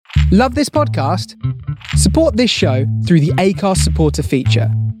Love this podcast? Support this show through the Acast supporter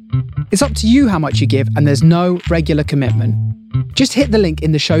feature. It's up to you how much you give, and there's no regular commitment. Just hit the link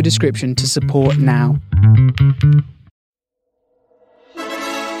in the show description to support now.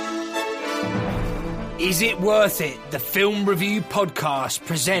 Is It Worth It? The Film Review Podcast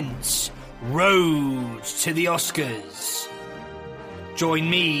presents Road to the Oscars. Join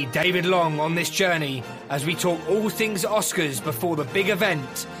me, David Long, on this journey as we talk all things Oscars before the big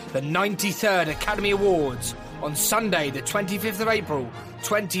event, the 93rd Academy Awards, on Sunday, the 25th of April,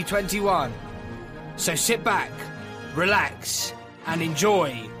 2021. So sit back, relax, and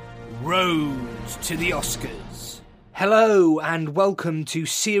enjoy Road to the Oscars. Hello, and welcome to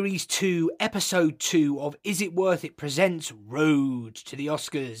Series 2, Episode 2 of Is It Worth It presents Road to the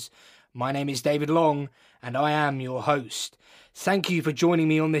Oscars. My name is David Long, and I am your host. Thank you for joining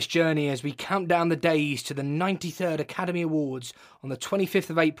me on this journey as we count down the days to the 93rd Academy Awards on the 25th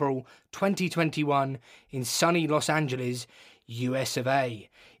of April 2021 in sunny Los Angeles, US of A.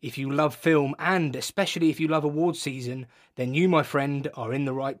 If you love film and especially if you love awards season, then you, my friend, are in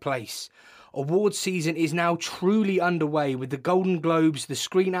the right place. Awards season is now truly underway with the Golden Globes, the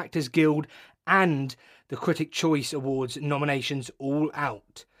Screen Actors Guild and the Critic Choice Awards nominations all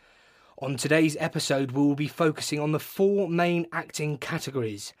out. On today's episode, we will be focusing on the four main acting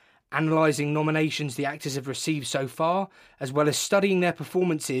categories, analysing nominations the actors have received so far, as well as studying their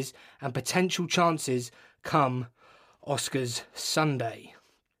performances and potential chances come Oscars Sunday.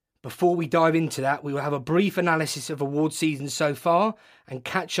 Before we dive into that, we will have a brief analysis of award season so far and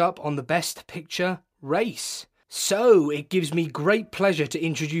catch up on the Best Picture race. So, it gives me great pleasure to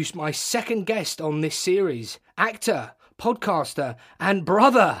introduce my second guest on this series, actor, podcaster, and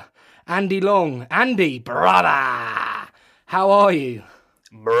brother, Andy Long. Andy, brother, how are you?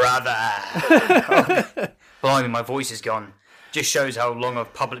 Brother. Oh, blimey, my voice is gone. Just shows how long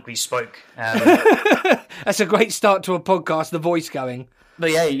I've publicly spoke. That's a great start to a podcast, the voice going.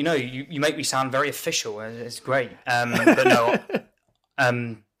 But yeah, you know, you make me sound very official. It's great. But no,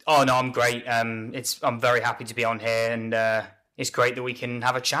 oh no, I'm great. I'm very happy to be on here, and it's great that we can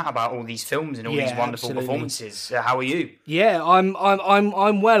have a chat about all these films and all these wonderful performances. How are you? Yeah, I'm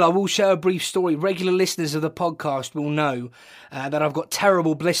well. I will share a brief story. Regular listeners of the podcast will know that I've got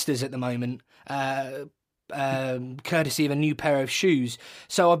terrible blisters at the moment, courtesy of a new pair of shoes.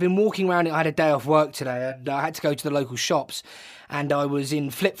 So I've been walking around. I had a day off work today, and I had to go to the local shops, and I was in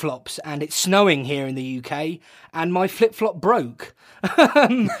flip-flops, and it's snowing here in the UK, and my flip-flop broke.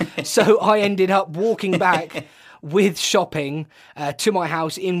 So I ended up walking back with shopping to my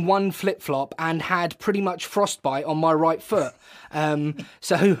house in one flip-flop and had pretty much frostbite on my right foot.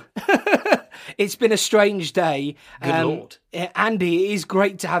 So it's been a strange day. Good Lord. Andy, it is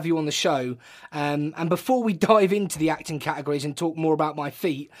great to have you on the show. And before we dive into the acting categories and talk more about my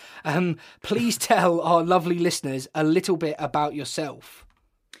feet, please tell our lovely listeners a little bit about yourself.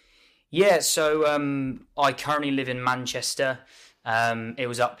 Yeah, so I currently live in Manchester. It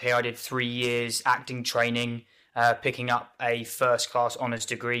was up here. I did 3 years acting training, picking up a first-class honours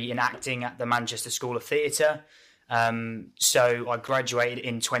degree in acting at the Manchester School of Theatre. So I graduated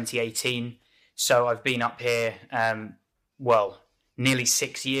in 2018. So I've been up here, nearly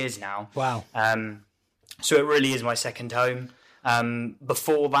 6 years now. Wow. So it really is my second home.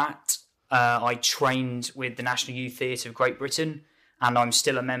 Before that, I trained with the National Youth Theatre of Great Britain, and I'm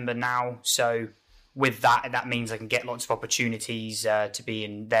still a member now. So with that means I can get lots of opportunities to be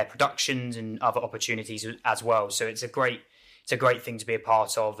in their productions and other opportunities as well. So it's a great thing to be a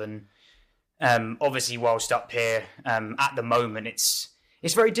part of. And obviously, whilst up here at the moment, it's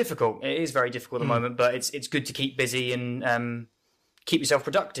very difficult. It is very difficult at the moment, but it's good to keep busy and keep yourself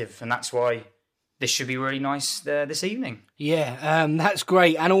productive. And that's why this should be really nice this evening. Yeah, that's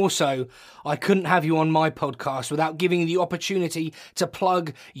great. And also, I couldn't have you on my podcast without giving you the opportunity to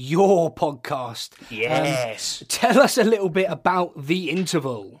plug your podcast. Yes. Tell us a little bit about The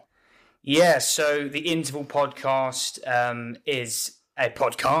Interval. Yeah, so The Interval podcast is a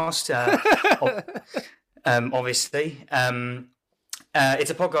podcast, obviously. It's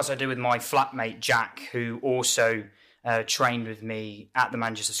a podcast I do with my flatmate, Jack, who also trained with me at the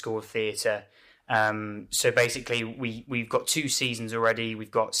Manchester School of Theatre. So basically, we've got 2 seasons already. We've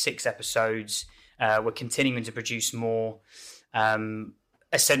got 6 episodes. We're continuing to produce more.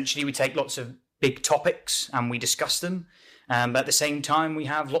 Essentially, we take lots of big topics and we discuss them. But at the same time, we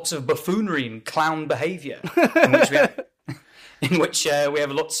have lots of buffoonery and clown behaviour, in which we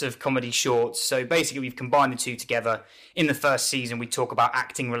have lots of comedy shorts. So basically, we've combined the two together. In the first season, we talk about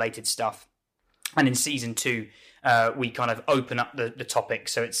acting-related stuff. And in season 2, we kind of open up the topic.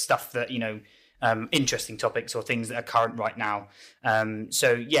 So it's stuff that, interesting topics or things that are current right now.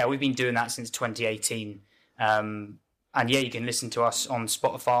 So yeah, we've been doing that since 2018. And yeah, you can listen to us on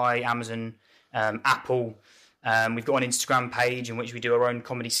Spotify, Amazon, Apple. We've got an Instagram page in which we do our own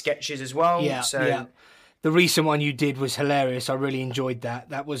comedy sketches as well. Yeah. The recent one you did was hilarious. I really enjoyed that.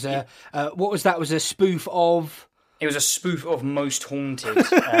 That was what was that? Was a spoof of? It was a spoof of Most Haunted.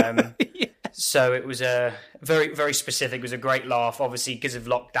 So it was a very, very specific. It was a great laugh. Obviously, because of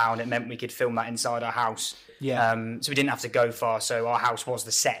lockdown, it meant we could film that inside our house. Yeah. So we didn't have to go far. So our house was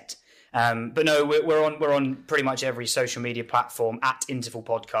the set. But no, we're on pretty much every social media platform at Interval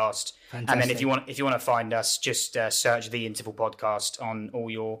Podcast. Fantastic. And then if you want to find us, just search the Interval Podcast on all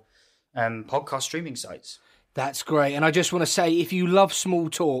your podcast streaming sites. That's great. And I just want to say, if you love small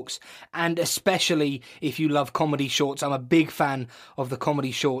talks, and especially if you love comedy shorts, I'm a big fan of the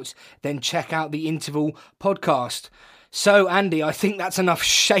comedy shorts, then check out the Interval Podcast. So, Andy, I think that's enough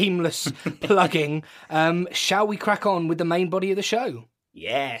shameless plugging. Shall we crack on with the main body of the show?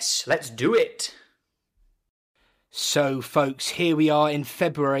 Yes, let's do it. So, folks, here we are in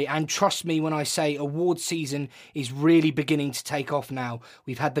February, and trust me when I say award season is really beginning to take off now.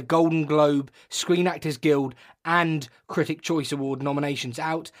 We've had the Golden Globe, Screen Actors Guild, and Critic Choice Award nominations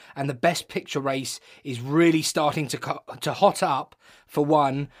out, and the Best Picture race is really starting to hot up, for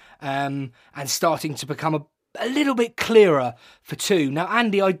one, and starting to become a little bit clearer for two. Now,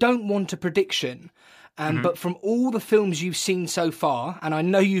 Andy, I don't want a prediction, but from all the films you've seen so far, and I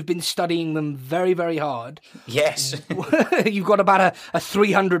know you've been studying them very, very hard. Yes. You've got about a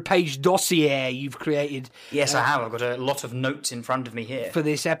 300-page dossier you've created. Yes, I have. I've got a lot of notes in front of me here. For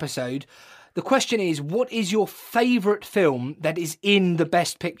this episode. The question is, what is your favourite film that is in the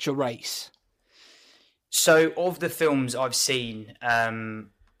Best Picture race? So, of the films I've seen,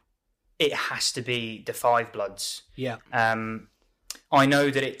 it has to be The Five Bloods. Yeah. I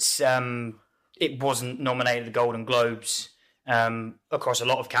know that it wasn't nominated at the Golden Globes across a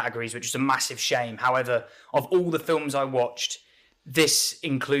lot of categories, which is a massive shame. However, of all the films I watched, this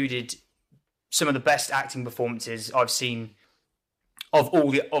included some of the best acting performances I've seen of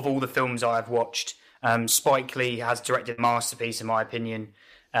all the films I've watched. Spike Lee has directed a masterpiece, in my opinion.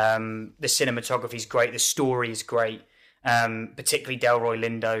 The cinematography is great. The story is great. Particularly Delroy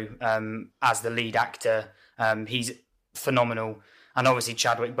Lindo as the lead actor. He's phenomenal. And obviously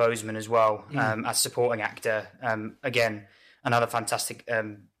Chadwick Boseman as well, as supporting actor. Again, another fantastic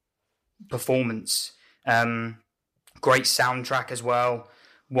performance. Great soundtrack as well.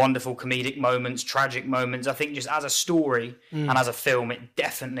 Wonderful comedic moments, tragic moments. I think just as a story and as a film, it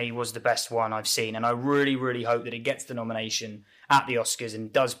definitely was the best one I've seen. And I really, really hope that it gets the nomination at the Oscars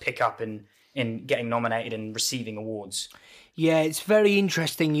and does pick up in getting nominated and receiving awards. Yeah, it's very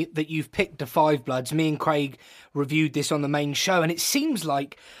interesting that you've picked The Five Bloods. Me and Craig reviewed this on the main show, and it seems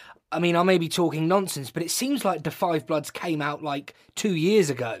like, I mean, I may be talking nonsense, but it seems like The Five Bloods came out like 2 years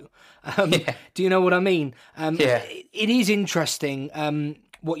ago. Do you know what I mean? Yeah. It is interesting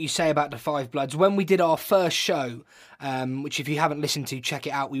what you say about The Five Bloods. When we did our first show, which if you haven't listened to, check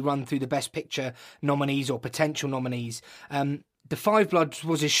it out. We run through the Best Picture nominees or potential nominees. The Five Bloods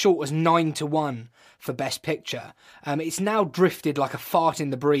was as short as 9-1 for Best Picture. It's now drifted like a fart in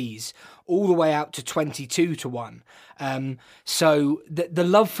the breeze, all the way out to 22-1. So the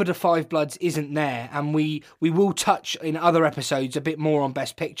love for The Five Bloods isn't there, and we will touch in other episodes a bit more on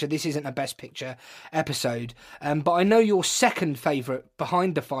Best Picture. This isn't a Best Picture episode. But I know your second favourite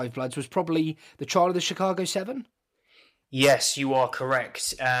behind The Five Bloods was probably The Trial of the Chicago 7? Yes, you are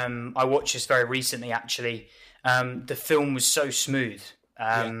correct. I watched this very recently, actually. The film was so smooth.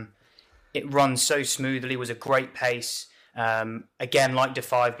 It runs so smoothly, was a great pace. Again, like The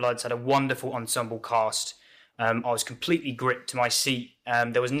Five Bloods, had a wonderful ensemble cast. I was completely gripped to my seat.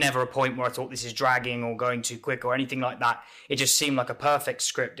 There was never a point where I thought this is dragging or going too quick or anything like that. It just seemed like a perfect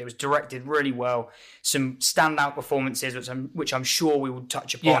script. It was directed really well. Some standout performances, which I'm sure we will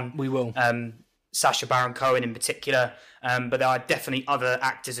touch upon. Yeah, we will. Sacha Baron Cohen in particular. But there are definitely other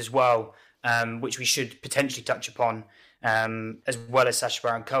actors as well, which we should potentially touch upon, as well as Sacha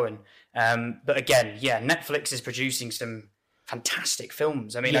Baron Cohen. But again, yeah, Netflix is producing some fantastic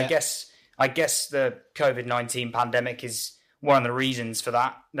films. I mean, Yeah. I guess the COVID-19 pandemic is one of the reasons for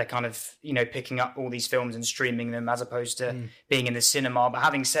that. They're kind of, picking up all these films and streaming them as opposed to being in the cinema. But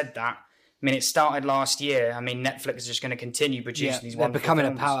having said that, I mean, it started last year. I mean, Netflix is just going to continue producing these wonderful they're becoming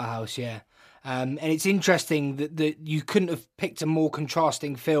films. a powerhouse, yeah. And it's interesting that you couldn't have picked a more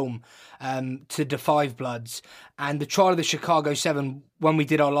contrasting film to The Five Bloods. And The Trial of the Chicago 7 when we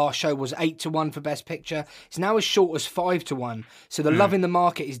did our last show, was 8-1 for Best Picture. It's now as short as 5-1. So the love in the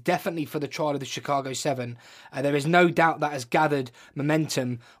market is definitely for the Trial of the Chicago 7. There is no doubt that has gathered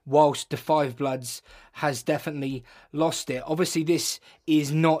momentum, whilst The Five Bloods has definitely lost it. Obviously, this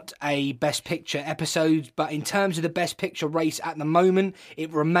is not a Best Picture episode, but in terms of the Best Picture race at the moment,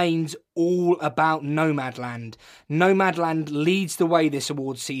 it remains all about Nomadland. Nomadland leads the way this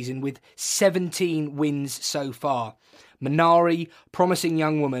awards season with 17 wins so far. Minari, Promising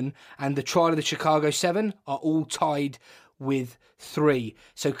Young Woman, and The Trial of the Chicago 7 are all tied with 3.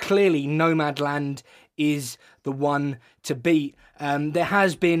 So clearly Nomadland is the one to beat. There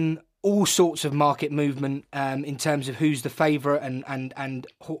has been all sorts of market movement in terms of who's the favourite and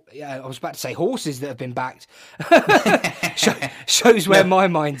I was about to say horses that have been backed. Shows where my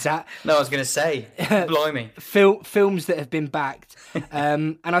mind's at. No, I was going to say, blimey. Films that have been backed.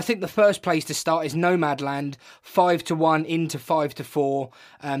 And I think the first place to start is Nomadland, 5-1 into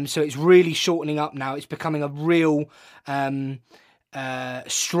 5-4. So it's really shortening up now. It's becoming a real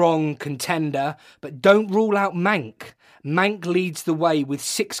strong contender. But don't rule out Mank. Mank leads the way with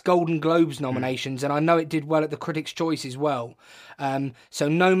 6 Golden Globes nominations, and I know it did well at the Critics' Choice as well. So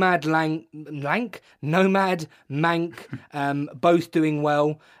Nomad, Mank, both doing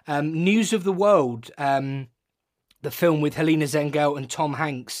well. News of the World, the film with Helena Zengel and Tom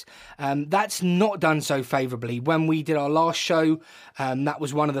Hanks, that's not done so favourably. When we did our last show, that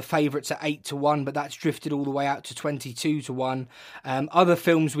was one of the favourites at 8-1, but that's drifted all the way out to 22-1. Other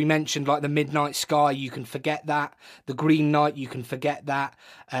films we mentioned, like The Midnight Sky, you can forget that. The Green Knight, you can forget that.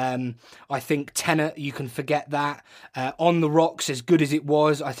 I think Tenet, you can forget that. On the Rocks, as good as it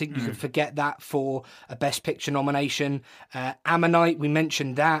was, I think you can forget that for a Best Picture nomination. Ammonite, we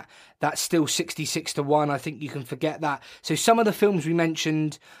mentioned that. That's still 66-1. I think you can forget that. So some of the films we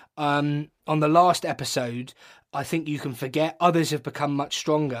mentioned on the last episode, I think you can forget. Others have become much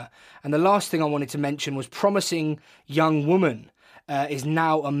stronger. And the last thing I wanted to mention was Promising Young Woman is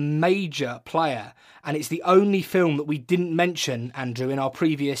now a major player. And it's the only film that we didn't mention, Andrew, in our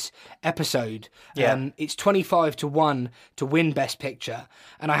previous episode. Yeah. It's 25-1 to win Best Picture.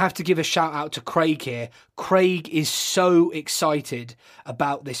 And I have to give a shout out to Craig here. Craig is so excited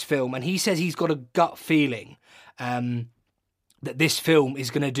about this film. And he says he's got a gut feeling that this film is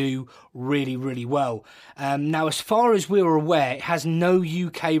going to do really, really well. Now, as far as we're aware, it has no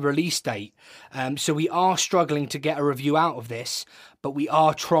UK release date. So we are struggling to get a review out of this, but we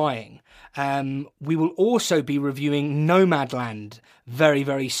are trying. We will also be reviewing Nomadland very,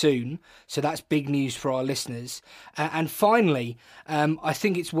 very soon. So that's big news for our listeners. And finally, I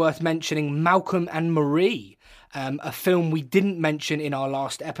think it's worth mentioning Malcolm and Marie, a film we didn't mention in our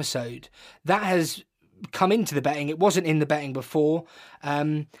last episode. That has come into the betting. It wasn't in the betting before,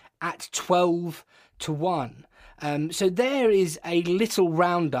 at 12-1. So there is a little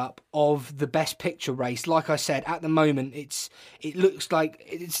roundup of the Best Picture race. Like I said, at the moment, it looks like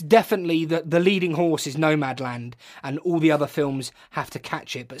it's definitely the leading horse is Nomadland, and all the other films have to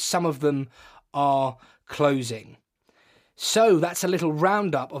catch it, but some of them are closing. So that's a little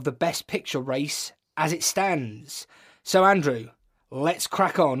roundup of the Best Picture race as it stands. So Andrew, let's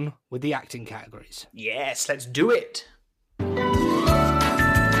crack on with the acting categories. Yes, let's do it.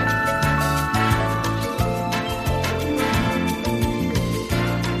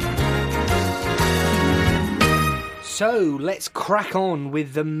 So let's crack on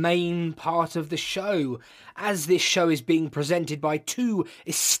with the main part of the show. As this show is being presented by 2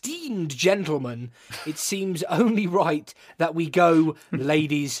 esteemed gentlemen, it seems only right that we go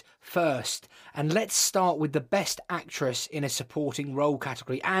ladies first. And let's start with the Best Actress in a Supporting Role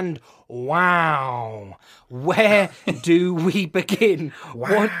category. And wow, where do we begin?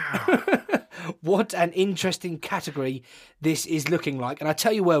 Wow. What an interesting category this is looking like. And I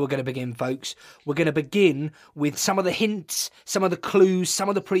tell you where we're going to begin, folks. We're going to begin with some of the hints, some of the clues, some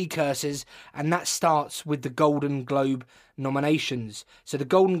of the precursors, and that starts with the Golden Globe nominations. So the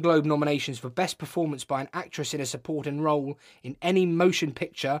Golden Globe nominations for Best Performance by an Actress in a Supporting Role in any motion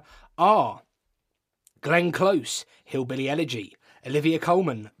picture are Glenn Close, Hillbilly Elegy, Olivia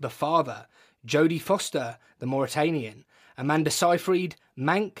Colman, The Father, Jodie Foster, The Mauritanian, Amanda Seyfried,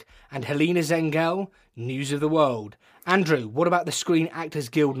 Mank, and Helena Zengel, News of the World. Andrew, what about the Screen Actors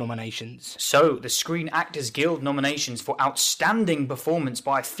Guild nominations? So, the Screen Actors Guild nominations for Outstanding Performance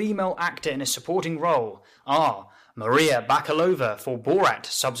by a Female Actor in a Supporting Role are Maria Bakalova for Borat,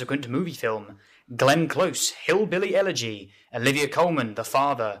 subsequent movie film, Glenn Close, Hillbilly Elegy, Olivia Colman, The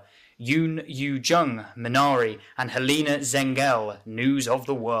Father, Yoon Yoo-jung, Minari, and Helena Zengel, News of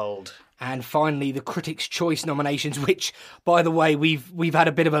the World. And finally, the Critics' Choice nominations, which, by the way, we've had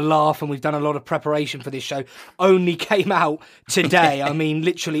a bit of a laugh and we've done a lot of preparation for this show, only came out today. I mean,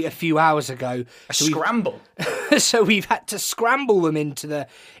 literally a few hours ago. Scramble. So we've had to scramble them into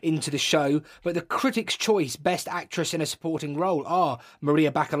the show. But the Critics' Choice Best Actress in a Supporting Role are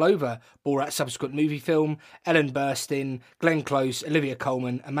Maria Bakalova, Borat subsequent movie film, Ellen Burstyn, Glenn Close, Olivia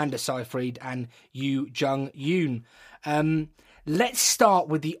Colman, Amanda Seyfried, and Yoo Jung-yoon. Let's start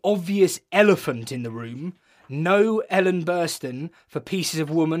with the obvious elephant in the room. No Ellen Burstyn for Pieces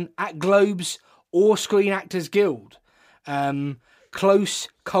of Woman at Globes or Screen Actors Guild. Close,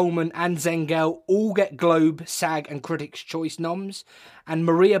 Coleman and Zengel all get Globe, SAG and Critics' Choice noms. And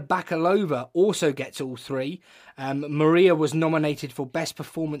Maria Bakalova also gets all three. Maria was nominated for Best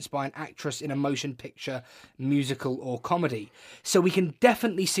Performance by an Actress in a Motion Picture, Musical or Comedy. So we can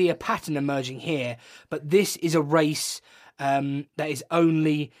definitely see a pattern emerging here, but this is a race that is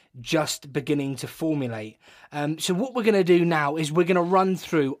only just beginning to formulate. So what we're going to do now is we're going to run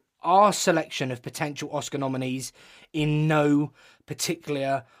through our selection of potential Oscar nominees in no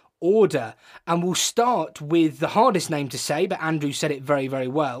particular order. And we'll start with the hardest name to say, but Andrew said it very, very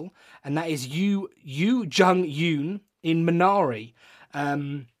well, and that is Yoo Jung-yoon in Minari.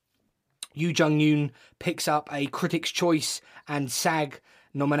 Yoo Jung-yoon picks up a Critics' Choice and SAG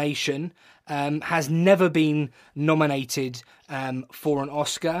nomination, has never been nominated for an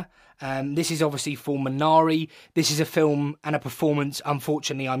Oscar. This is obviously for Minari. This is a film and a performance,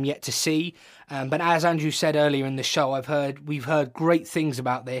 unfortunately, I'm yet to see. But as Andrew said earlier in the show, we've heard great things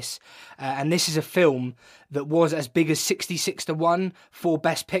about this. And this is a film that was as big as 66-1 for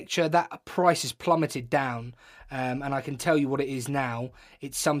Best Picture. That price has plummeted down. And I can tell you what it is now.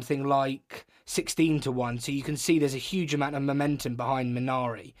 It's something like 16-1, so you can see there's a huge amount of momentum behind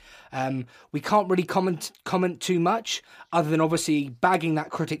Minari. We can't really comment too much, other than obviously bagging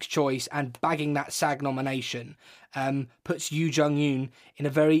that Critics' Choice and bagging that SAG nomination puts Yoo Jung-yoon in a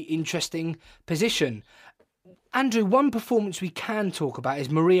very interesting position. Andrew, one performance we can talk about is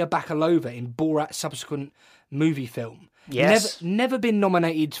Maria Bakalova in Borat's subsequent movie film. Yes. Never been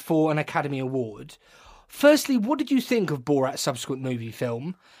nominated for an Academy Award. Firstly, what did you think of Borat's subsequent movie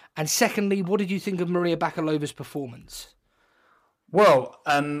film? And secondly, what did you think of Maria Bakalova's performance? Well,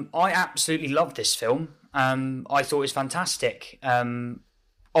 I absolutely loved this film. I thought it was fantastic.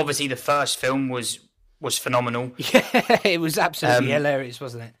 Obviously, the first film was phenomenal. Yeah, it was absolutely hilarious,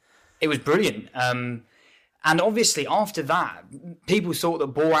 wasn't it? It was brilliant. And obviously, after that, people thought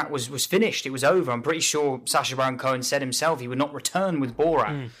that Borat was finished. It was over. I'm pretty sure Sacha Baron Cohen said himself he would not return with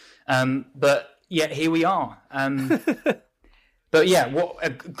Borat. But yet, here we are. But yeah, what a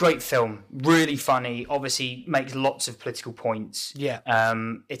great film. Really funny. Obviously, makes lots of political points. Yeah.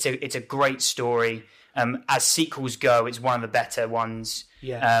 It's a great story. As sequels go, it's one of the better ones.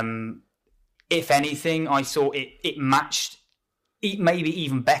 Yeah. If anything, I thought it matched, maybe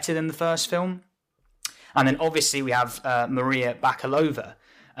even better than the first film. And then obviously we have Maria Bakalova,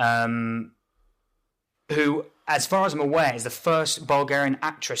 who, as far as I'm aware, is the first Bulgarian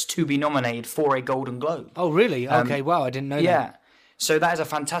actress to be nominated for a Golden Globe. Oh, really? Okay, wow, I didn't know that. Yeah. So that is a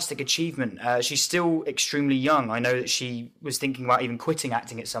fantastic achievement. She's still extremely young. I know that she was thinking about even quitting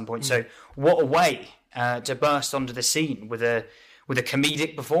acting at some point. So what a way to burst onto the scene with a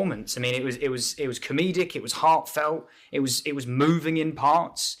comedic performance. I mean, it was comedic. It was heartfelt. It was moving in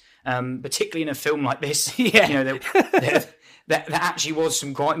parts, particularly in a film like this. Yeah. You know, there actually was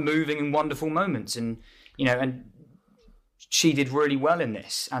some quite moving and wonderful moments, and she did really well in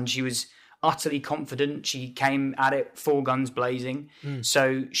this, and she was utterly confident. She came at it 4 guns blazing.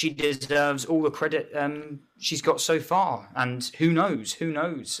 So she deserves all the credit she's got so far. And who knows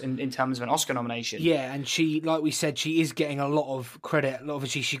in terms of an Oscar nomination. Yeah, and she, like we said, she is getting a lot of credit.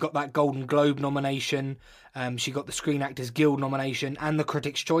 Obviously, she got that Golden Globe nomination. She got the Screen Actors Guild nomination and the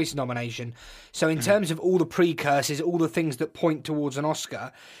Critics' Choice nomination. So in terms of all the precursors, all the things that point towards an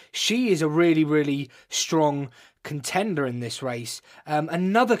Oscar, she is a really, really strong contender in this race.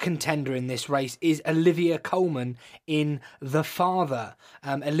 Another contender in this race is Olivia Colman in The Father.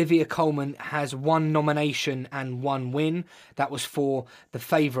 Olivia Colman has 1 nomination and 1 win. That was for The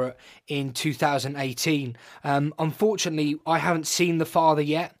Favourite in 2018. Unfortunately, I haven't seen The Father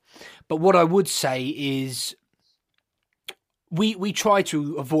yet, but what I would say is we try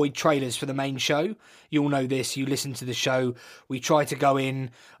to avoid trailers for the main show. you'll know this, you listen to the show, we try to go in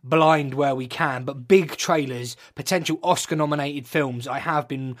blind where we can, but big trailers, potential Oscar-nominated films, I have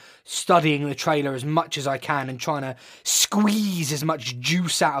been studying the trailer as much as I can and trying to squeeze as much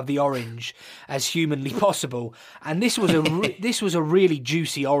juice out of the orange as humanly possible. And this was this was a really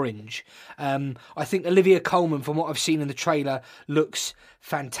juicy orange. I think Olivia Colman, from what I've seen in the trailer, looks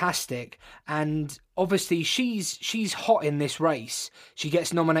fantastic, and obviously she's hot in this race. She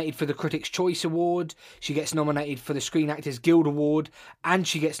gets nominated for the Critics' Choice Award, she gets nominated for the Screen Actors Guild Award, and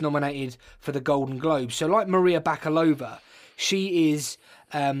she gets nominated for the Golden Globe. So like Maria Bakalova, she is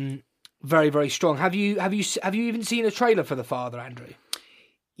very, very strong. Have you even seen a trailer for The Father, Andrew?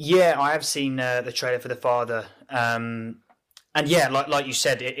 Yeah, I have seen the trailer for The Father. And yeah, like you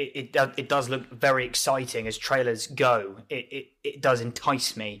said, it does look very exciting as trailers go. It does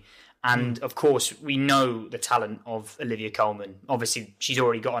entice me. And of course, we know the talent of Olivia Colman. Obviously, she's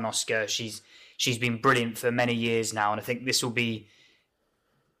already got an Oscar. She's been brilliant for many years now, and I think this will be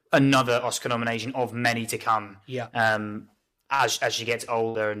another Oscar nomination of many to come. Yeah. As she gets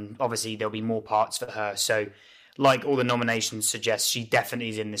older, and obviously there'll be more parts for her. So, like all the nominations suggest, she definitely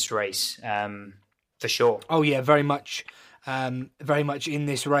is in this race for sure. Oh yeah, very much in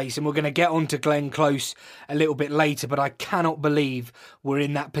this race, and we're going to get on to Glenn Close a little bit later, but I cannot believe we're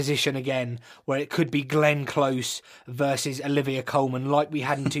in that position again where it could be Glenn Close versus Olivia Colman like we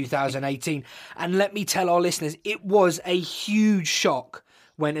had in 2018. And let me tell our listeners, it was a huge shock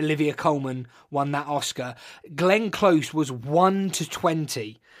when Olivia Colman won that Oscar. Glenn Close was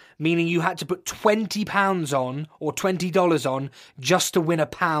 1-20, meaning you had to put £20 on or $20 on just to win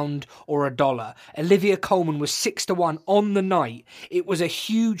 £1 or $1. Olivia Colman was 6-1 on the night. It was a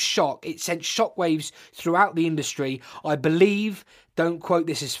huge shock. It sent shockwaves throughout the industry. I believe, don't quote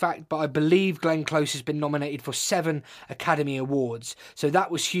this as fact, but I believe Glenn Close has been nominated for 7 Academy Awards. So that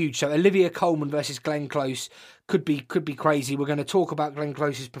was huge. So Olivia Colman versus Glenn Close could be crazy. We're going to talk about Glenn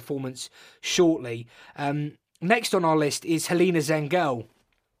Close's performance shortly. Next on our list is Helena Zengel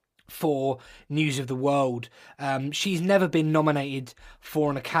for News of the World. She's never been nominated for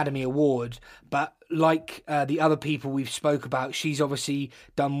an Academy Award, but like the other people we've spoke about, she's obviously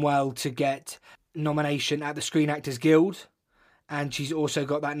done well to get nomination at the Screen Actors Guild, and she's also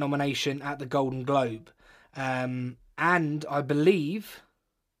got that nomination at the Golden Globe. And I believe,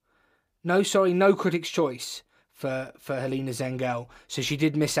 no Critics' Choice for Helena Zengel, so she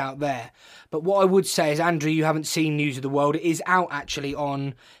did miss out there. But what I would say is, Andrew, you haven't seen News of the World. It is out actually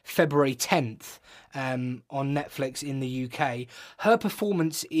on February 10th on Netflix in the UK. Her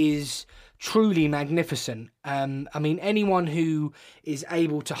performance is truly magnificent. I mean, anyone who is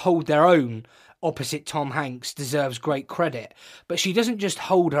able to hold their own opposite Tom Hanks deserves great credit. But she doesn't just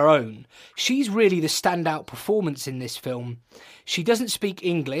hold her own. She's really the standout performance in this film. She doesn't speak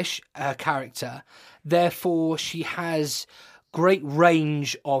English, her character. Therefore, she has great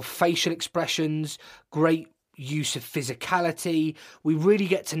range of facial expressions, great use of physicality. We really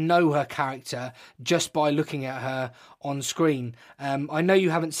get to know her character just by looking at her on screen. I know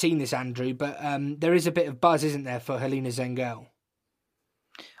you haven't seen this, Andrew, but there is a bit of buzz, isn't there, for Helena Zengel?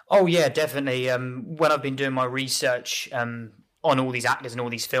 Oh yeah, definitely. When I've been doing my research on all these actors and all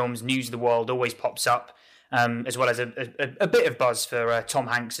these films, News of the World always pops up, as well as a bit of buzz for Tom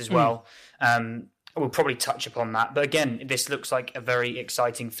Hanks as well. We'll probably touch upon that. But again, this looks like a very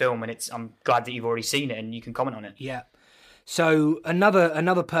exciting film, and I'm glad that you've already seen it and you can comment on it. Yeah. So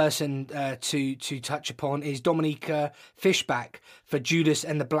another person to touch upon is Dominica Fishback for Judas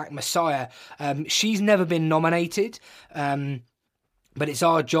and the Black Messiah. She's never been nominated. But it's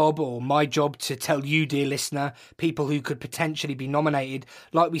our job, or my job, to tell you, dear listener, people who could potentially be nominated.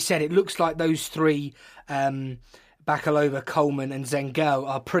 Like we said, it looks like those three, Bakalova, Colman and Zengel,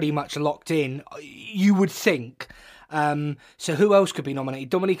 are pretty much locked in, you would think. So who else could be nominated?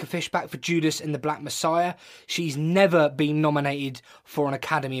 Dominica Fishback for Judas and the Black Messiah. She's never been nominated for an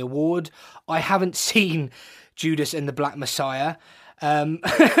Academy Award. I haven't seen Judas and the Black Messiah.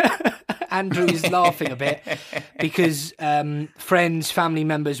 Andrew is laughing a bit because friends, family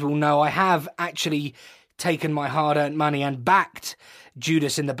members will know I have actually taken my hard-earned money and backed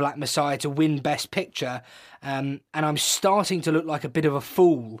Judas and the Black Messiah to win Best Picture, and I'm starting to look like a bit of a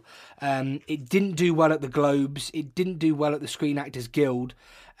fool. It didn't do well at the Globes, it didn't do well at the Screen Actors Guild,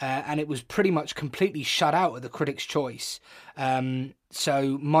 and it was pretty much completely shut out at the Critics' Choice.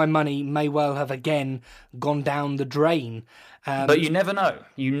 So my money may well have again gone down the drain. But you never know.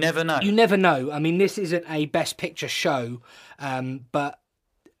 You never know. You never know. I mean, this isn't a Best Picture show, but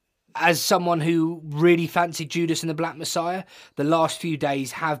as someone who really fancied Judas and the Black Messiah, the last few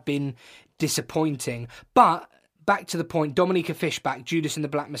days have been disappointing. But back to the point, Dominica Fishback, Judas and the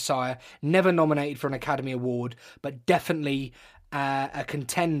Black Messiah, never nominated for an Academy Award, but definitely a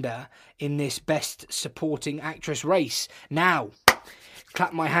contender in this Best Supporting Actress race. Now,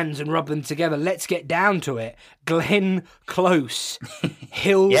 clap my hands and rub them together. Let's get down to it. Glenn Close,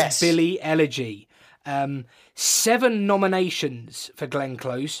 Hillbilly Elegy. 7 nominations for Glenn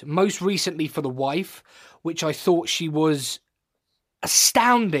Close, most recently for The Wife, which I thought she was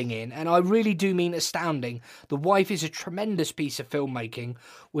astounding in, and I really do mean astounding. The Wife is a tremendous piece of filmmaking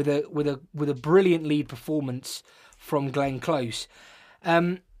with a brilliant lead performance from Glenn Close.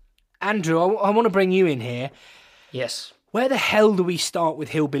 Andrew, I want to bring you in here. Yes. Where the hell do we start with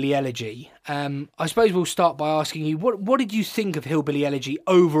Hillbilly Elegy? I suppose we'll start by asking you, what did you think of Hillbilly Elegy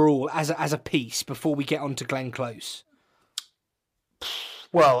overall as a piece before we get on to Glenn Close?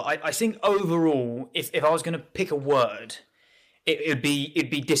 Well, I think overall, if I was going to pick a word, it'd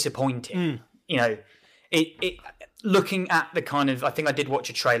be disappointing. You know, it looking at the kind of, I think I did watch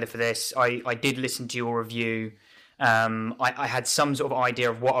a trailer for this. I did listen to your review. I had some sort of idea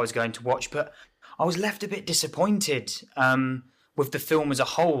of what I was going to watch, but I was left a bit disappointed with the film as a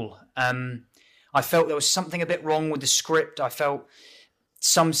whole. I felt there was something a bit wrong with the script. I felt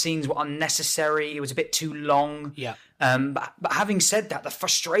some scenes were unnecessary. It was a bit too long. Yeah. But having said that, the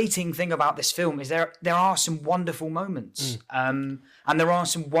frustrating thing about this film is there are some wonderful moments, and there are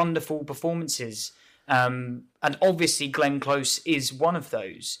some wonderful performances, and obviously Glenn Close is one of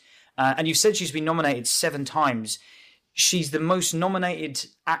those. And you've said she's been nominated 7 times. She's the most nominated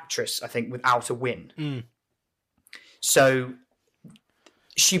actress, I think, without a win. So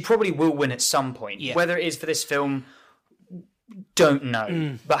she probably will win at some point. Yeah. Whether it is for this film, don't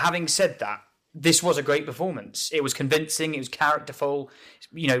know. But having said that, this was a great performance. It was convincing. It was characterful.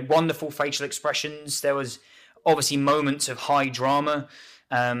 You know, wonderful facial expressions. There was obviously moments of high drama,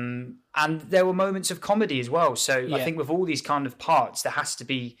 and there were moments of comedy as well. So I think with all these kind of parts, there has to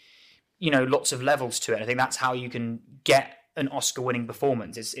be, you know, lots of levels to it. I think that's how you can get an Oscar-winning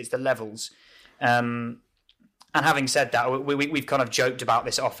performance. It's the levels. And having said that, we've kind of joked about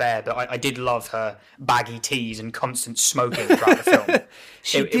this off air, but I did love her baggy tees and constant smoking throughout the film.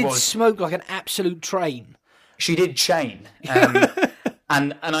 She did smoke like an absolute train. She did chain.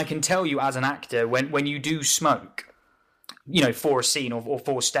 And I can tell you as an actor, when you do smoke, you know, for a scene or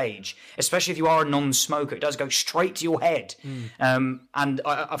for stage, especially if you are a non-smoker, it does go straight to your head. And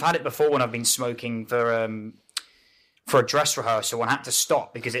I've had it before when I've been smoking for a dress rehearsal and had to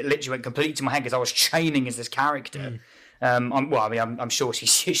stop because it literally went completely to my head because I was chaining as this character. I'm sure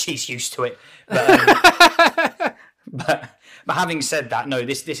she's used to it. But having said that, no,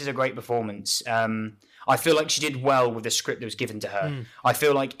 this is a great performance. I feel like she did well with the script that was given to her. I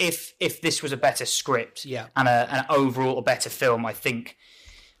feel like if this was a better script and an overall a better film, I think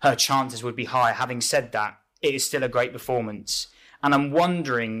her chances would be higher. Having said that, it is still a great performance. And I'm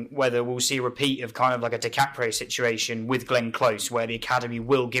wondering whether we'll see a repeat of kind of like a DiCaprio situation with Glenn Close, where the Academy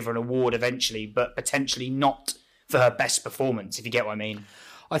will give her an award eventually, but potentially not for her best performance, if you get what I mean.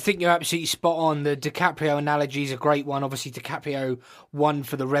 I think you're absolutely spot on. The DiCaprio analogy is a great one. Obviously, DiCaprio won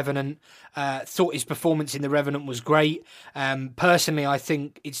for The Revenant. Thought his performance in The Revenant was great. Personally, I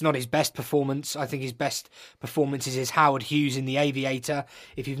think it's not his best performance. I think his best performance is his Howard Hughes in The Aviator.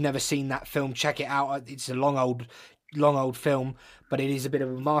 If you've never seen that film, check it out. It's a long old film, but it is a bit of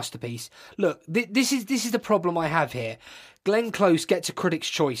a masterpiece. Look, this is the problem I have here. Glenn Close gets a Critics'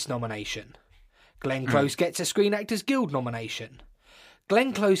 Choice nomination. Glenn Close gets a Screen Actors Guild nomination.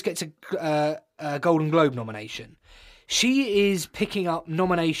 Glenn Close gets a Golden Globe nomination. She is picking up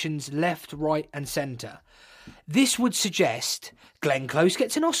nominations left, right and centre. This would suggest Glenn Close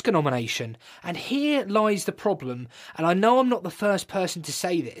gets an Oscar nomination. And here lies the problem. And I know I'm not the first person to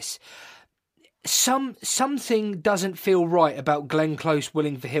say this. Something doesn't feel right about Glenn Close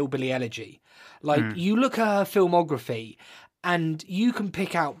winning for Hillbilly Elegy. Like, you look at her filmography and you can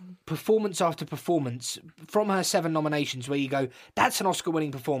pick out performance after performance from her 7 nominations where you go, that's an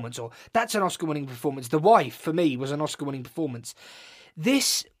Oscar-winning performance, or that's an Oscar-winning performance. The Wife, for me, was an Oscar-winning performance.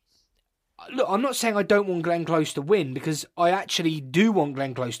 Look, I'm not saying I don't want Glenn Close to win, because I actually do want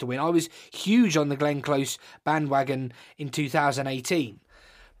Glenn Close to win. I was huge on the Glenn Close bandwagon in 2018.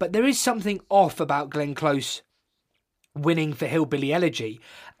 But there is something off about Glenn Close winning for Hillbilly Elegy.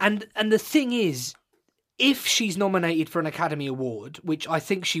 And the thing is, if she's nominated for an Academy Award, which I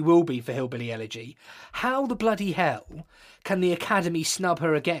think she will be for Hillbilly Elegy, how the bloody hell can the Academy snub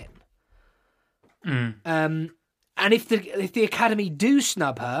her again? And if the Academy do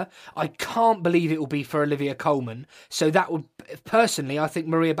snub her, I can't believe it will be for Olivia Colman. So that would, personally, I think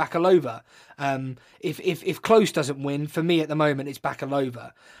Maria Bakalova. If Close doesn't win, for me at the moment, it's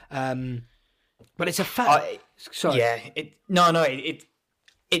Bakalova. But it's a fact. Sorry. Yeah,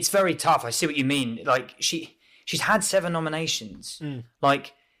 it's very tough. I see what you mean. Like she's had 7 nominations.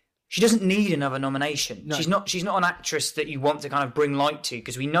 Like she doesn't need another nomination. No. She's not an actress that you want to kind of bring light to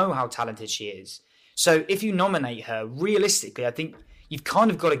because we know how talented she is. So if you nominate her, realistically, I think you've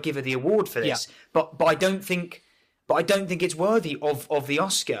kind of got to give her the award for this. Yeah. But I don't think it's worthy of the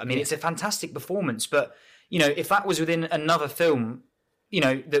Oscar. I mean, it's a fantastic performance, but if that was within another film,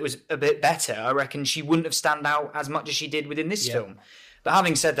 that was a bit better, I reckon she wouldn't have stand out as much as she did within this film. But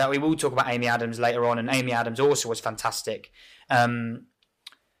having said that, we will talk about Amy Adams later on, and Amy Adams also was fantastic. But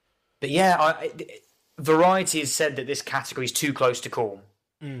yeah, Variety has said that this category is too close to call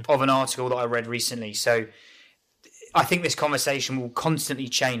of an article that I read recently. So I think this conversation will constantly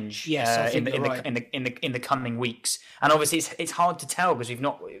change in the coming weeks. And obviously, it's hard to tell because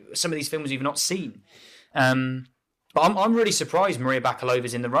some of these films we've not seen. But I'm really surprised Maria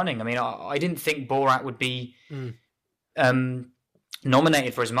Bakalova's in the running. I mean, I didn't think Borat would be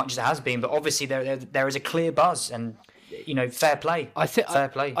nominated for as much as it has been, but obviously there is a clear buzz, and fair play. Fair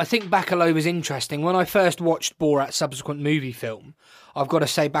play. I think Bakalova's interesting. When I first watched Borat's subsequent movie film, I've got to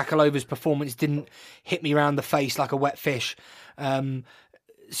say Bakalova's performance didn't hit me around the face like a wet fish.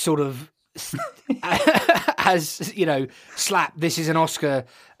 Sort of as slap. This is an Oscar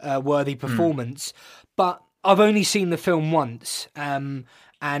worthy performance, but I've only seen the film once, and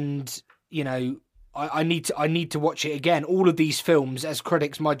I need to watch it again. All of these films, as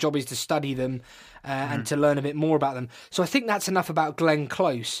critics, my job is to study them and to learn a bit more about them. So I think that's enough about Glenn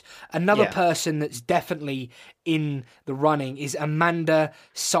Close. Another person that's definitely in the running is Amanda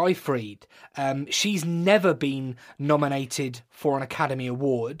Seyfried. She's never been nominated for an Academy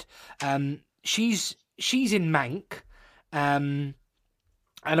Award. She's in Mank.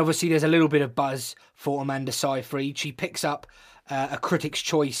 And obviously there's a little bit of buzz for Amanda Seyfried. She picks up a Critics'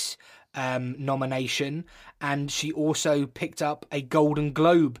 Choice nomination, and she also picked up a Golden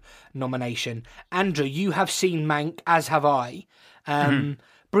Globe nomination. Andrew, you have seen Mank, as have I.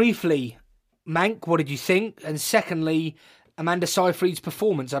 Briefly, Mank, what did you think? And secondly, Amanda Seyfried's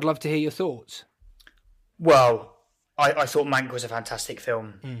performance. I'd love to hear your thoughts. Well, I thought Mank was a fantastic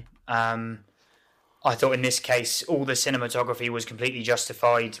film. I thought in this case, all the cinematography was completely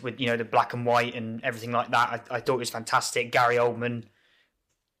justified with, the black and white and everything like that. I thought it was fantastic. Gary Oldman,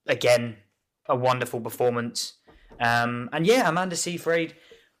 again, a wonderful performance. And yeah, Amanda Seyfried,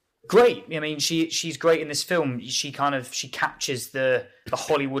 great. I mean, she's great in this film. She captures the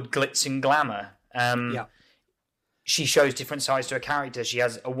Hollywood glitz and glamour. She shows different sides to her character. She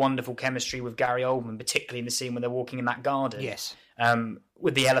has a wonderful chemistry with Gary Oldman, particularly in the scene when they're walking in that garden. Yes.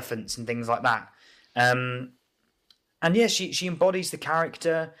 With the elephants and things like that. And yeah, she embodies the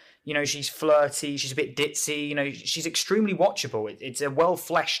character. She's flirty, she's a bit ditzy. She's extremely watchable. It's a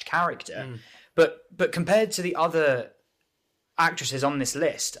well-fleshed character. But compared to the other actresses on this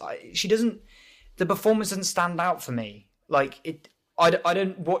list, the performance doesn't stand out for me. Like I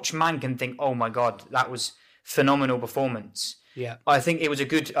don't watch Mank and think, oh my god, that was phenomenal performance. Yeah, I think it was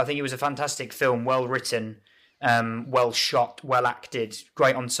a fantastic film, well written, well shot, well acted,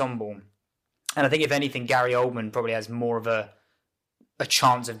 great ensemble. And I think, if anything, Gary Oldman probably has more of a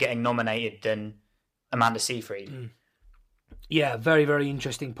chance of getting nominated than Amanda Seyfried. Yeah, very, very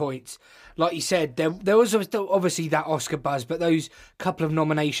interesting points. Like you said, there was obviously that Oscar buzz, but those couple of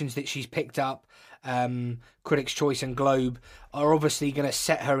nominations that she's picked up, Critics' Choice and Globe, are obviously going to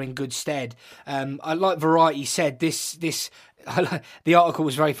set her in good stead. I like Variety said this. The article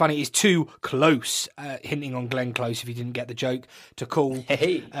was very funny. It's too close, hinting on Glenn Close, if you didn't get the joke, to call.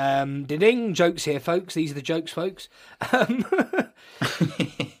 Hey. Ding, jokes here, folks. These are the jokes, folks. I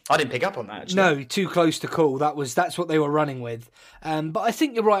didn't pick up on that, actually. No, too close to call. That's what they were running with. But I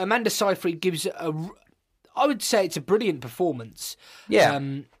think you're right. Amanda Seyfried gives I would say it's a brilliant performance. Yeah,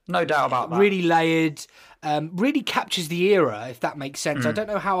 no doubt about that. Really layered, really captures the era, if that makes sense. I don't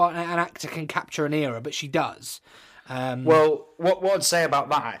know how an actor can capture an era, but she does. Well, what I'd say about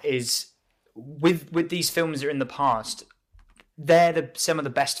that is, with these films that are in the past, they're some of the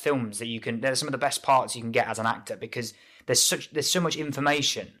best films that they're some of the best parts you can get as an actor, because there's so much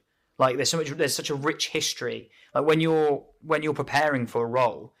information. Like there's such a rich history. Like when you're preparing for a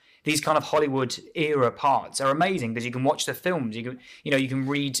role, these kind of Hollywood era parts are amazing because you can watch the films, you can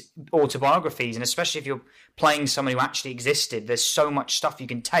read autobiographies, and especially if you're playing someone who actually existed, there's so much stuff you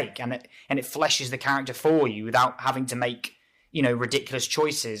can take, and it fleshes the character for you without having to make ridiculous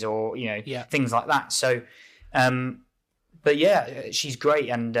choices or things like that. So, but yeah, she's great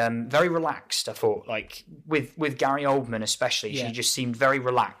and very relaxed. I thought, like with Gary Oldman especially, she just seemed very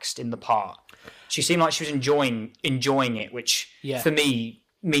relaxed in the part. She seemed like she was enjoying it, which for me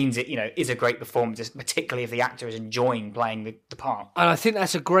means it, is a great performance, particularly if the actor is enjoying playing the part. And I think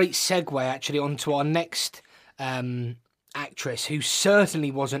that's a great segue, actually, onto our next actress, who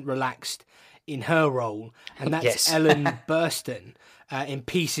certainly wasn't relaxed in her role, and that's Ellen Burstyn in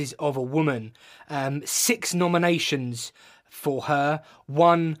Pieces of a Woman. 6 nominations for her,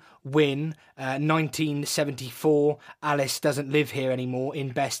 1 win, 1974, Alice Doesn't Live Here Anymore in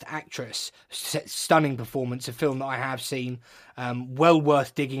Best Actress. Stunning performance, a film that I have seen, well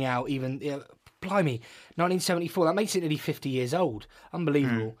worth digging out, even, blimey, 1974, that makes it nearly 50 years old.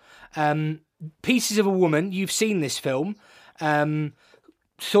 Unbelievable. Pieces of a Woman, you've seen this film.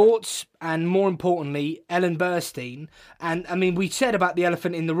 Thoughts, and more importantly, Ellen Burstyn. And I mean, we said about The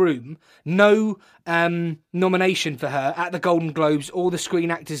Elephant in the Room, no nomination for her at the Golden Globes or the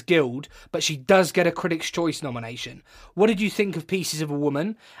Screen Actors Guild, but she does get a Critics' Choice nomination. What did you think of Pieces of a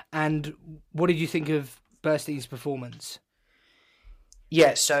Woman, and what did you think of Burstyn's performance?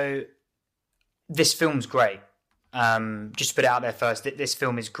 Yeah, so this film's great. Just to put it out there first, this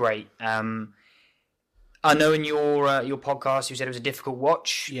film is great. I know in your podcast you said it was a difficult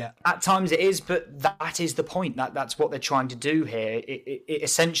watch. Yeah, at times it is, but that is the point. That's what they're trying to do here. It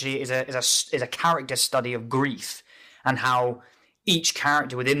essentially is a character study of grief and how each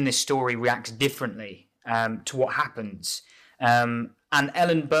character within this story reacts differently to what happens. And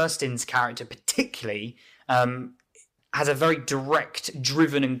Ellen Burstyn's character particularly has a very direct,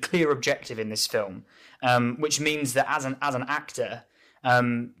 driven, and clear objective in this film, which means that as an actor.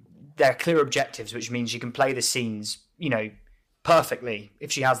 There are clear objectives, which means she can play the scenes, perfectly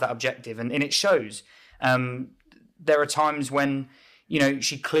if she has that objective, and it shows. There are times when,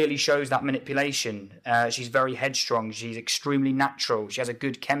 she clearly shows that manipulation. She's very headstrong. She's extremely natural. She has a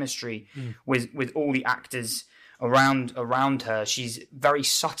good chemistry with all the actors around her. She's very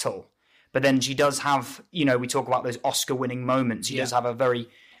subtle, but then she does have, we talk about those Oscar-winning moments. She does have a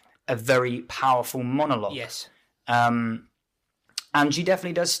very powerful monologue. Yes. And she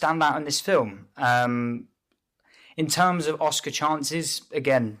definitely does stand out in this film. In terms of Oscar chances,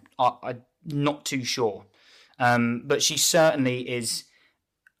 again, I'm not too sure. But she certainly is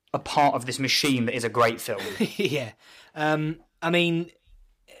a part of this machine that is a great film. Yeah. I mean,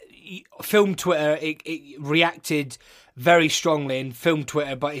 film Twitter, it reacted very strongly, and film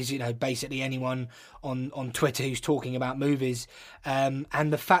Twitter, but is basically anyone on Twitter who's talking about movies. And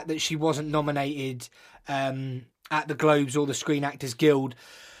the fact that she wasn't nominated at the Globes or the Screen Actors Guild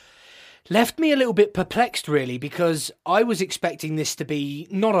left me a little bit perplexed, really, because I was expecting this to be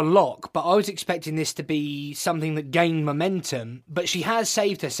not a lock, but I was expecting this to be something that gained momentum. But she has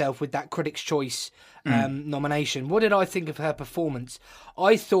saved herself with that Critics' Choice nomination. What did I think of her performance?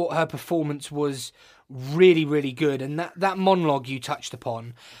 I thought her performance was really, really good, and that monologue you touched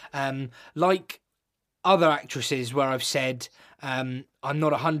upon, like other actresses where I've said I'm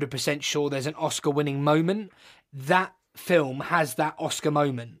not 100% sure there's an Oscar-winning moment, that film has that Oscar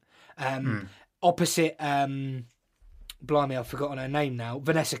moment. Opposite, blimey, I've forgotten her name now,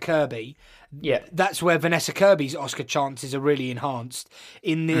 Vanessa Kirby. Yeah. That's where Vanessa Kirby's Oscar chances are really enhanced.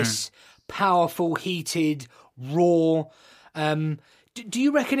 In this powerful, heated, raw... do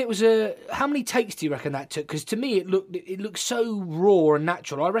you reckon it was how many takes do you reckon that took? Because to me, it looked so raw and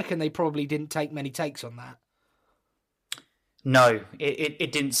natural. I reckon they probably didn't take many takes on that. No,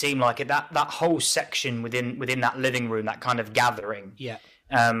 it didn't seem like it. That whole section within that living room, that kind of gathering,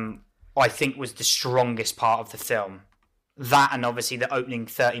 I think was the strongest part of the film. That, and obviously the opening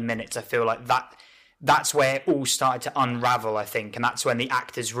 30 minutes, I feel like that's where it all started to unravel, I think, and that's when the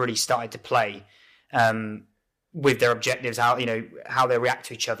actors really started to play with their objectives, how they react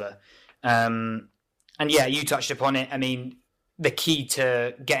to each other. And yeah, you touched upon it. I mean, the key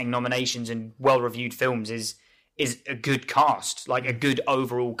to getting nominations in well-reviewed films is a good cast, like a good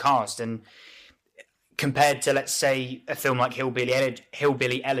overall cast. And compared to, let's say, a film like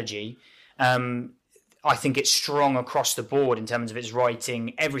Hillbilly Elegy, I think it's strong across the board in terms of its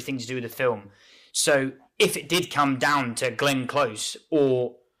writing, everything to do with the film. So if it did come down to Glenn Close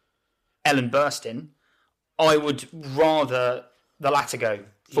or Ellen Burstyn, I would rather the latter go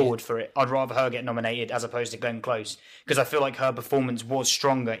forward for it. I'd rather her get nominated as opposed to Glenn Close, because I feel like her performance was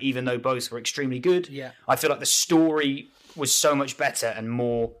stronger, even though both were extremely good. Yeah. I feel like the story was so much better and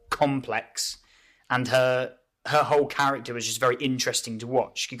more complex, and her whole character was just very interesting to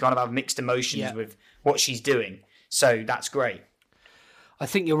watch. You kind of have mixed emotions with what she's doing. So that's great. I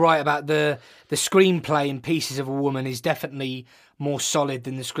think you're right about the screenplay in Pieces of a Woman is definitely more solid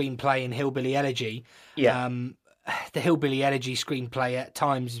than the screenplay in Hillbilly Elegy. Yeah. The Hillbilly Elegy screenplay at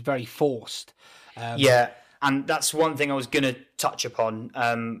times is very forced. And that's one thing I was going to touch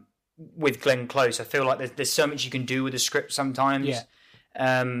upon with Glenn Close. I feel like there's so much you can do with a script sometimes.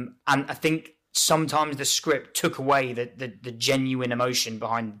 And I think sometimes the script took away the genuine emotion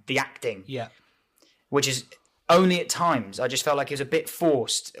behind the acting. Yeah. Which is only at times. I just felt like it was a bit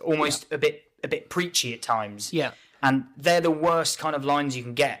forced, almost a bit preachy at times. Yeah. And they're the worst kind of lines you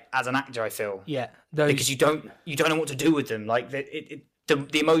can get as an actor, I feel. Yeah. Because you don't know what to do with them. Like the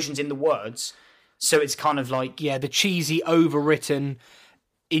emotions in the words. So it's kind of like... Yeah, the cheesy, overwritten,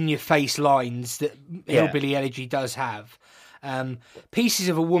 in-your-face lines that Hillbilly Elegy does have. Pieces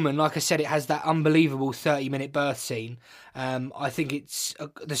of a Woman, like I said, it has that unbelievable 30-minute birth scene. I think it's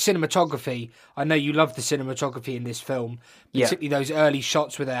the cinematography. I know you love the cinematography in this film, particularly those early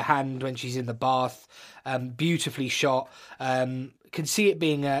shots with her hand when she's in the bath. Beautifully shot. Can see it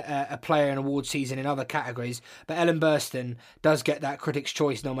being a player in award season in other categories, but Ellen Burstyn does get that Critics'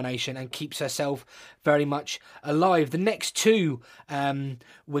 Choice nomination and keeps herself very much alive. The next two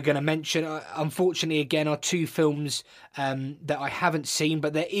we're going to mention, unfortunately, again, are two films that I haven't seen,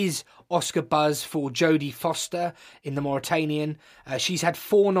 but there is Oscar buzz for Jodie Foster in The Mauritanian. She's had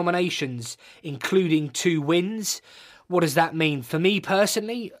 4 nominations, including 2 wins. What does that mean? For me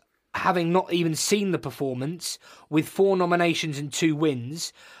personally, having not even seen the performance, with 4 nominations and 2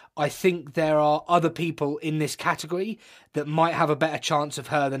 wins, I think there are other people in this category that might have a better chance of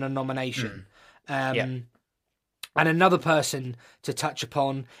her than a nomination. And another person to touch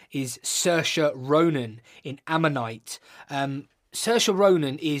upon is Saoirse Ronan in Ammonite. Saoirse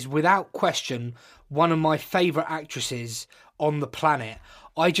Ronan is, without question, one of my favourite actresses on the planet.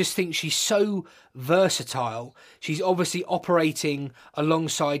 I just think she's so versatile. She's obviously operating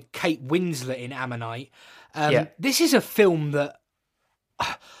alongside Kate Winslet in Ammonite. This is a film that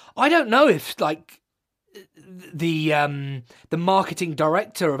I don't know if the marketing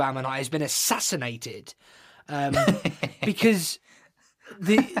director of Ammonite has been assassinated, because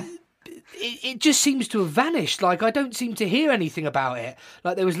it just seems to have vanished. Like, I don't seem to hear anything about it.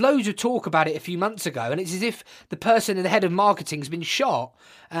 Like, there was loads of talk about it a few months ago, and it's as if the person in the head of marketing has been shot,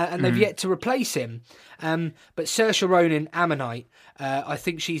 and they've yet to replace him. But Saoirse Ronan, Ammonite, I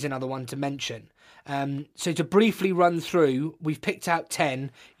think she's another one to mention. So to briefly run through, we've picked out 10.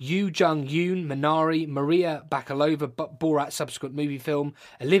 Yoo Jung-yoon, Minari, Maria Bakalova, Borat subsequent movie film,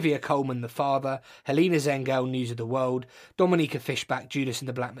 Olivia Colman, The Father, Helena Zengel, News of the World, Dominica Fishback, Judas and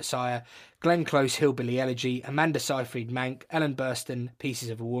the Black Messiah, Glenn Close, Hillbilly Elegy, Amanda Seyfried, Mank, Ellen Burstyn,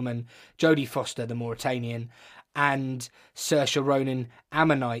 Pieces of a Woman, Jodie Foster, The Mauritanian, and Saoirse Ronan,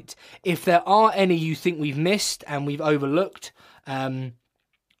 Ammonite. If there are any you think we've missed and we've overlooked,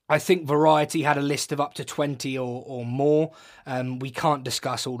 I think Variety had a list of up to 20 or more. We can't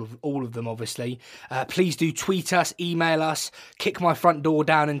discuss all of them, obviously. Please do tweet us, email us, kick my front door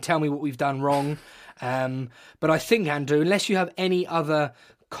down and tell me what we've done wrong. But I think, Andrew, unless you have any other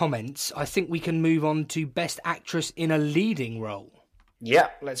comments, I think we can move on to Best Actress in a Leading Role. Yeah,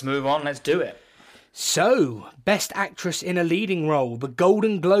 let's move on. Let's do it. So, Best Actress in a Leading Role. The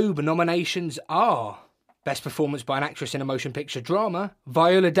Golden Globe nominations are... Best Performance by an Actress in a Motion Picture Drama,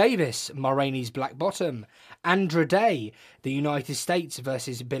 Viola Davis, Ma Rainey's Black Bottom, Andra Day, The United States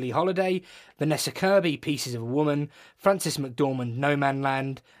versus Billie Holiday, Vanessa Kirby, Pieces of a Woman, Frances McDormand,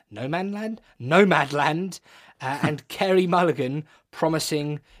 Nomadland, and Carey Mulligan,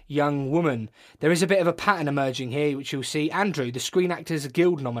 Promising Young Woman. There is a bit of a pattern emerging here, which you'll see. Andrew, the Screen Actors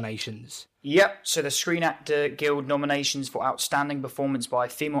Guild nominations. Yep, so the Screen Actor Guild nominations for Outstanding Performance by a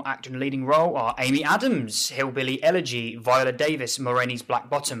Female Actor in a Leading Role are Amy Adams, Hillbilly Elegy, Viola Davis, Ma Rainey's Black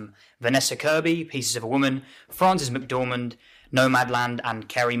Bottom, Vanessa Kirby, Pieces of a Woman, Frances McDormand, Nomadland, and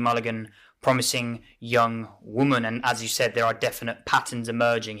Carey Mulligan, Promising Young Woman. And as you said, there are definite patterns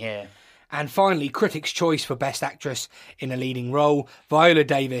emerging here. And finally, Critics' Choice for Best Actress in a Leading Role, Viola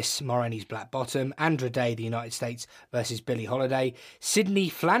Davis, Ma Rainey's Black Bottom, Andra Day, The United States versus Billie Holiday, Sydney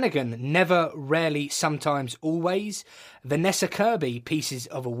Flanagan, Never, Rarely, Sometimes, Always, Vanessa Kirby, Pieces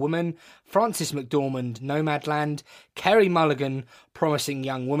of a Woman, Frances McDormand, Nomadland, Carey Mulligan, Promising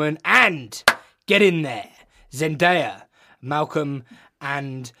Young Woman, and, get in there, Zendaya, Malcolm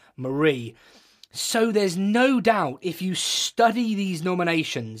and Marie. So there's no doubt, if you study these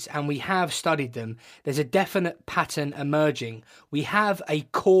nominations, and we have studied them, there's a definite pattern emerging. We have a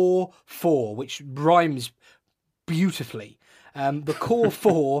core 4, which rhymes beautifully. The core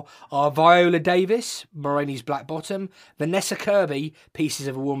 4 are Viola Davis, Ma Rainey's Black Bottom, Vanessa Kirby, Pieces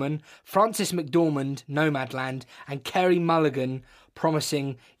of a Woman, Frances McDormand, Nomadland, and Carey Mulligan,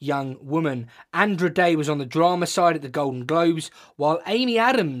 Promising Young Woman. Andra Day was on the drama side at the Golden Globes, while Amy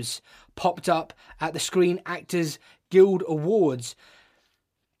Adams popped up at the Screen Actors Guild Awards.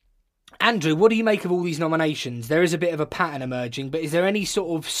 Andrew, what do you make of all these nominations? There is a bit of a pattern emerging, but is there any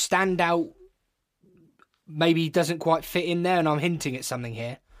sort of standout maybe doesn't quite fit in there, and I'm hinting at something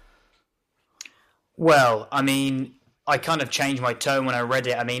here. Well, I mean, I kind of changed my tone when I read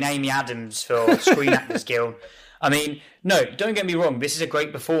it. I mean, Amy Adams for Screen Actors Guild. I mean, no, don't get me wrong. This is a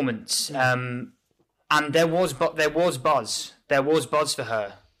great performance, and there was buzz. There was buzz for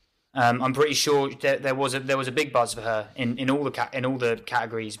her. I'm pretty sure there was a big buzz for her in all the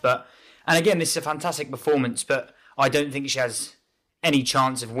categories. But and again, this is a fantastic performance, but I don't think she has any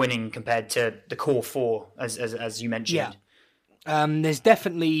chance of winning compared to the core four, as you mentioned. Yeah. There's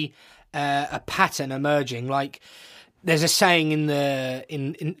definitely a pattern emerging. Like, there's a saying in the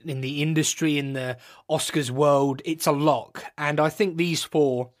industry, in the Oscars world, it's a lock, and I think these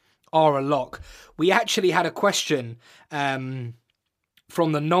four are a lock. We actually had a question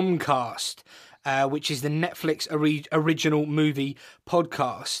from the Nomcast, which is the Netflix original movie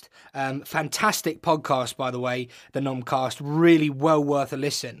podcast. Fantastic podcast, by the way, the Nomcast. Really well worth a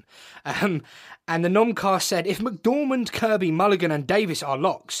listen. And the Nomcast said, if McDormand, Kirby, Mulligan and Davis are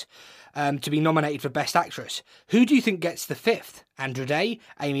locks to be nominated for Best Actress, who do you think gets the fifth? Andra Day,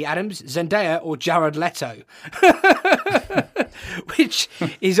 Amy Adams, Zendaya or Jared Leto? Which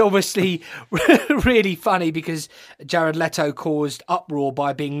is obviously really funny because Jared Leto caused uproar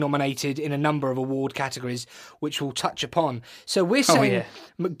by being nominated in a number of award categories, which we'll touch upon. So we're saying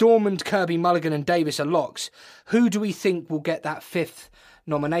McDormand, Kirby, Mulligan and Davis are locks. Who do we think will get that fifth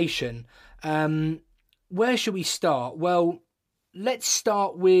nomination? Where should we start? Well, let's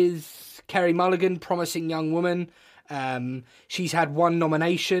start with Carey Mulligan, Promising Young Woman. She's had one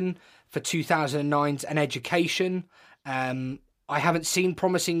nomination for 2009's An Education. I haven't seen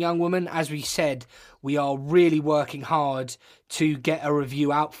Promising Young Woman. As we said, we are really working hard to get a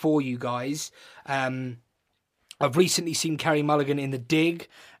review out for you guys. I've recently seen Carey Mulligan in The Dig.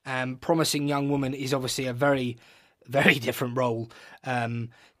 Promising Young Woman is obviously a very, very different role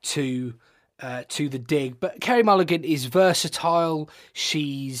to The Dig. But Carey Mulligan is versatile.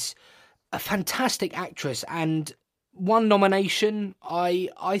 She's a fantastic actress, and one nomination,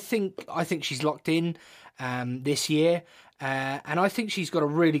 I think she's locked in this year, and I think she's got a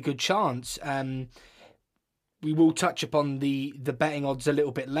really good chance. We will touch upon the betting odds a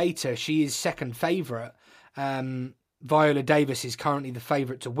little bit later. She is second favourite. Viola Davis is currently the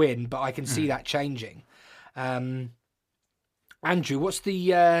favourite to win, but I can see that changing. Andrew, what's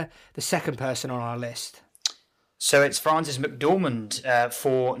the second person on our list? So it's Frances McDormand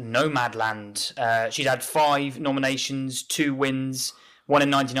for Nomadland. She's had 5 nominations, 2 wins, one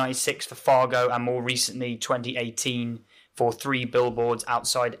in 1996 for Fargo, and more recently 2018 for 3 Billboards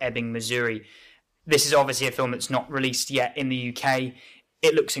Outside Ebbing, Missouri. This is obviously a film that's not released yet in the UK.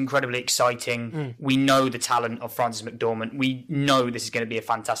 It looks incredibly exciting. We know the talent of Frances McDormand. We know this is going to be a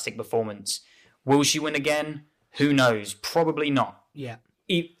fantastic performance. Will she win again? Who knows? Probably not. Yeah.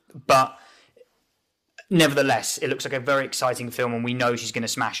 But nevertheless, it looks like a very exciting film, and we know she's going to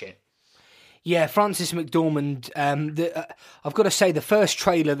smash it. Yeah, Frances McDormand. I've got to say, the first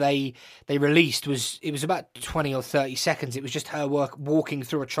trailer they released was about 20 or 30 seconds. It was just her walking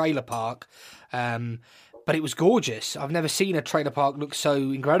through a trailer park, but it was gorgeous. I've never seen a trailer park look so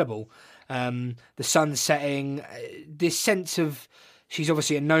incredible. The sun setting, this sense of she's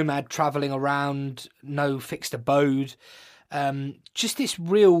obviously a nomad traveling around, no fixed abode. Just this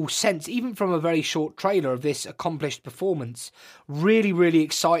real sense, even from a very short trailer, of this accomplished performance. Really, really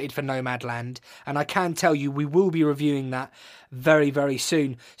excited for Nomadland, and I can tell you we will be reviewing that very, very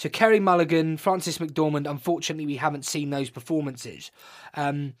soon. So Carey Mulligan, Frances McDormand, unfortunately we haven't seen those performances.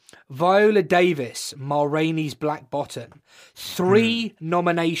 Viola Davis, Ma Rainey's Black Bottom. 3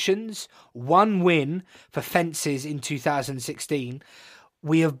 nominations, 1 win for Fences in 2016.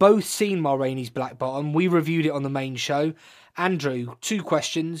 We have both seen Ma Rainey's Black Bottom. We reviewed it on the main show. Andrew, 2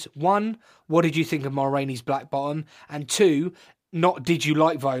 questions. 1, what did you think of Ma Rainey's Black Bottom? And 2, not did you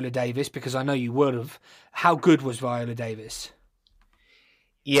like Viola Davis, because I know you would have. How good was Viola Davis?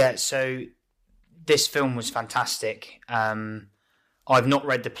 Yeah, so this film was fantastic. I've not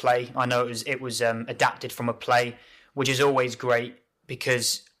read the play. I know it was adapted from a play, which is always great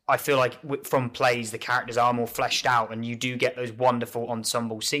because I feel like from plays the characters are more fleshed out and you do get those wonderful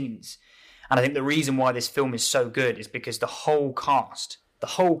ensemble scenes. And I think the reason why this film is so good is because the whole cast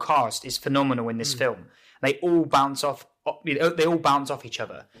is phenomenal in this film. They all bounce off each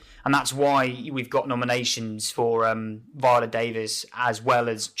other, and that's why we've got nominations for Viola Davis as well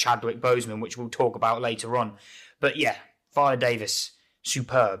as Chadwick Boseman, which we'll talk about later on. But yeah, Viola Davis,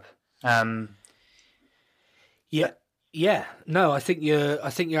 superb. Yeah. No, I think you're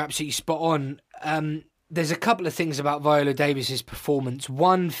absolutely spot on. There's a couple of things about Viola Davis's performance.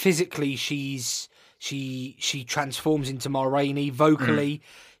 One, physically, she transforms into Ma Rainey. Vocally,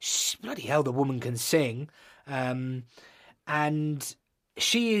 bloody hell, the woman can sing. And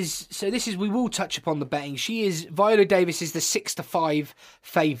she is, so this is, we will touch upon the betting. Viola Davis is the 6-5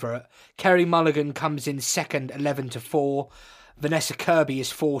 favourite. Kerry Mulligan comes in second, 11-4. Vanessa Kirby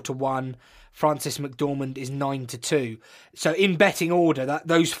is 4-1. Frances McDormand is 9-2. So in betting order,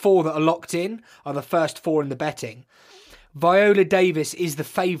 those four that are locked in are the first four in the betting. Viola Davis is the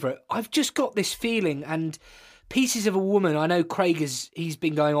favourite. I've just got this feeling, and Pieces of a Woman, I know Craig he's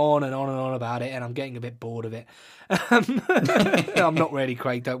been going on and on and on about it, and I'm getting a bit bored of it. I'm not really,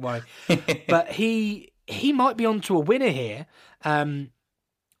 Craig, don't worry. But he might be onto a winner here.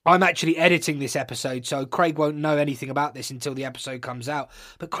 I'm actually editing this episode, so Craig won't know anything about this until the episode comes out.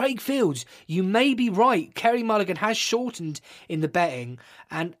 But Craig Fields, you may be right. Kerry Mulligan has shortened in the betting,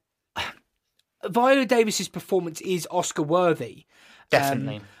 and Viola Davis's performance is Oscar worthy.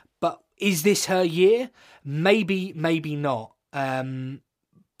 Definitely. But is this her year? Maybe, maybe not.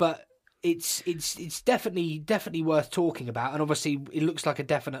 But it's definitely worth talking about, and obviously it looks like a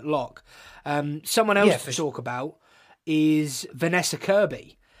definite lock. Someone else to talk about is Vanessa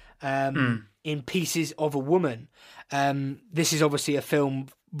Kirby. In Pieces of a Woman. This is obviously a film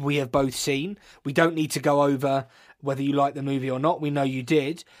we have both seen. We don't need to go over whether you like the movie or not. We know you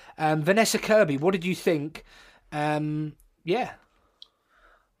did. Vanessa Kirby, what did you think?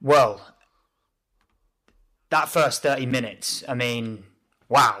 Well, that first 30 minutes, I mean,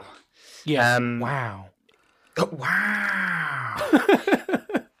 wow. Yeah, wow. Wow.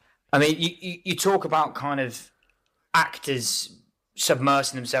 I mean, you talk about kind of actors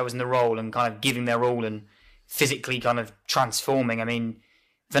submersing themselves in the role and kind of giving their all and physically kind of transforming. I mean,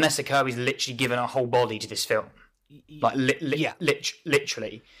 Vanessa Kirby's literally given her whole body to this film, like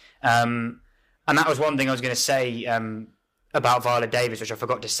literally. And that was one thing I was going to say about Viola Davis, which I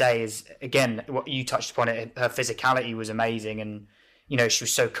forgot to say, is again what you touched upon. It, her physicality was amazing, and she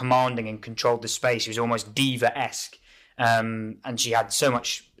was so commanding and controlled the space. She was almost diva-esque, and she had so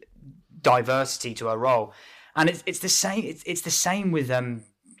much diversity to her role. And it's the same. It's the same with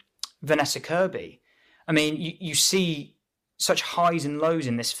Vanessa Kirby. I mean, you see such highs and lows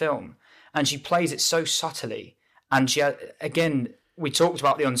in this film, and she plays it so subtly. And she, again, we talked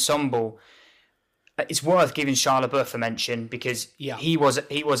about the ensemble. It's worth giving Shia LaBeouf a mention because he was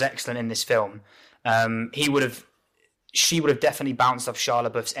excellent in this film. She would have definitely bounced off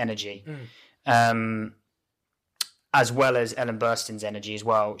Shia LaBeouf's energy. As well as Ellen Burstyn's energy as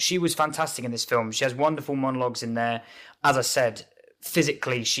well. She was fantastic in this film. She has wonderful monologues in there. As I said,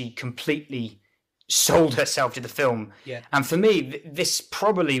 physically, she completely sold herself to the film. Yeah. And for me, this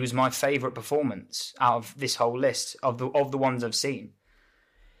probably was my favourite performance out of this whole list of the ones I've seen.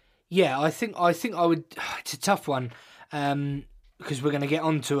 Yeah, I think I would. It's a tough one because we're going to get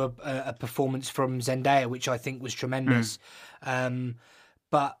onto a performance from Zendaya, which I think was tremendous.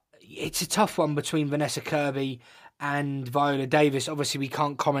 But it's a tough one between Vanessa Kirby and Viola Davis. Obviously, we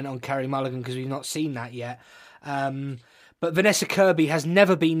can't comment on Kerry Mulligan because we've not seen that yet. But Vanessa Kirby has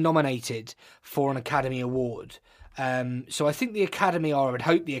never been nominated for an Academy Award. So I think the Academy, or I would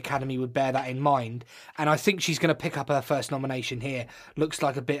hope the Academy would bear that in mind. And I think she's going to pick up her first nomination here. Looks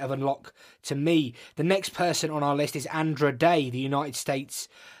like a bit of a lock to me. The next person on our list is Andra Day, the United States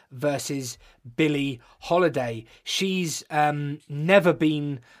versus Billie Holiday. She's never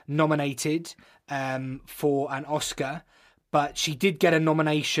been nominated for an Oscar, but she did get a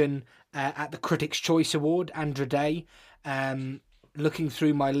nomination at the Critics' Choice Award, Andra Day. Looking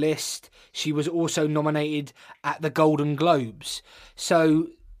through my list, she was also nominated at the Golden Globes. So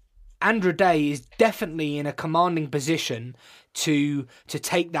Andra Day is definitely in a commanding position to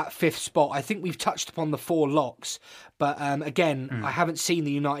take that fifth spot. I think we've touched upon the four locks, but again, I haven't seen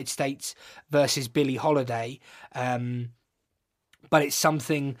the United States versus Billie Holiday, but it's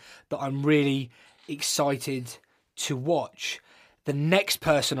something that I'm really excited to watch. The next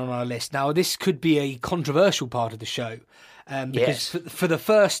person on our list, now this could be a controversial part of the show, because for the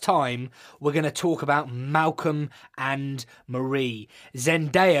first time, we're going to talk about Malcolm and Marie.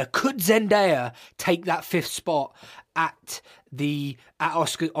 Could Zendaya take that fifth spot at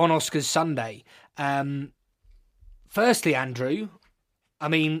Oscars Sunday? Firstly, Andrew, I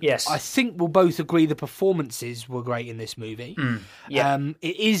mean, yes. I think we'll both agree the performances were great in this movie.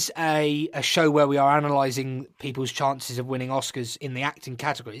 It is a show where we are analysing people's chances of winning Oscars in the acting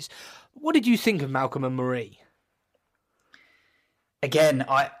categories. What did you think of Malcolm and Marie? Again,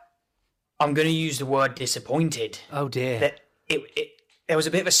 I'm going to use the word disappointed. Oh dear. That there was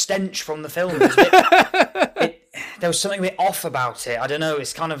a bit of a stench from the film. There was something a bit off about it. I don't know.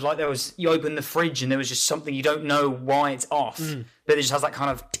 It's kind of like you open the fridge and there was just something you don't know why it's off, but it just has that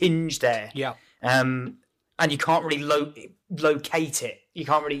kind of tinge there. Yeah. And and you can't really locate it. You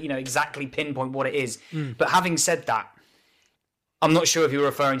can't really, exactly pinpoint what it is. But having said that, I'm not sure if you're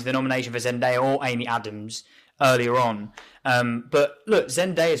referring to the nomination for Zendaya or Amy Adams earlier on. But look,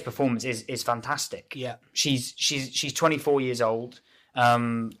 Zendaya's performance is fantastic. Yeah, she's 24 years old.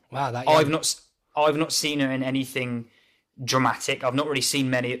 Wow, that young. I've not seen her in anything dramatic. I've not really seen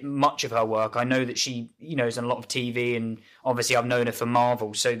much of her work. I know that she, is on a lot of TV, and obviously I've known her for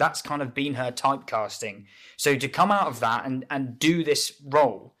Marvel, so that's kind of been her typecasting. So to come out of that and do this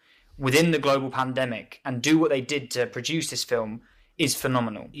role within the global pandemic and do what they did to produce this film is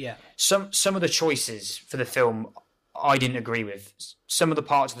phenomenal. Yeah. Some of the choices for the film I didn't agree with. Some of the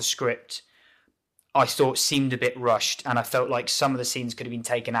parts of the script I thought seemed a bit rushed, and I felt like some of the scenes could have been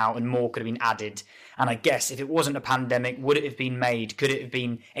taken out and more could have been added. And I guess if it wasn't a pandemic, would it have been made? Could it have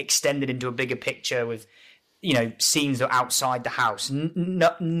been extended into a bigger picture with, scenes that are outside the house?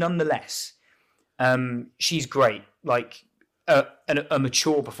 Nonetheless, she's great. Like a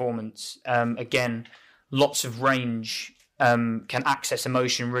mature performance. Again, lots of range. Can access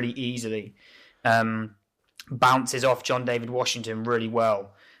emotion really easily. Bounces off John David Washington really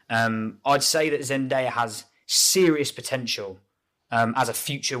well. I'd say that Zendaya has serious potential as a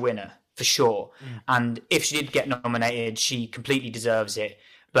future winner, for sure. And if she did get nominated, she completely deserves it.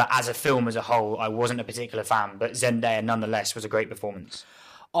 But as a film as a whole, I wasn't a particular fan. But Zendaya, nonetheless, was a great performance.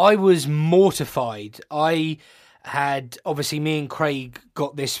 I was mortified. Obviously, me and Craig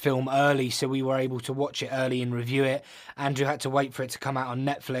got this film early, so we were able to watch it early and review it. Andrew had to wait for it to come out on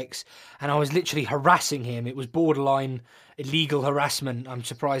Netflix, and I was literally harassing him. It was borderline illegal harassment. I'm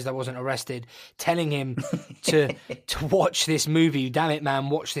surprised I wasn't arrested, telling him to watch this movie. Damn it,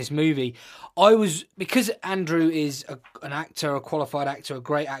 man, watch this movie. Because Andrew is an actor, a qualified actor, a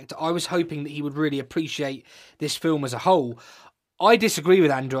great actor, I was hoping that he would really appreciate this film as a whole. I disagree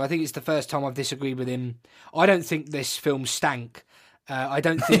with Andrew. I think it's the first time I've disagreed with him. I don't think this film stank. I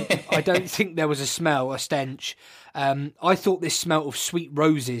don't think there was a smell, a stench. I thought this smelled of sweet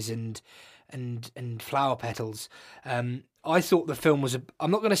roses and flower petals. I thought the film was I'm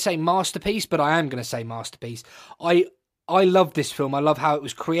not going to say masterpiece, but I am going to say masterpiece. I love this film. I love how it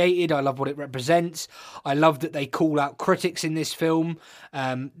was created. I love what it represents. I love that they call out critics in this film.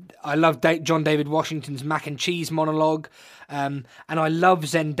 I love John David Washington's mac and cheese monologue. And I love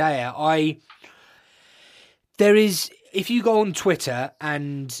Zendaya. If you go on Twitter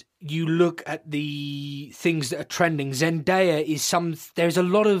and you look at the things that are trending, Zendaya there's a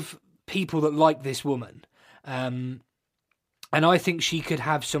lot of people that like this woman. And I think she could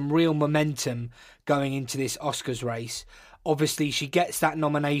have some real momentum going into this Oscars race. Obviously, she gets that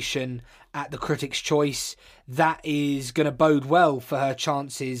nomination at the Critics' Choice. That is going to bode well for her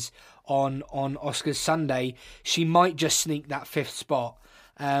chances on Oscars Sunday. She might just sneak that fifth spot.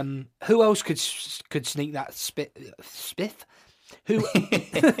 Who else could sneak that spiff? Who?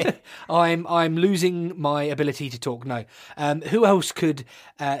 I'm losing my ability to talk. No. Who else could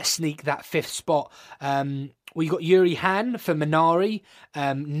sneak that fifth spot? We got Yuri Han for Minari,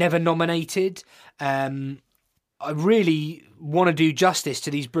 never nominated. I really want to do justice to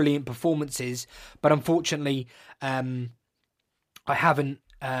these brilliant performances, but unfortunately, I haven't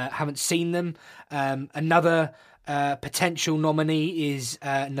seen them. Another potential nominee is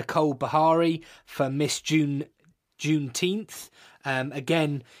Nicole Beharie for Miss Juneteenth.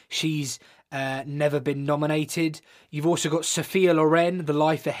 Again, she's never been nominated. You've also got Sophia Loren, The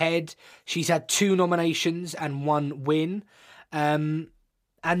Life Ahead. She's had 2 nominations and 1 win. And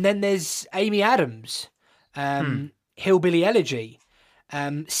then there's Amy Adams, Hillbilly Elegy,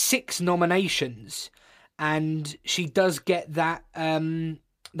 6 nominations, and she does get that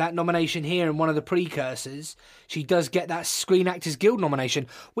nomination here in one of the precursors. She does get that Screen Actors Guild nomination,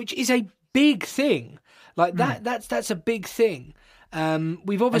 which is a big thing. Like that's a big thing.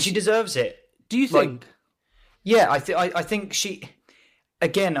 We've obviously, and she deserves it. Do you think? Yeah, I think she.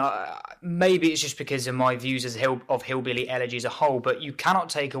 Again, maybe it's just because of my views of Hillbilly Elegy as a whole, but you cannot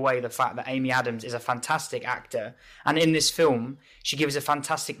take away the fact that Amy Adams is a fantastic actor, and in this film, she gives a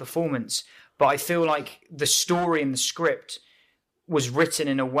fantastic performance. But I feel like the story and the script was written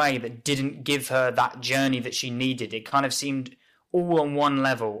in a way that didn't give her that journey that she needed. It kind of seemed all on one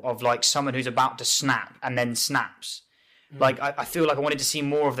level of like someone who's about to snap and then snaps. Like, I feel like I wanted to see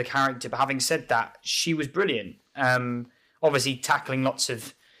more of the character, but having said that, she was brilliant. Obviously tackling lots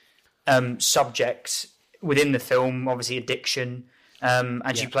of subjects within the film, obviously addiction,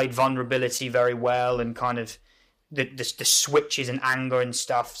 and she played vulnerability very well, and kind of the switches and anger and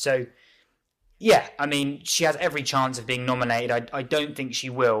stuff. So Yeah, I mean, she has every chance of being nominated. I don't think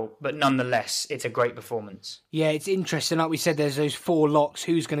she will, but nonetheless, it's a great performance. Yeah, it's interesting. Like we said, there's those 4 locks.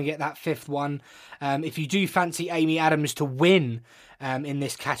 Who's going to get that 5th one? If you do fancy Amy Adams to win in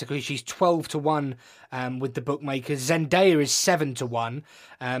this category, she's 12-1 with the bookmakers. Zendaya is 7-1.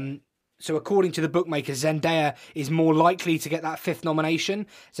 So according to the bookmakers, Zendaya is more likely to get that 5th nomination.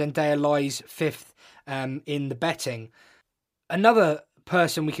 Zendaya lies 5th in the betting. Another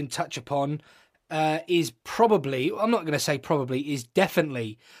person we can touch upon is probably, I'm not going to say probably, is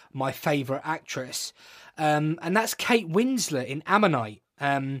definitely my favourite actress. And that's Kate Winslet in Ammonite.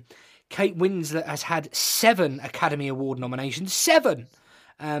 Kate Winslet has had 7 Academy Award nominations. 7!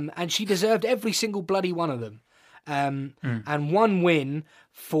 And she deserved every single bloody one of them. And 1 win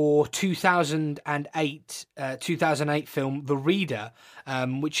for 2008 film The Reader,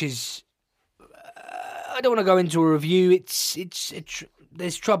 which is... I don't want to go into a review.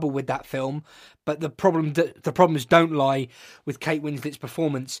 There's trouble with that film, but the problems don't lie with Kate Winslet's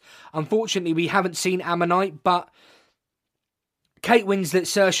performance. Unfortunately, we haven't seen Ammonite, but Kate Winslet,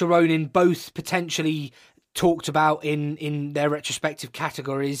 Saoirse Ronan, both potentially talked about in their respective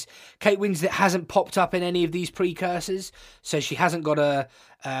categories. Kate Winslet hasn't popped up in any of these precursors, so she hasn't got a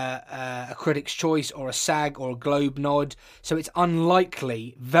Critics' Choice or a SAG or a Globe nod. So it's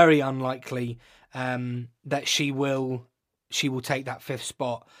unlikely, very unlikely, that she will take that 5th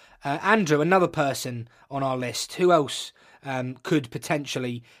spot. Andrew, another person on our list. Who else could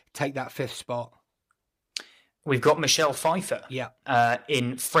potentially take that 5th spot? We've got Michelle Pfeiffer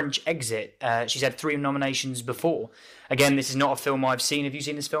in French Exit. She's had 3 nominations before. Again, this is not a film I've seen. Have you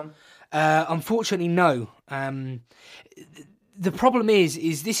seen this film? Unfortunately, no. The problem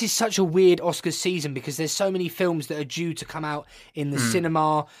is this is such a weird Oscars season because there's so many films that are due to come out in the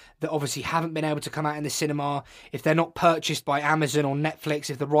cinema that obviously haven't been able to come out in the cinema. If they're not purchased by Amazon or Netflix,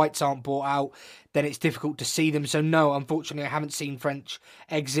 if the rights aren't bought out, then it's difficult to see them. So no, unfortunately, I haven't seen French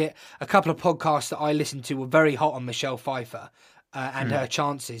Exit. A couple of podcasts that I listened to were very hot on Michelle Pfeiffer and her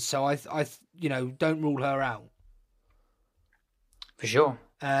chances. So I don't rule her out. For sure.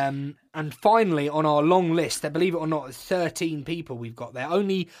 And finally, on our long list, believe it or not, 13 people we've got there.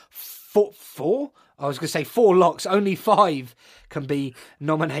 Only four? I was going to say 4 locks. Only 5 can be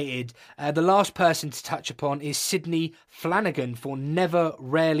nominated. The last person to touch upon is Sydney Flanagan for Never,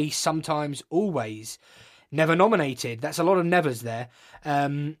 Rarely, Sometimes, Always. Never nominated. That's a lot of nevers there.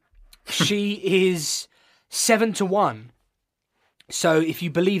 She is 7-1. So if you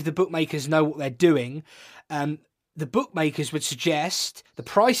believe the bookmakers know what they're doing, the bookmakers would suggest, the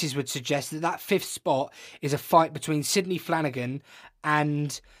prices would suggest that 5th spot is a fight between Sydney Flanagan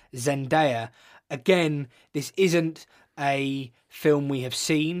and Zendaya. Again, this isn't a film we have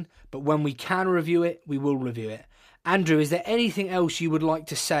seen, but when we can review it, we will review it. Andrew, is there anything else you would like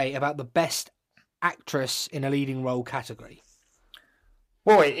to say about the best actress in a leading role category?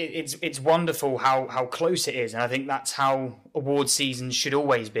 Well, it's wonderful how close it is, and I think that's how award seasons should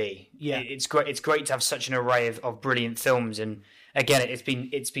always be. Yeah, it's great to have such an array of brilliant films, and again,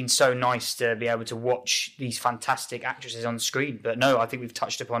 it's been so nice to be able to watch these fantastic actresses on screen. But no, I think we've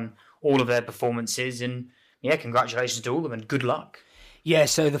touched upon all of their performances, and yeah, congratulations to all of them, and good luck. Yeah,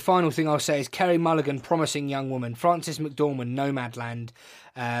 so the final thing I'll say is Carey Mulligan, Promising Young Woman, Frances McDormand, Nomadland,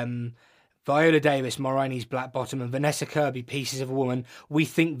 Viola Davis, Ma Rainey's Black Bottom, and Vanessa Kirby, Pieces of a Woman. We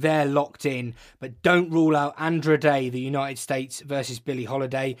think they're locked in, but don't rule out Andra Day, The United States versus Billie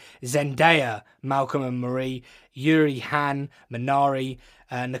Holiday, Zendaya, Malcolm and Marie, Yuri Han, Minari,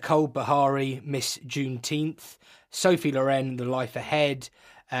 Nicole Beharie, Miss Juneteenth, Sophie Loren, The Life Ahead,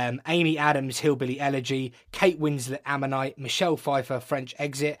 Amy Adams, Hillbilly Elegy, Kate Winslet, Ammonite, Michelle Pfeiffer, French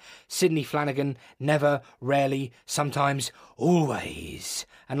Exit, Sydney Flanagan, Never, Rarely, Sometimes, Always.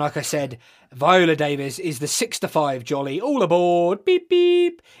 And like I said, Viola Davis is the 6-5 jolly. All aboard, beep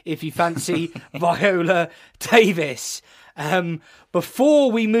beep, if you fancy Viola Davis. Before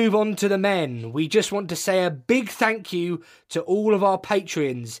we move on to the men, we just want to say a big thank you to all of our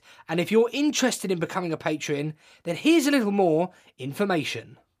Patreons. And if you're interested in becoming a Patreon, then here's a little more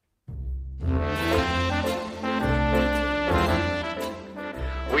information.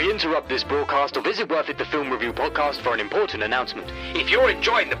 We interrupt this broadcast of Is It Worth It, the Film Review Podcast, for an important announcement. If you're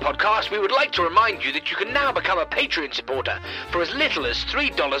enjoying the podcast, we would like to remind you that you can now become a Patreon supporter for as little as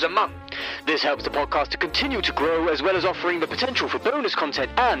 $3 a month. This helps the podcast to continue to grow, as well as offering the potential for bonus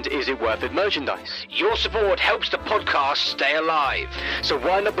content and Is It Worth It merchandise. Your support helps the podcast stay alive. So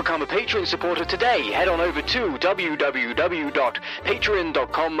why not become a Patreon supporter today? Head on over to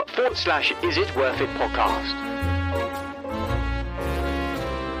www.patreon.com/isitworthitpodcast.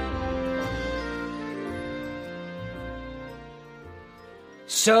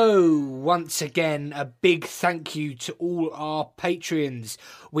 So, once again, a big thank you to all our Patreons.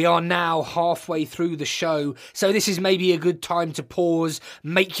 We are now halfway through the show, so this is maybe a good time to pause,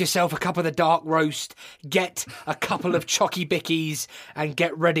 make yourself a cup of the dark roast, get a couple of chocky bickies, and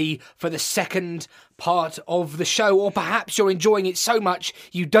get ready for the second part of the show. Or perhaps you're enjoying it so much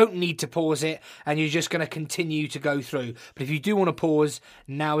you don't need to pause it, and you're just going to continue to go through. But if you do want to pause,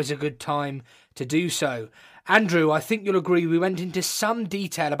 now is a good time to do so. Andrew, I think you'll agree we went into some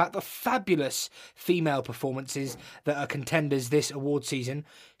detail about the fabulous female performances that are contenders this award season.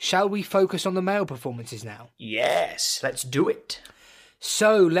 Shall we focus on the male performances now? Yes, let's do it.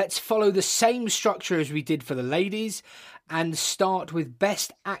 So let's follow the same structure as we did for the ladies and start with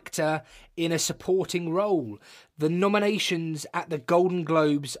Best Actor in a Supporting Role. The nominations at the Golden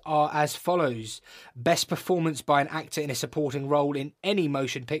Globes are as follows. Best Performance by an Actor in a Supporting Role in Any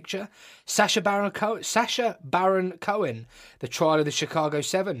Motion Picture. Sacha Baron Cohen, The Trial of the Chicago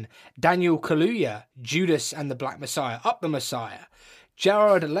 7. Daniel Kaluuya, Judas and the Black Messiah, Up the Messiah.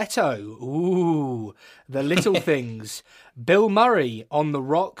 Jared Leto, The Little Things. Bill Murray, On the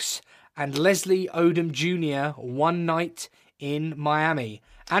Rocks. And Leslie Odom Jr., One Night in Miami.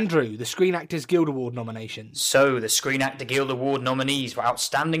 Andrew, the Screen Actors Guild Award nominations. So, the Screen Actor Guild Award nominees for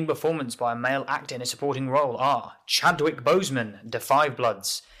Outstanding Performance by a Male Actor in a Supporting Role are Chadwick Boseman, Da 5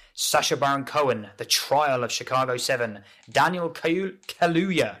 Bloods, Sacha Baron Cohen, The Trial of Chicago 7, Daniel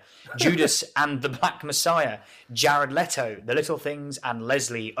Kaluuya, Judas and the Black Messiah, Jared Leto, The Little Things, and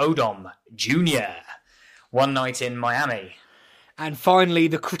Leslie Odom Jr., One Night in Miami. And finally,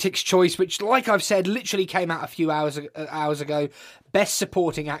 the Critics' Choice, which, like I've said, literally came out a few hours ago. Best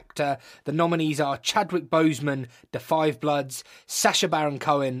Supporting Actor. The nominees are Chadwick Boseman, Da 5 Bloods, Sacha Baron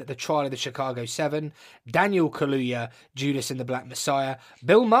Cohen, The Trial of the Chicago 7, Daniel Kaluuya, Judas and the Black Messiah,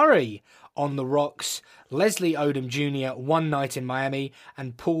 Bill Murray, On the Rocks, Leslie Odom Jr., One Night in Miami,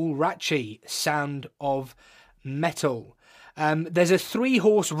 and Paul Raci, Sound of Metal. There's a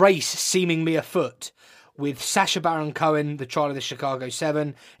 3-horse race seemingly afoot, with Sacha Baron Cohen, The Trial of the Chicago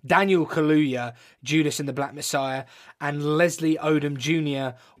 7, Daniel Kaluuya, Judas and the Black Messiah, and Leslie Odom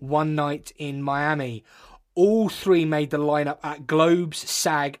Jr., One Night in Miami. All three made the lineup at Globes,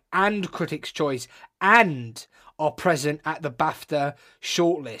 SAG, and Critics' Choice, and are present at the BAFTA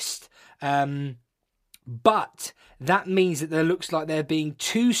shortlist. But that means that there looks like there being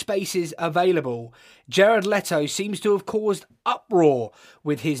 2 spaces available. Jared Leto seems to have caused uproar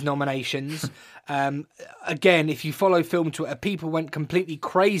with his nominations. Again, if you follow film Twitter, people went completely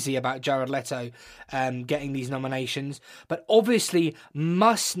crazy about Jared Leto getting these nominations, but obviously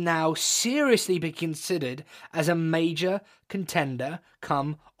must now seriously be considered as a major contender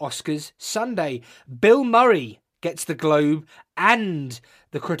come Oscars Sunday. Bill Murray gets the Globe and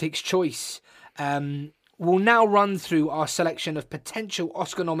the Critics' Choice. We'll now run through our selection of potential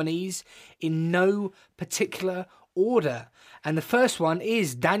Oscar nominees in no particular order. And the first one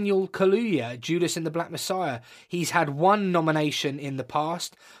is Daniel Kaluuya, Judas and the Black Messiah. He's had 1 nomination in the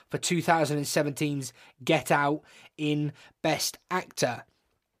past for 2017's Get Out in Best Actor.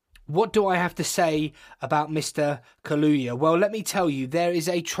 What do I have to say about Mr. Kaluuya? Well, let me tell you, there is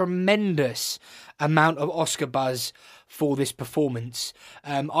a tremendous amount of Oscar buzz for this performance.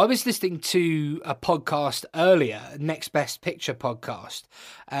 I was listening to a podcast earlier, Next Best Picture podcast,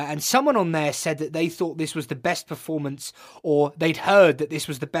 and someone on there said that they thought this was the best performance, or they'd heard that this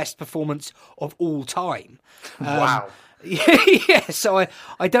was the best performance of all time. Wow. Yeah, so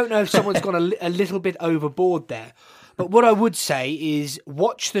I don't know if someone's gone a little bit overboard there. But what I would say is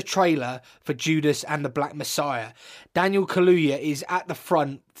watch the trailer for Judas and the Black Messiah. Daniel Kaluuya is at the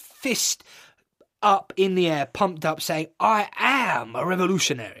front, fist up in the air, pumped up, saying, "I am a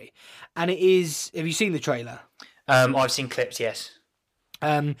revolutionary." And it is... Have you seen the trailer? I've seen clips, yes.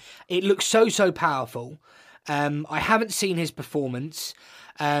 It looks so powerful. I haven't seen his performance.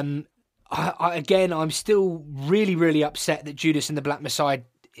 Again, I'm still really upset that Judas and the Black Messiah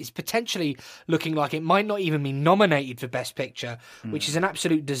is potentially looking like it might not even be nominated for Best Picture, which is an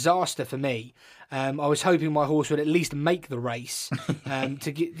absolute disaster for me. I was hoping my horse would at least make the race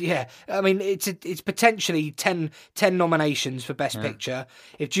to get. Yeah, I mean it's potentially 10 nominations for Best Picture.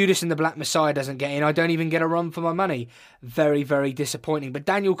 If Judas and the Black Messiah doesn't get in, I don't even get a run for my money. Very disappointing. But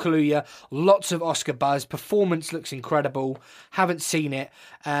Daniel Kaluuya, lots of Oscar buzz. Performance looks incredible. Haven't seen it,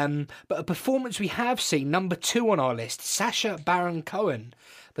 but a performance we have seen, number 2 on our list, Sacha Baron Cohen,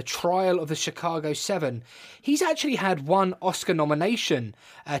 The Trial of the Chicago 7. He's actually had 1 Oscar nomination,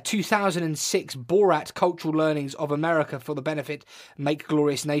 2006 Borat Cultural Learnings of America for the Benefit Make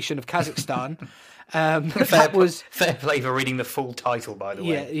Glorious Nation of Kazakhstan. Fair play for reading the full title, by the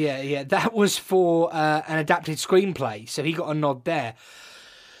way. Yeah. That was for an adapted screenplay, so he got a nod there.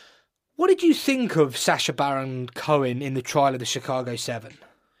 What did you think of Sacha Baron Cohen in the trial of the Chicago 7?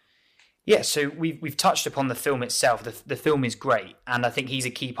 Yeah, so we've touched upon the film itself. The film is great, and I think he's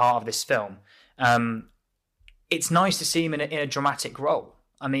a key part of this film. It's nice to see him in a dramatic role.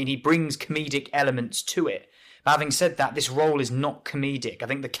 I mean, he brings comedic elements to it. But having said that, this role is not comedic. I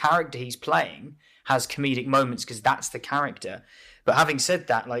think the character he's playing has comedic moments because that's the character. But having said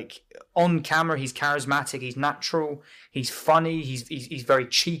that, like on camera, he's charismatic, he's natural, he's funny, he's very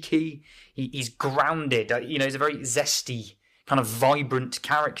cheeky, he's grounded. He's a very zesty, kind of vibrant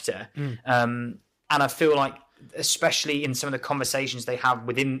character. And I feel like, especially in some of the conversations they have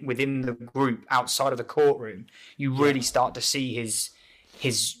within the group outside of the courtroom, you really start to see his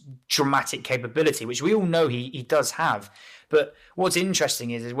dramatic capability, which we all know he does have. But what's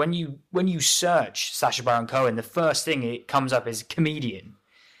interesting is when you search Sacha Baron Cohen, the first thing it comes up is comedian,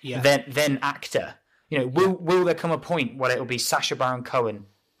 then actor. Will there come a point where it'll be Sacha Baron Cohen,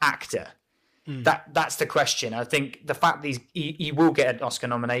 actor? That's the question. I think the fact that he will get an Oscar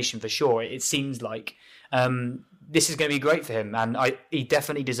nomination for sure. It seems like this is going to be great for him, and he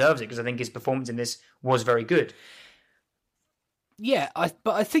definitely deserves it because I think his performance in this was very good. Yeah,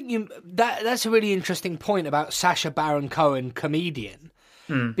 but I think that's a really interesting point about Sacha Baron Cohen, comedian,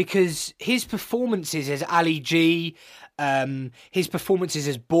 because his performances as Ali G, his performances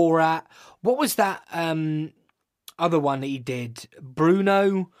as Borat. What was that other one that he did?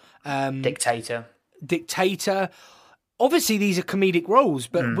 Bruno, Dictator. Obviously, these are comedic roles,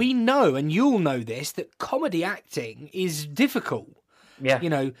 but we know, and you'll know this, that comedy acting is difficult. Yeah,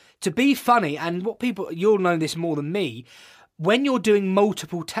 to be funny, and you'll know this more than me. When you're doing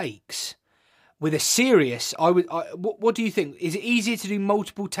multiple takes with a serious, what do you think? Is it easier to do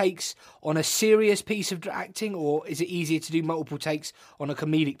multiple takes on a serious piece of acting, or is it easier to do multiple takes on a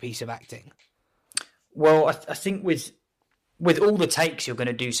comedic piece of acting? Well, I think with all the takes, you're going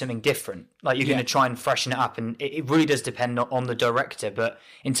to do something different. Like you're going to try and freshen it up, and it really does depend on the director. But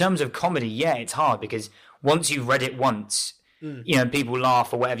in terms of comedy, it's hard because once you've read it once, people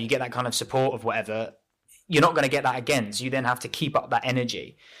laugh or whatever, you get that kind of support of whatever. You're not going to get that again, so you then have to keep up that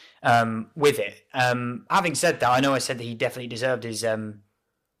energy with it. Having said that, I know I said that he definitely deserved his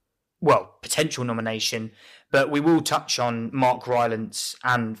potential nomination, but we will touch on Mark Rylance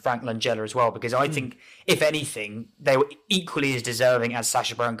and Frank Langella as well, because I think, if anything, they were equally as deserving as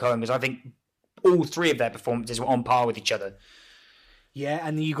Sacha Baron Cohen, because I think all three of their performances were on par with each other. Yeah,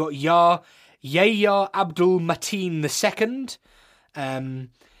 and you got Yahya Abdul-Mateen II.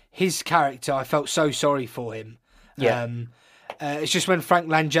 His character, I felt so sorry for him. Yeah. It's just when Frank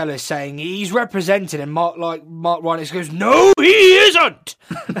Langella is saying he's represented, and Mark Rylance goes, "No, he isn't."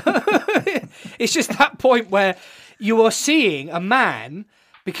 It's just that point where you are seeing a man,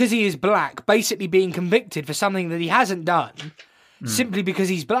 because he is black, basically being convicted for something that he hasn't done, simply because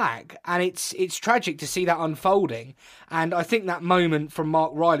he's black, and it's tragic to see that unfolding. And I think that moment from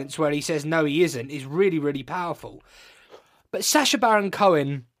Mark Rylance where he says, "No, he isn't," is really, really powerful. But Sacha Baron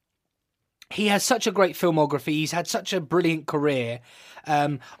Cohen, he has such a great filmography. He's had such a brilliant career.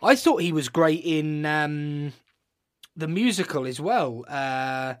 I thought he was great in the musical as well.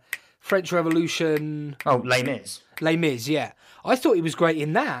 French Revolution. Oh, Les Mis. Les Mis, yeah. I thought he was great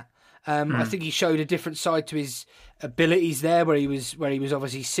in that. I think he showed a different side to his abilities there, where he was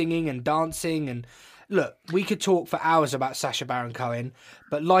obviously singing and dancing. And look, we could talk for hours about Sacha Baron Cohen,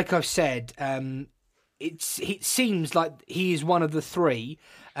 but like I've said, it seems like he is one of the three,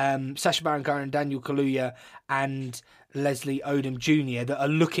 Sacha Baron Cohen, Daniel Kaluuya, and Leslie Odom Jr., that are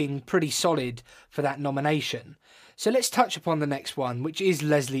looking pretty solid for that nomination. So let's touch upon the next one, which is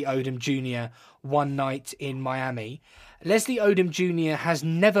Leslie Odom Jr., One Night in Miami. Leslie Odom Jr. has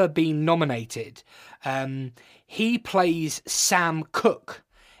never been nominated. He plays Sam Cooke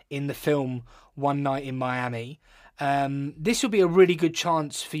in the film One Night in Miami. This will be a really good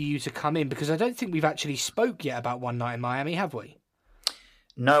chance for you to come in, because I don't think we've actually spoke yet about One Night in Miami, have we?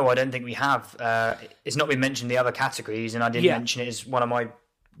 No, I don't think we have. It's not been mentioned in the other categories, and I didn't mention it as one of my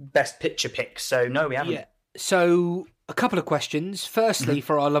best picture picks, so no, we haven't. Yeah. So, a couple of questions. Firstly,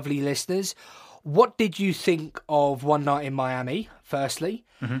 for our lovely listeners, what did you think of One Night in Miami, firstly?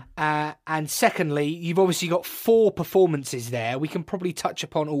 And secondly, you've obviously got 4 performances there. We can probably touch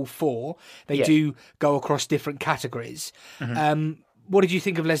upon all 4. They do go across different categories. What did you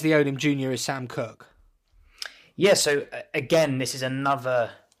think of Leslie Odom Jr. as Sam Cooke? Yeah, so again, this is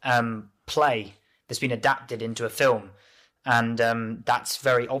another play that's been adapted into a film. And that's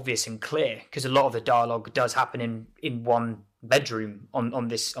very obvious and clear, because a lot of the dialogue does happen in one bedroom on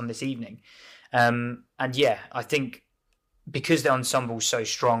this evening. And yeah, I think because the ensemble's so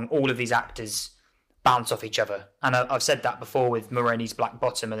strong, all of these actors bounce off each other. And I've said that before with Ma Rainey's Black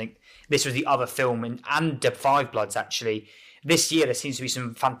Bottom. I think this was the other film, and The Five Bloods, actually. This year, there seems to be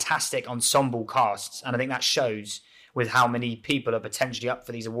some fantastic ensemble casts, and I think that shows with how many people are potentially up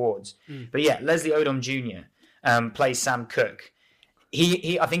for these awards. But yeah, Leslie Odom Jr. Plays Sam Cooke.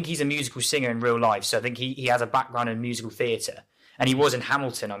 I think he's a musical singer in real life, so I think he has a background in musical theatre, and he was in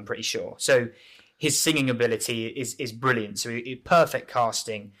Hamilton, I'm pretty sure. So his singing ability is brilliant. So perfect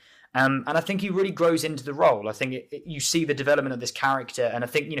casting. And I think he really grows into the role. I think you see the development of this character, and I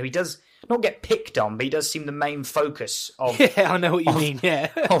think he does not get picked on, but he does seem the main focus of I know what you mean. Yeah,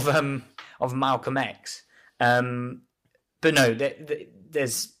 of Malcolm X. But no,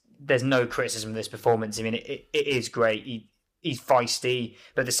 there's no criticism of this performance. I mean, it is great. He's feisty,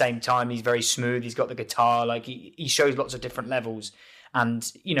 but at the same time, he's very smooth. He's got the guitar. Like he shows lots of different levels.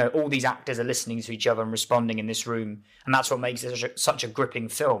 And, all these actors are listening to each other and responding in this room. And that's what makes it such a gripping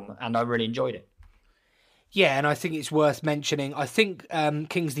film. And I really enjoyed it. Yeah, and I think it's worth mentioning. I think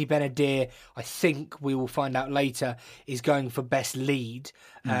Kingsley Ben-Adir, I think we will find out later, is going for Best Lead.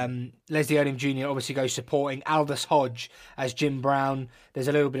 Leslie Odom Jr. obviously goes supporting. Aldous Hodge as Jim Brown. There's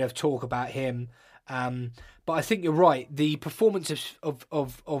a little bit of talk about him. But I think you're right. The performance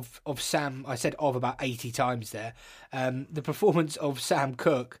of Sam, I said of about 80 times there. The performance of Sam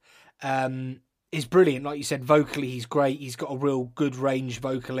Cooke is brilliant. Like you said, vocally he's great. He's got a real good range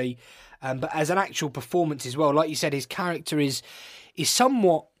vocally. But as an actual performance as well, like you said, his character is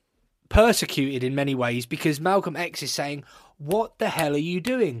somewhat persecuted in many ways because Malcolm X is saying, what the hell are you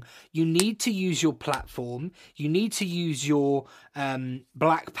doing? You need to use your platform. You need to use your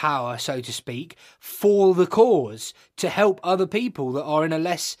black power, so to speak, for the cause to help other people that are in a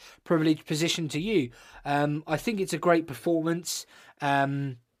less privileged position to you. I think it's a great performance.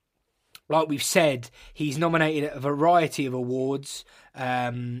 Like we've said, he's nominated at a variety of awards.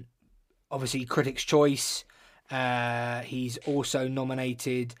 Obviously, Critics' Choice. He's also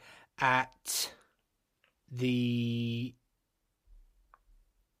nominated at the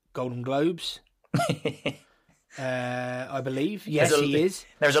Golden Globes, I believe. Yes, he is.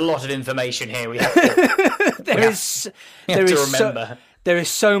 There's a lot of information here. We have to, remember. There is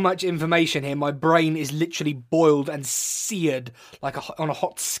so much information here. My brain is literally boiled and seared like on a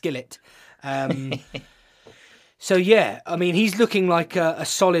hot skillet. So yeah, I mean, he's looking like a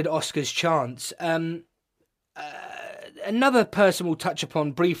solid Oscars chance. Another person we'll touch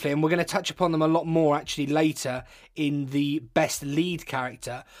upon briefly, and we're going to touch upon them a lot more actually later in the Best Lead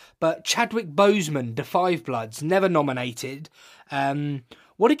Character, but Chadwick Boseman, The Five Bloods, never nominated.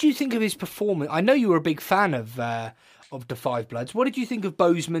 What did you think of his performance? I know you were a big fan of The Five Bloods. What did you think of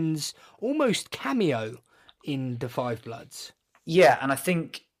Boseman's almost cameo in The Five Bloods? Yeah, and I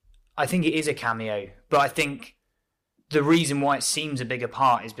think it is a cameo, but I think the reason why it seems a bigger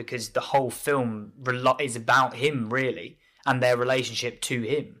part is because the whole film is about him, really, and their relationship to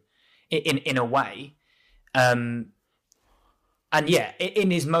him, in a way. And yeah,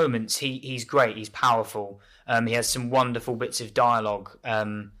 in his moments, he's great. He's powerful. He has some wonderful bits of dialogue,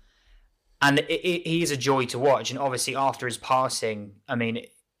 and he is a joy to watch. And obviously, after his passing, I mean,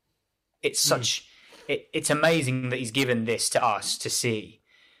 it's amazing that he's given this to us to see.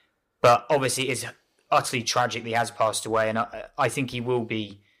 But obviously, it's utterly tragic that he has passed away, and I think he will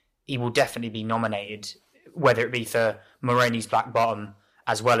definitely be nominated, whether it be for Ma Rainey's Black Bottom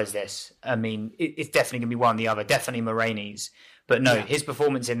as well as this. I mean, it's definitely going to be one or the other, definitely Ma Rainey's. But no, his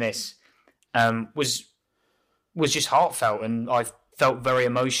performance in this was just heartfelt, and I felt very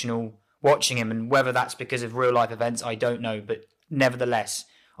emotional watching him, and whether that's because of real life events, I don't know, but nevertheless,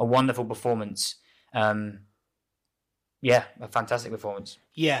 a wonderful performance. Yeah, a fantastic performance.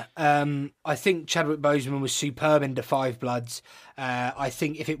 Yeah, I think Chadwick Boseman was superb in The Five Bloods. I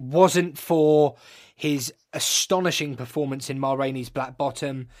think if it wasn't for his astonishing performance in Ma Rainey's Black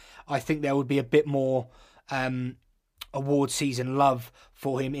Bottom, I think there would be a bit more award season love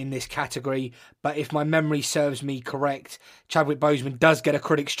for him in this category. But if my memory serves me correct, Chadwick Boseman does get a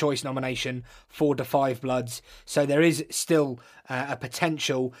Critics' Choice nomination for The Five Bloods. So there is still a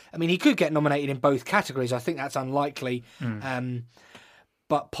potential. I mean, he could get nominated in both categories. I think that's unlikely,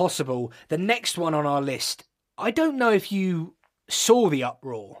 but possible. The next one on our list, I don't know if you saw the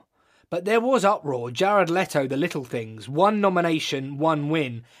uproar, but there was uproar. Jared Leto, The Little Things, one nomination, one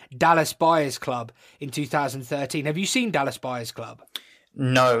win. Dallas Buyers Club in 2013. Have you seen Dallas Buyers Club?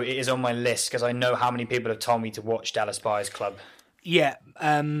 No, it is on my list because I know how many people have told me to watch Dallas Buyers Club. Yeah,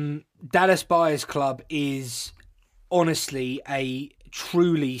 Dallas Buyers Club is honestly a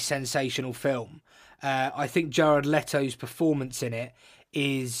truly sensational film. I think Jared Leto's performance in it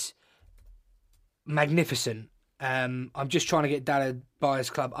is magnificent. I'm just trying to get Dallas Buyers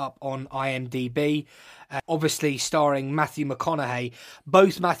Club up on IMDb. Obviously starring Matthew McConaughey.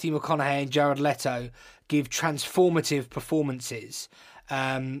 Both Matthew McConaughey and Jared Leto give transformative performances.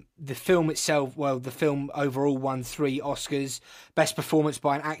 The film itself, the film overall won 3 Oscars. Best performance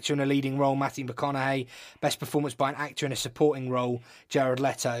by an actor in a leading role, Matthew McConaughey. Best performance by an actor in a supporting role, Jared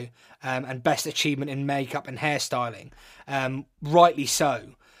Leto. And best achievement in makeup and hairstyling. Rightly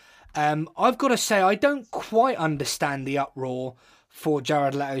so. I've got to say, I don't quite understand the uproar for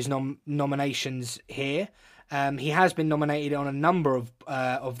Jared Leto's nominations here. He has been nominated on a number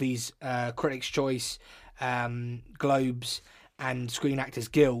of these Critics' Choice, Globes, and Screen Actors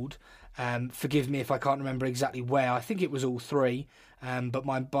Guild. Forgive me if I can't remember exactly where. I think it was all 3,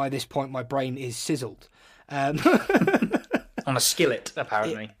 but by this point my brain is sizzled. On a skillet,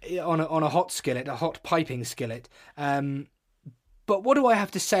 apparently. On a hot skillet, a hot piping skillet. But what do I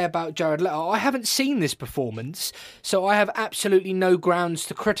have to say about Jared Leto? I haven't seen this performance, so I have absolutely no grounds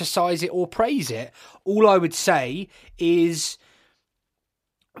to criticise it or praise it. All I would say is,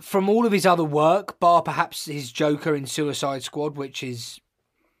 from all of his other work, bar perhaps his Joker in Suicide Squad, which is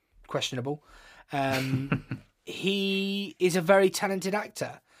questionable, he is a very talented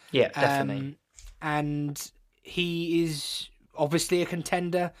actor. Yeah, definitely. And he is obviously a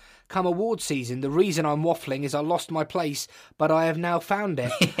contender come award season. The reason I'm waffling is I lost my place, but I have now found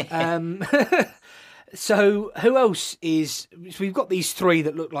it. So who else is... So we've got these 3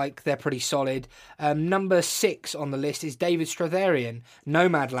 that look like they're pretty solid. Number 6 on the list is David Strathairn,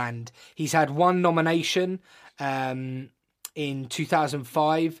 Nomadland. He's had 1 nomination in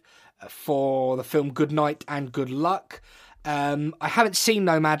 2005 for the film Good Night and Good Luck. I haven't seen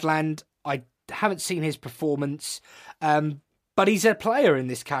Nomadland. I haven't seen his performance. But he's a player in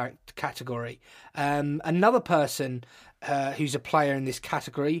this category. Another person who's a player in this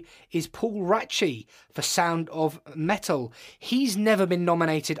category is Paul Ratchie for Sound of Metal. He's never been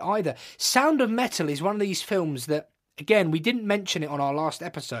nominated either. Sound of Metal is one of these films that, again, we didn't mention it on our last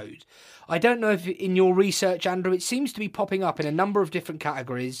episode. I don't know if in your research, Andrew, it seems to be popping up in a number of different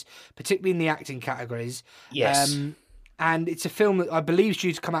categories, particularly in the acting categories. Yes. And it's a film that I believe is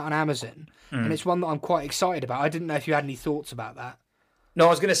due to come out on Amazon. And it's one that I'm quite excited about. I didn't know if you had any thoughts about that. No, I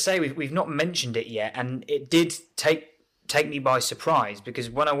was going to say we've not mentioned it yet, and it did take me by surprise, because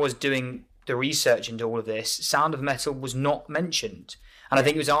when I was doing the research into all of this, Sound of Metal was not mentioned. And I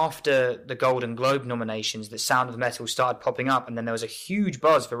think it was after the Golden Globe nominations that Sound of Metal started popping up, and then there was a huge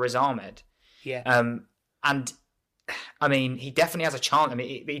buzz for Riz Ahmed. Yeah. And I mean, he definitely has a chance. I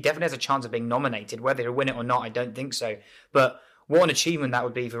mean, he definitely has a chance of being nominated. Whether he'll win it or not, I don't think so. But what an achievement that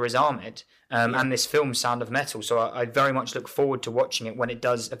would be for Riz Ahmed and this film, Sound of Metal. So I very much look forward to watching it when it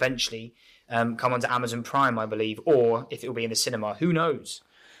does eventually come onto Amazon Prime, I believe, or if it will be in the cinema. Who knows?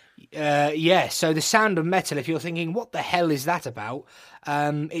 So the Sound of Metal, if you're thinking, what the hell is that about?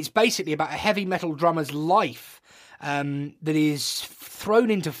 It's basically about a heavy metal drummer's life that is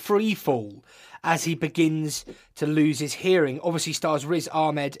thrown into free fall as he begins to lose his hearing. Obviously stars Riz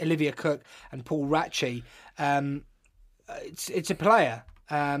Ahmed, Olivia Cooke and Paul Ratchie. It's a player.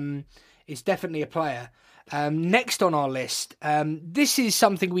 It's definitely a player. Next on our list, this is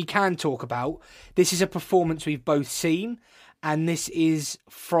something we can talk about. This is a performance we've both seen, and this is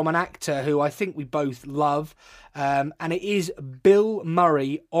from an actor who I think we both love, and it is Bill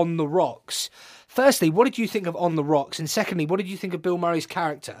Murray on The Rocks. Firstly, what did you think of On the Rocks? And secondly, what did you think of Bill Murray's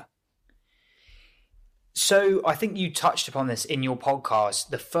character? So I think you touched upon this in your podcast.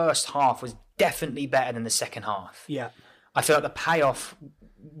 The first half was definitely better than the second half. Yeah. I feel like the payoff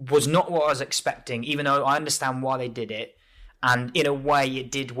was not what I was expecting, even though I understand why they did it. And in a way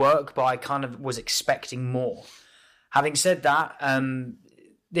it did work, but I kind of was expecting more. Having said that,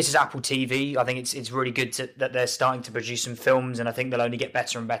 this is Apple TV. I think it's really good that they're starting to produce some films, and I think they'll only get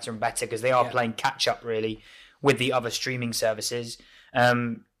better and better and better because they are playing catch up really with the other streaming services.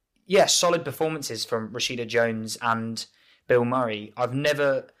 Solid performances from Rashida Jones and Bill Murray. I've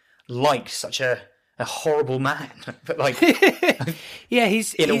never liked such a horrible man, but like,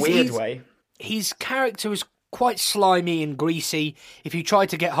 he's in a weird way. His character was quite slimy and greasy. If you tried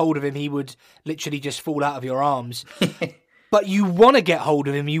to get hold of him, he would literally just fall out of your arms. But you want to get hold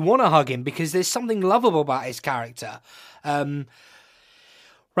of him, you want to hug him, because there's something lovable about his character.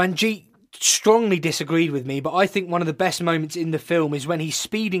 Ranjit strongly disagreed with me, but I think one of the best moments in the film is when he's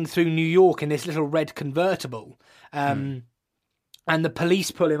speeding through New York in this little red convertible. And the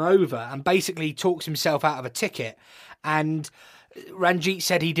police pull him over and basically talks himself out of a ticket. And Ranjit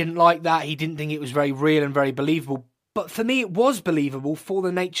said he didn't like that. He didn't think it was very real and very believable. But for me, it was believable for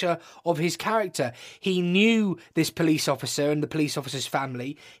the nature of his character. He knew this police officer and the police officer's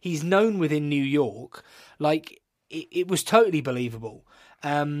family. He's known within New York. Like, it was totally believable.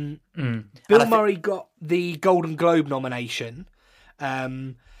 Bill Murray got the Golden Globe nomination,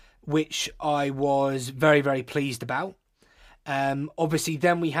 which I was very, very pleased about. Obviously,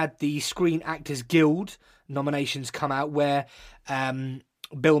 then we had the Screen Actors Guild nominations come out where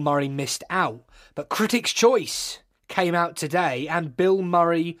Bill Murray missed out. But Critics' Choice came out today and Bill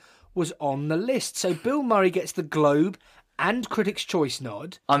Murray was on the list. So Bill Murray gets the Globe and Critics' Choice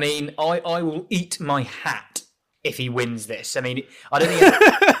nod. I mean, I will eat my hat if he wins this. I mean, I don't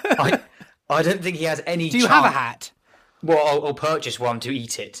think I don't think he has any. Do you have a hat? Well, I'll purchase one to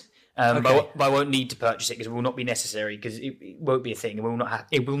eat it. Okay. But I won't need to purchase it because it will not be necessary because it won't be a thing. It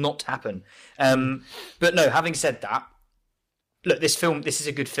will not happen. But no, having said that, look, this is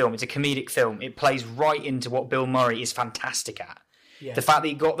a good film. It's a comedic film. It plays right into what Bill Murray is fantastic at. Yeah. The fact that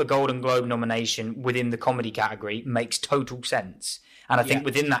he got the Golden Globe nomination within the comedy category makes total sense. And I think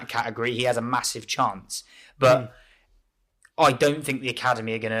within that category, he has a massive chance. But I don't think the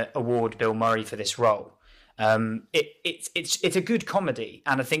Academy are going to award Bill Murray for this role. It's a good comedy,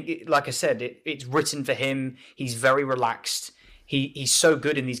 and I think, like I said, it's written for him. He's very relaxed. He's so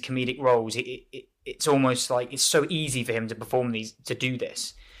good in these comedic roles. It's almost like it's so easy for him to perform to do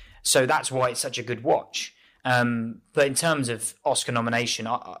this. So that's why it's such a good watch. But in terms of Oscar nomination,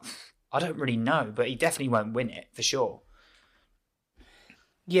 I don't really know, but he definitely won't win it for sure.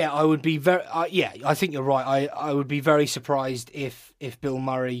 Yeah, I would be very. I think you're right. I would be very surprised if Bill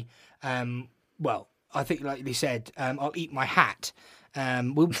Murray. I think, like you said, I'll eat my hat.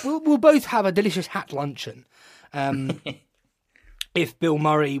 We'll both have a delicious hat luncheon. If Bill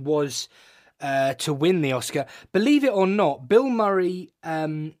Murray was to win the Oscar, believe it or not, Bill Murray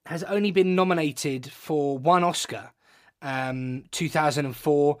has only been nominated for one Oscar.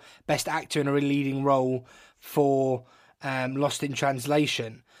 2004, Best Actor in a Leading Role for Lost in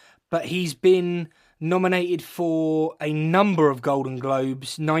Translation, but he's been nominated for a number of Golden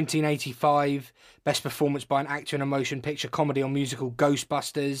Globes. 1985, Best Performance by an Actor in a Motion Picture Comedy or Musical,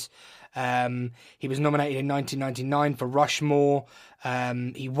 Ghostbusters. He was nominated in 1999 for Rushmore.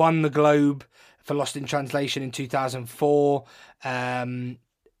 He won the Globe for Lost in Translation in 2004.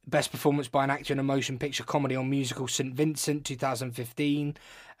 Best Performance by an Actor in a Motion Picture Comedy or Musical, St. Vincent, 2015.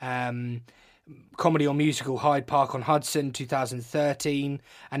 Comedy or Musical, Hyde Park on Hudson, 2013.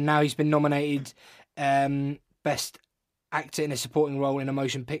 And now he's been nominated Best Actor in a Supporting Role in a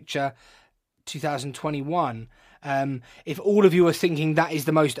Motion Picture, 2021. If all of you are thinking that is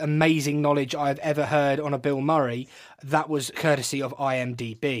the most amazing knowledge I've ever heard on a Bill Murray, that was courtesy of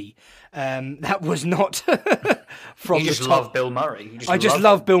IMDb. That was not from you just the top. Love Bill Murray. I just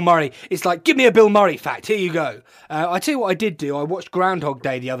love Bill Murray. It's like, give me a Bill Murray fact. Here you go. I tell you what I did do. I watched Groundhog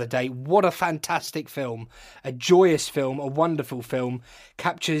Day the other day. What a fantastic film. A joyous film, a wonderful film.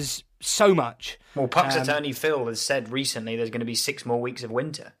 Captures so much. Well, Puck's attorney Phil has said recently there's going to be 6 more weeks of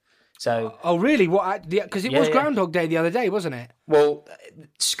winter. So, oh really? What? Because it was Groundhog Day the other day, wasn't it? Well,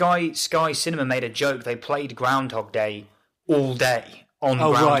 Sky Cinema made a joke. They played Groundhog Day all day on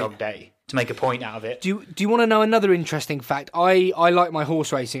Groundhog Day to make a point out of it. Do you want to know another interesting fact? I like my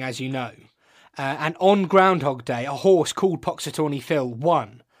horse racing, as you know, and on Groundhog Day, a horse called Puxatawney Phil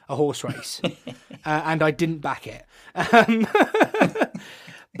won a horse race, and I didn't back it.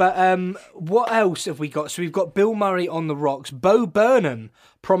 But what else have we got? So we've got Bill Murray on the rocks, Bo Burnham,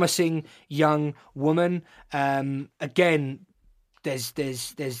 promising young woman. Again,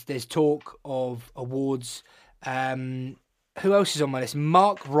 there's talk of awards. Who else is on my list?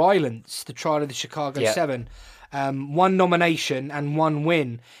 Mark Rylance, The Trial of the Chicago 7. 1 nomination and 1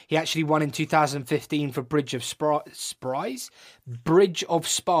 win. He actually won in 2015 for Bridge of Spies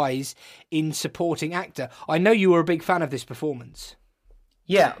in supporting actor. I know you were a big fan of this performance.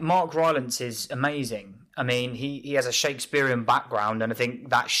 Yeah, Mark Rylance is amazing. I mean, he has a Shakespearean background, and I think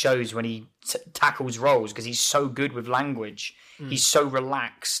that shows when he tackles roles because he's so good with language. He's so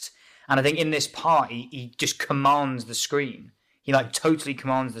relaxed. And I think in this part, he just commands the screen. He totally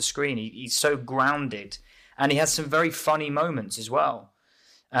commands the screen. He's so grounded. And he has some very funny moments as well.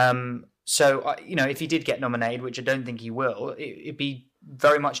 So, if he did get nominated, which I don't think he will, it'd be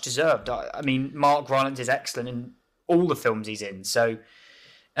very much deserved. I mean, Mark Rylance is excellent in all the films he's in. So...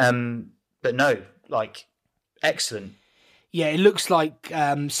 but no, excellent. Yeah, it looks like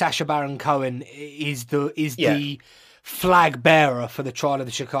Sacha Baron Cohen is the flag bearer for the Trial of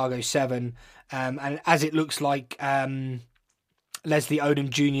the Chicago 7, and as it looks like Leslie Odom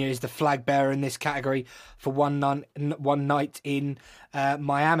Jr. is the flag bearer in this category for One Night in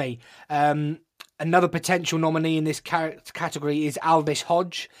Miami. Another potential nominee in this category is Aldis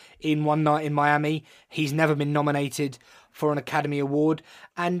Hodge in One Night in Miami. He's never been nominated for an Academy Award,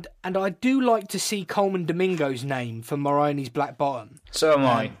 and I do like to see Coleman Domingo's name for Ma Rainey's Black Bottom. So am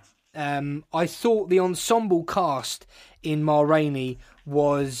I. I thought the ensemble cast in Ma Rainey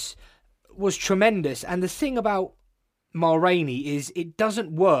was tremendous, and the thing about Ma Rainey is it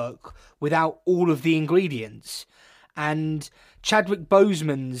doesn't work without all of the ingredients, and Chadwick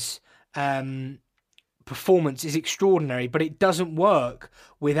Boseman's performance is extraordinary, but it doesn't work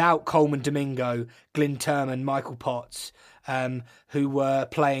without Coleman Domingo, Glyn Turman, Michael Potts, who were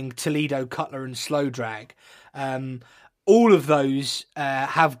playing Toledo, Cutler and Slow Drag. All of those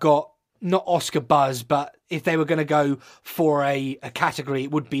have got not Oscar buzz, but if they were going to go for a category,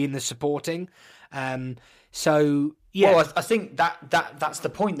 it would be in the supporting. So yeah, well, I think that's the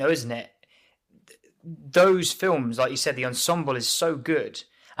point, though, isn't it? Those films, like you said, the ensemble is so good,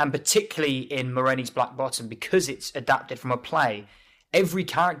 and particularly in Ma Rainey's Black Bottom, because it's adapted from a play, every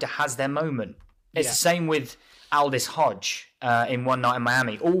character has their moment. It's the same with Aldous Hodge in One Night in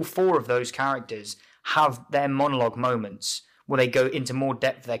Miami. All four of those characters have their monologue moments where they go into more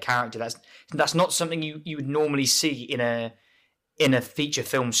depth of their character. That's not something you would normally see in a feature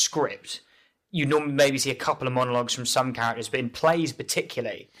film script. You normally maybe see a couple of monologues from some characters, but in plays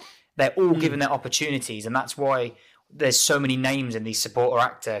particularly, they're all given their opportunities, and that's why there's so many names in these supporter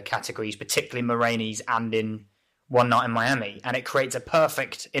actor categories, particularly Ma Rainey's and in One Night in Miami, and it creates a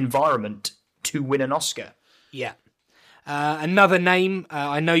perfect environment to win an Oscar. Yeah. Another name,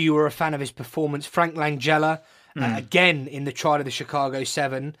 I know you were a fan of his performance, Frank Langella, again in The Trial of the Chicago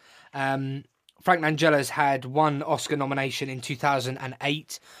 7. Frank Langella's had one Oscar nomination in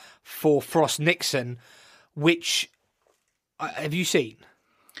 2008 for Frost Nixon, which, have you seen?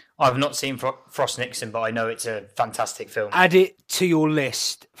 I've not seen Frost Nixon, but I know it's a fantastic film. Add it to your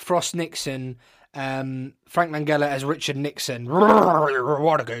list. Frost Nixon, Frank Langella as Richard Nixon,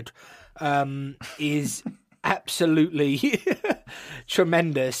 Watergate, is absolutely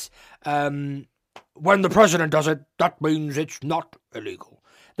tremendous. When the president does it, that means it's not illegal.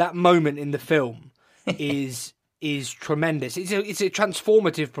 That moment in the film is tremendous. It's a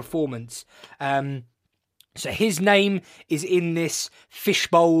transformative performance. So his name is in this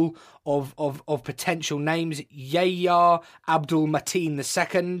fishbowl of potential names. Yahya Abdul Mateen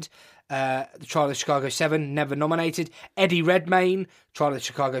II, The Trial of the Chicago 7, never nominated. Eddie Redmayne, Trial of the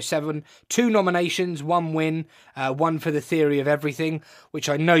Chicago 7, 2 nominations, 1 win, 1 for The Theory of Everything, which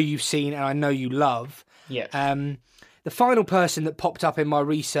I know you've seen and I know you love. Yeah. The final person that popped up in my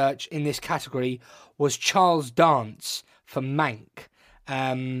research in this category was Charles Dance for Mank.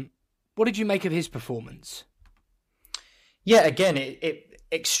 What did you make of his performance? Yeah, again, it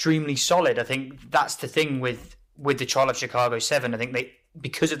extremely solid. I think that's the thing with The Trial of Chicago 7. I think they,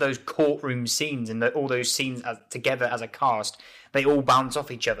 because of those courtroom scenes and all those scenes together as a cast, they all bounce off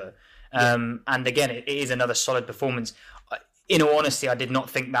each other. And again, it is another solid performance. In all honesty, I did not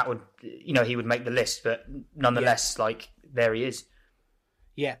think that he would make the list, but nonetheless, there he is.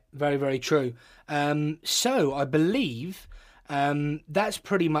 Yeah, very, very true. So I believe that's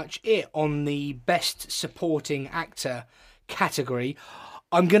pretty much it on the Best Supporting Actor category.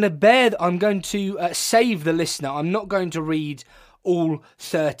 I'm going to save the listener. I'm not going to read all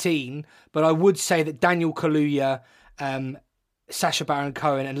 13, but I would say that Daniel Kaluuya, Sacha Baron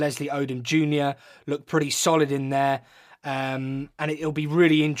Cohen and Leslie Odom Jr. look pretty solid in there. And it'll be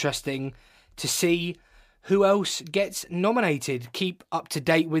really interesting to see who else gets nominated. Keep up to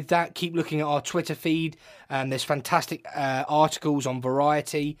date with that. Keep looking at our Twitter feed. There's fantastic articles on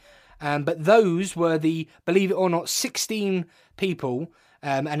Variety. But those were the, believe it or not, 16 people,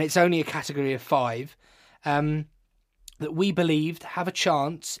 and it's only a category of 5, that we believed have a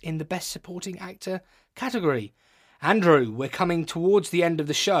chance in the Best Supporting Actor category. Andrew, we're coming towards the end of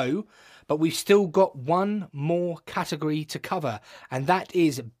the show, but we've still got one more category to cover, and that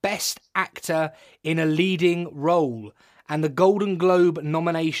is Best Actor in a Leading Role. And the Golden Globe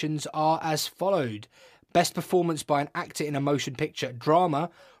nominations are as followed. Best Performance by an Actor in a Motion Picture Drama,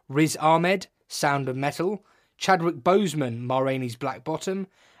 Riz Ahmed, Sound of Metal, Chadwick Boseman, Ma Rainey's Black Bottom,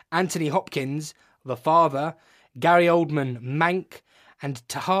 Anthony Hopkins, The Father, Gary Oldman, Mank, and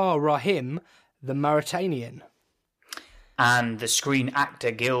Tahar Rahim, The Mauritanian. And the Screen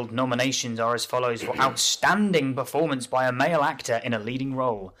Actor Guild nominations are as follows for Outstanding Performance by a Male Actor in a Leading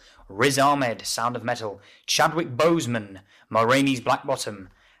Role: Riz Ahmed, Sound of Metal, Chadwick Boseman, Ma Rainey's Black Bottom,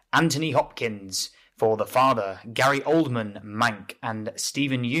 Anthony Hopkins for The Father, Gary Oldman, Mank, and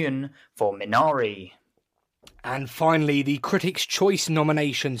Stephen Yeun for Minari. And finally, the Critics' Choice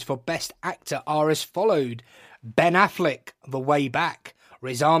nominations for Best Actor are as followed: Ben Affleck, The Way Back,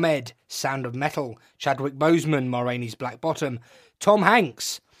 Riz Ahmed, Sound of Metal, Chadwick Boseman, Ma Rainey's Black Bottom, Tom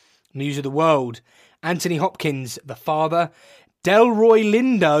Hanks, News of the World, Anthony Hopkins, the father, Delroy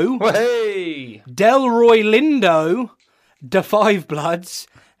Lindo, Hey! Delroy Lindo, the Five Bloods,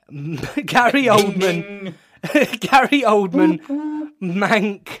 Gary Oldman, Gary Oldman,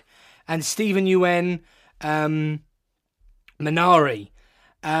 Mank, and Stephen Yuen Minari.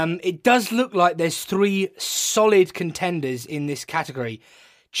 It does look like there's 3 solid contenders in this category: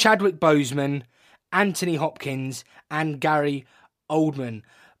 Chadwick Boseman, Anthony Hopkins, and Gary Oldman.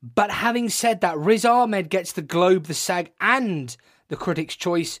 But having said that, Riz Ahmed gets the Globe, the SAG, and the Critics'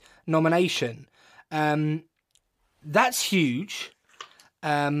 Choice nomination. That's huge.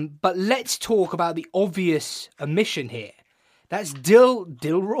 But let's talk about the obvious omission here. That's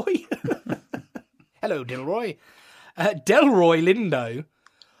Delroy. Hello, Delroy. Delroy Lindo,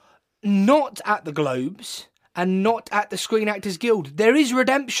 not at the Globes and not at the Screen Actors Guild. There is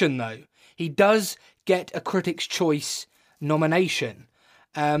redemption, though. He does get a Critics' Choice nomination.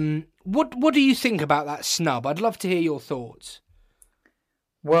 What do you think about that snub? I'd love to hear your thoughts.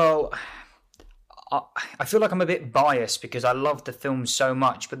 Well, I feel like I'm a bit biased because I love the film so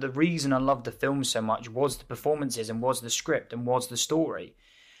much, but the reason I loved the film so much was the performances and was the script and was the story.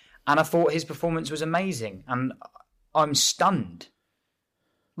 And I thought his performance was amazing, and I'm stunned.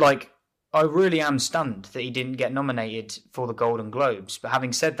 Like, I really am stunned that he didn't get nominated for the Golden Globes. But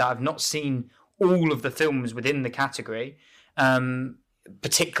having said that, I've not seen all of the films within the category.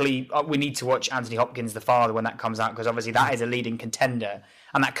 Particularly, we need to watch Anthony Hopkins, the father, when that comes out, because obviously that is a leading contender,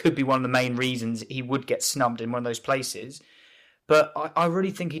 and that could be one of the main reasons he would get snubbed in one of those places. But I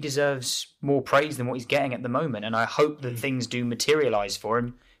really think he deserves more praise than what he's getting at the moment, and I hope that things do materialise for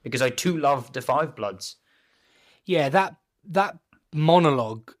him, because I too love The Five Bloods. Yeah, that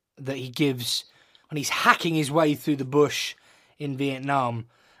monologue that he gives when he's hacking his way through the bush in Vietnam,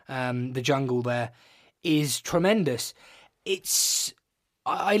 the jungle there, is tremendous.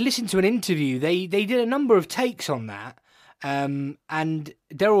 I listened to an interview. They did a number of takes on that, and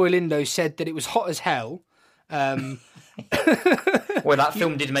Delroy Lindo said that it was hot as hell. Well, that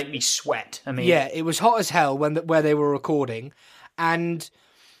film did make me sweat. I mean, yeah, it was hot as hell where they were recording, and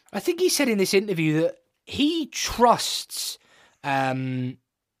I think he said in this interview that he trusts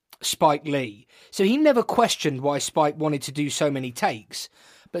Spike Lee, so he never questioned why Spike wanted to do so many takes.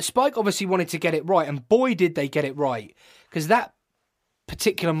 But Spike obviously wanted to get it right, and boy did they get it right, because that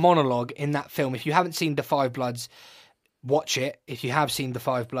particular monologue in that film, if you haven't seen The Five Bloods, watch it. If you have seen The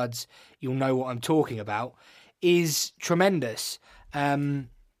Five Bloods, you'll know what I'm talking about, is tremendous.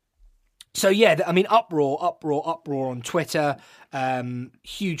 So yeah, I mean, uproar on Twitter,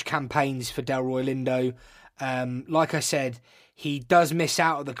 huge campaigns for Delroy Lindo. Like I said, he does miss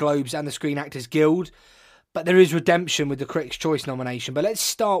out at the Globes and the Screen Actors Guild, but there is redemption with the Critics' Choice nomination. But let's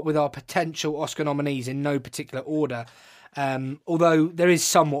start with our potential Oscar nominees in no particular order. Although there is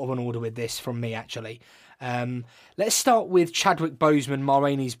somewhat of an order with this from me, actually. Let's start with Chadwick Boseman, Ma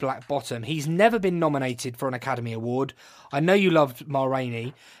Rainey's Black Bottom. He's never been nominated for an Academy Award. I know you loved Ma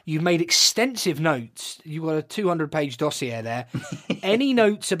Rainey. You've made extensive notes. You've got a 200-page dossier there. Any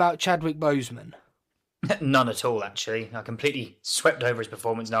notes about Chadwick Boseman? None at all, actually. I completely swept over his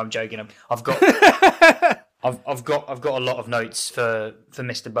performance. No, I'm joking. I've got I've got a lot of notes for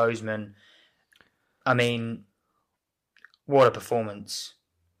Mr. Boseman. I mean, what a performance!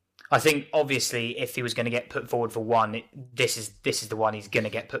 I think obviously if he was going to get put forward for one, this is the one he's going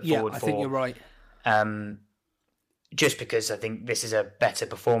to get put forward for. Yeah, I think you're right. Just because I think this is a better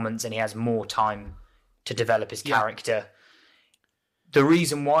performance and he has more time to develop his character. The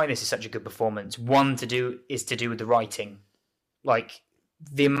reason why this is such a good performance, is to do with the writing. Like,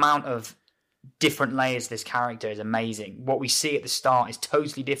 the amount of different layers to this character is amazing. What we see at the start is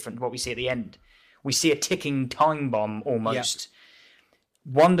totally different to what we see at the end. We see a ticking time bomb almost.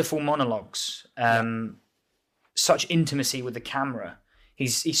 Yep. Wonderful monologues. Such intimacy with the camera.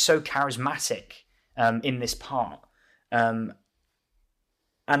 He's so charismatic in this part.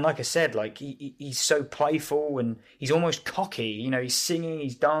 And like I said, like he's so playful and he's almost cocky. You know, he's singing,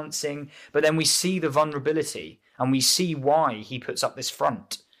 he's dancing, but then we see the vulnerability and we see why he puts up this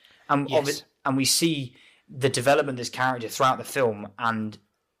front. And we see the development of this character throughout the film, and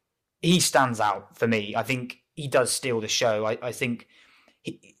he stands out for me. I think he does steal the show. I think,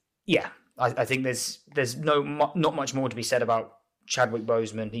 I think there's not much more to be said about Chadwick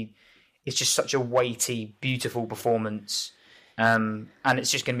Boseman. It's just such a weighty, beautiful performance. And it's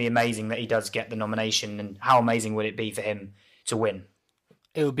just going to be amazing that he does get the nomination, and how amazing would it be for him to win?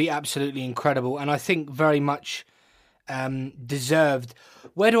 It would be absolutely incredible, and I think very much deserved.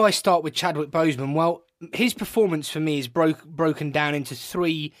 Where do I start with Chadwick Boseman? Well, his performance for me is broken down into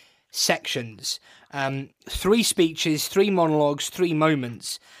three sections, 3 speeches, 3 monologues, 3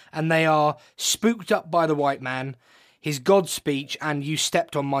 moments, and they are Spooked Up by the White Man, his God speech, and You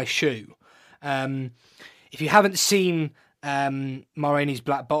Stepped on My Shoe. If you haven't seen Ma Rainey's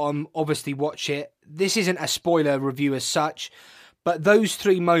Black Bottom, obviously watch it. This isn't a spoiler review as such, but those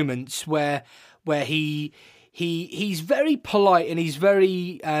 3 moments where he's very polite and he's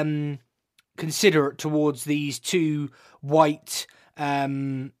very considerate towards these 2 white,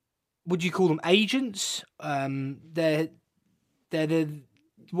 would you call them agents? They're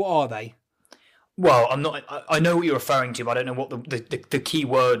what are they? Well, I'm not. I know what you're referring to, but I don't know what the key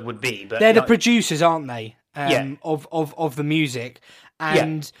word would be. But they're the producers, aren't they? Yeah. Of the music,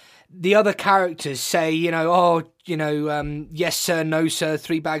 and the other characters say, yes sir, no sir,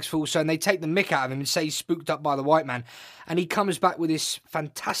 3 bags full sir, and they take the mick out of him and say he's spooked up by the white man, and he comes back with this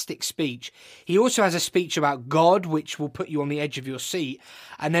fantastic speech. He also has a speech about God, which will put you on the edge of your seat,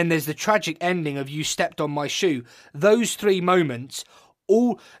 and then there's the tragic ending of You Stepped on My Shoe. Those 3 moments,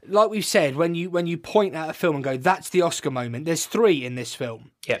 all like we've said, when you point at a film and go, that's the Oscar moment. There's 3 in this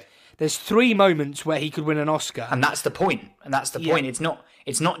film. Yeah. There's 3 moments where he could win an Oscar, and that's the point. Point.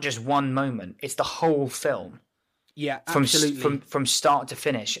 It's not just one moment. It's the whole film. Yeah, absolutely. From start to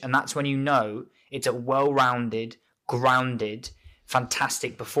finish, and that's when you know it's a well-rounded, grounded,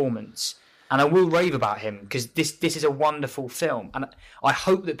 fantastic performance. And I will rave about him because this is a wonderful film, and I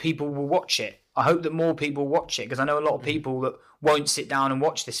hope that people will watch it. I hope that more people watch it because I know a lot of people that won't sit down and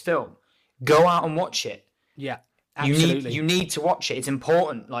watch this film. Go out and watch it. Yeah. Absolutely. You need to watch it. It's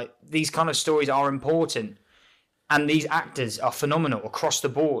important. Like, these kind of stories are important. And these actors are phenomenal across the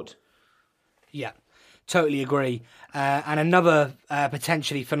board. Yeah, totally agree. And another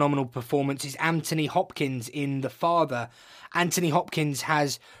potentially phenomenal performance is Anthony Hopkins in The Father. Anthony Hopkins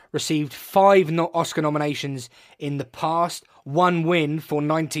has received 5 Oscar nominations in the past, 1 win for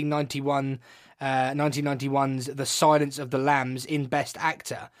 1991's The Silence of the Lambs in Best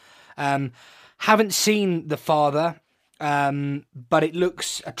Actor. Haven't seen The Father, but it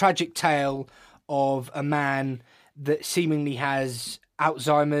looks a tragic tale of a man that seemingly has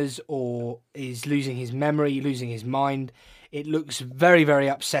Alzheimer's or is losing his memory, losing his mind. It looks very, very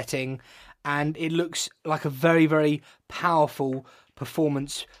upsetting, and it looks like a very, very powerful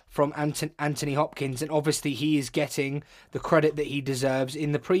performance from Anthony Hopkins, and obviously he is getting the credit that he deserves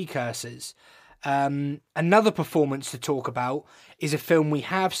in The Precursors. Another performance to talk about is a film we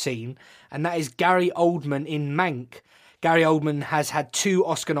have seen, and that is Gary Oldman in Mank. Gary Oldman has had 2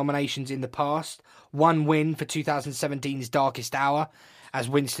 Oscar nominations in the past, 1 win for 2017's Darkest Hour as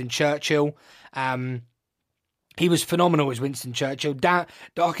Winston Churchill. He was phenomenal as Winston Churchill.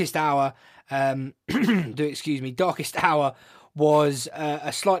 Darkest Hour, Darkest Hour was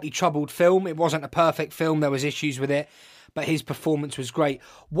a slightly troubled film. It wasn't a perfect film. There was issues with it, but his performance was great.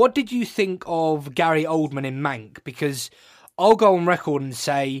 What did you think of Gary Oldman in Mank? Because I'll go on record and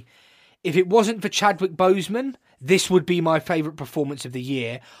say, if it wasn't for Chadwick Boseman, this would be my favourite performance of the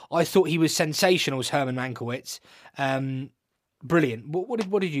year. I thought he was sensational as Herman Mankiewicz. Brilliant.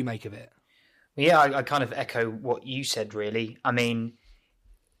 What did you make of it? Yeah, I kind of echo what you said, really. I mean,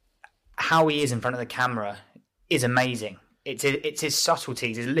 how he is in front of the camera is amazing. It's his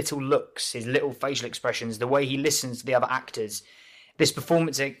subtleties, his little looks, his little facial expressions, the way he listens to the other actors. This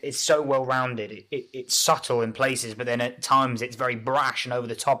performance is so well-rounded. It's subtle in places, but then at times it's very brash and over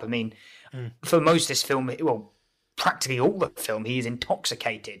the top. I mean, for most of this film, practically all the film, he is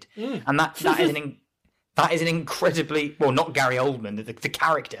intoxicated. And that is an incredibly... Well, not Gary Oldman, the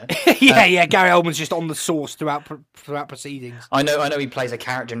character. Yeah, Gary Oldman's just on the sauce throughout proceedings. I know he plays a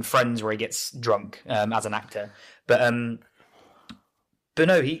character in Friends where he gets drunk as an actor. But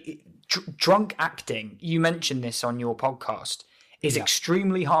no, drunk acting, you mentioned this on your podcast, is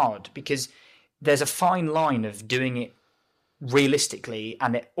extremely hard because there's a fine line of doing it realistically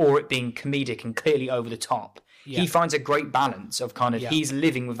or it being comedic and clearly over the top. Yeah. He finds a great balance of he's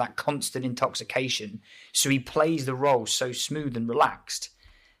living with that constant intoxication, so he plays the role so smooth and relaxed.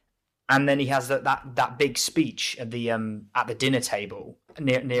 And then he has that big speech at the dinner table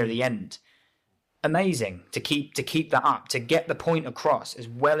near the end. Amazing to keep that up, to get the point across as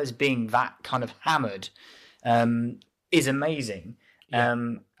well as being that kind of hammered, is amazing. Yeah.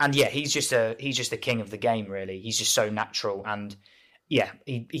 And yeah, he's just a king of the game, really. He's just so natural, and yeah,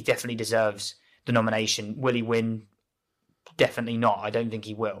 he definitely deserves the nomination. Will he win? Definitely not. I don't think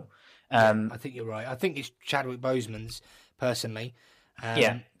he will. I think you're right. I think it's Chadwick Boseman's, personally.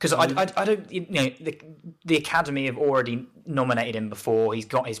 Because I don't. The Academy have already nominated him before. He's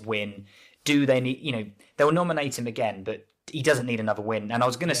got his win. Do they need? They'll nominate him again, but he doesn't need another win. And I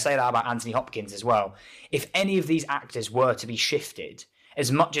was going to say that about Anthony Hopkins as well. If any of these actors were to be shifted,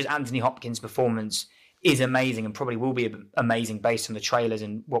 as much as Anthony Hopkins' performance is amazing and probably will be amazing based on the trailers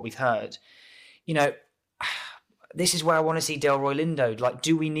and what we've heard, you know, this is where I want to see Delroy Lindo. Like,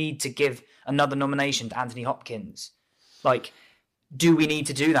 do we need to give another nomination to Anthony Hopkins? Like, do we need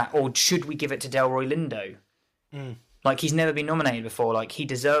to do that? Or should we give it to Delroy Lindo? Like, he's never been nominated before. Like, he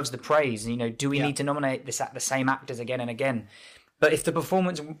deserves the praise. And, you know, do we need to nominate the same actors again and again? But if the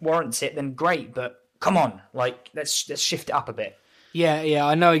performance warrants it, then great. But come on, like, let's shift it up a bit. Yeah,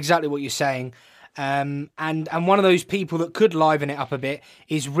 I know exactly what you're saying. And one of those people that could liven it up a bit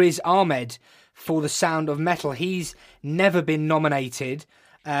is Riz Ahmed for The Sound of Metal. He's never been nominated,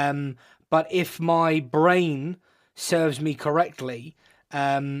 but if my brain serves me correctly,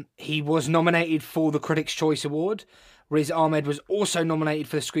 he was nominated for the Critics' Choice Award. Riz Ahmed was also nominated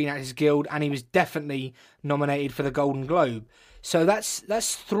for the Screen Actors Guild, and he was definitely nominated for the Golden Globe. So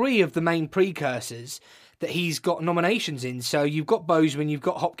that's 3 of the main precursors that he's got nominations in. So you've got Boseman, you've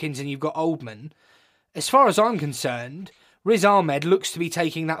got Hopkins, and you've got Oldman. As far as I'm concerned, Riz Ahmed looks to be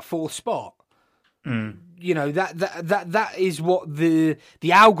taking that 4th spot. You know, that is what the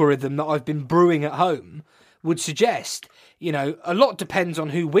algorithm that I've been brewing at home would suggest. You know, a lot depends on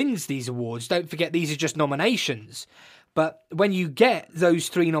who wins these awards. Don't forget, these are just nominations. But when you get those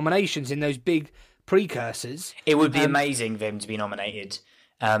 3 nominations in those big precursors, it would be amazing for him to be nominated.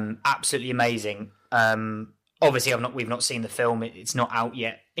 Absolutely amazing. Obviously, we've not seen the film. It's not out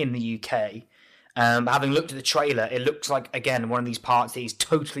yet in the UK. But having looked at the trailer, it looks like, again, one of these parts that he's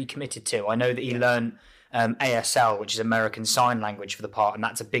totally committed to. I know that he learned ASL, which is American Sign Language, for the part, and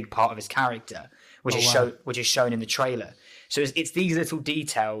that's a big part of his character, which is shown in the trailer. So it's these little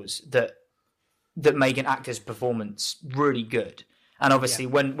details that make an actor's performance really good. And obviously,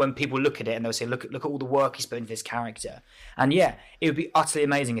 when people look at it and they'll say, look at all the work he's put into this character. And yeah, it would be utterly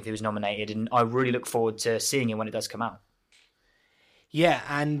amazing if he was nominated, and I really look forward to seeing it when it does come out. Yeah,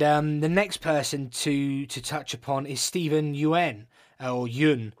 and the next person to touch upon is Steven Yeun, or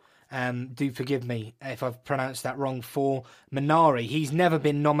Yun. Do forgive me if I've pronounced that wrong, for Minari. He's never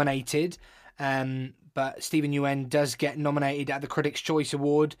been nominated, but Steven Yeun does get nominated at the Critics' Choice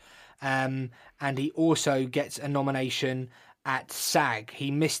Award, and he also gets a nomination at SAG.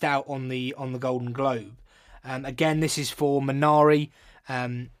 He missed out on the Golden Globe. Again, this is for Minari,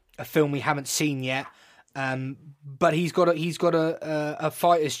 a film we haven't seen yet. But he's got a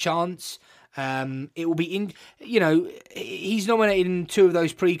fighter's chance. It will be he's nominated in 2 of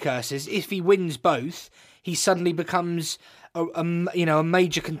those precursors. If he wins both, he suddenly becomes a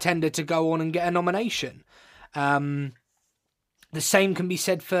major contender to go on and get a nomination. The same can be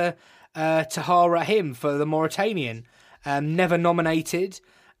said for Tahar Rahim for The Mauritanian. Never nominated,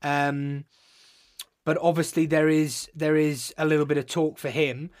 but obviously there is a little bit of talk for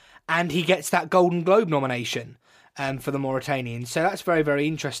him. And he gets that Golden Globe nomination for The Mauritanian. So that's very, very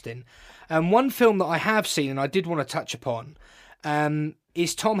interesting. One film that I have seen and I did want to touch upon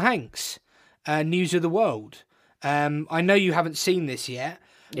is Tom Hanks, News of the World. I know you haven't seen this yet,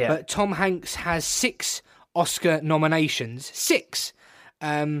 but Tom Hanks has 6 Oscar nominations. 6!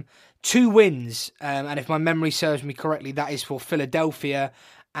 2 wins. And if my memory serves me correctly, that is for Philadelphia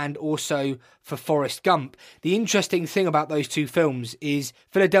and also for Forrest Gump. The interesting thing about those 2 films is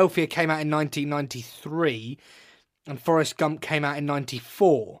Philadelphia came out in 1993 and Forrest Gump came out in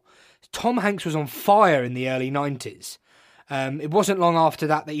 94. Tom Hanks was on fire in the early 90s. It wasn't long after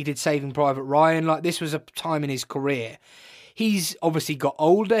that he did Saving Private Ryan. Like, this was a time in his career. He's obviously got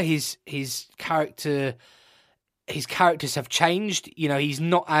older. His characters have changed. You know, he's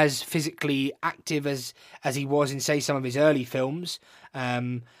not as physically active as he was in, say, some of his early films.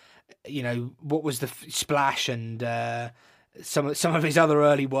 You know, what was the Splash and some of his other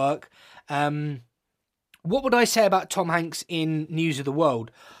early work. What would I say about Tom Hanks in News of the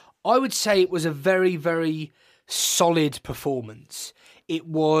World? I would say it was a very, very solid performance. It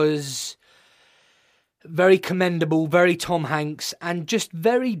was very commendable, very Tom Hanks, and just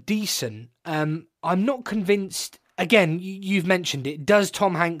very decent. I'm not convinced. Again, you've mentioned it. Does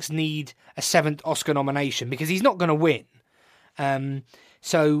Tom Hanks need a 7th Oscar nomination? Because he's not going to win.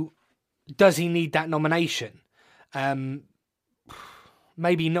 So does he need that nomination?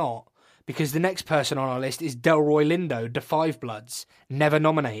 Maybe not, because the next person on our list is Delroy Lindo, The Five Bloods, never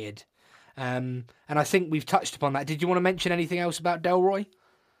nominated. And I think we've touched upon that. Did you want to mention anything else about Delroy?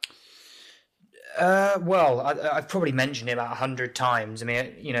 Well, I've probably mentioned it about 100 times. I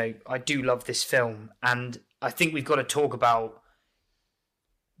mean, you know, I do love this film, and I think we've got to talk about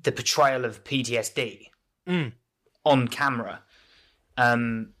the portrayal of PTSD on camera.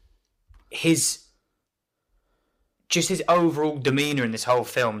 His overall demeanor in this whole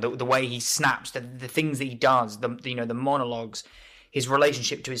film, the way he snaps, the things that he does, the monologues, his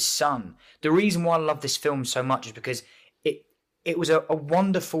relationship to his son. The reason why I love this film so much is because it was a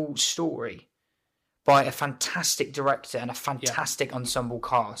wonderful story by a fantastic director and a fantastic ensemble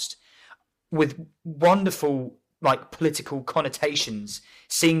cast with wonderful like political connotations,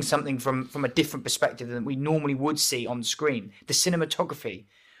 seeing something from a different perspective than we normally would see on screen. The cinematography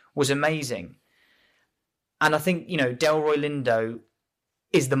was amazing. And I think, Delroy Lindo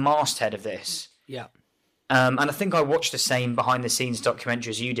is the masthead of this. Yeah. And I think I watched the same behind-the-scenes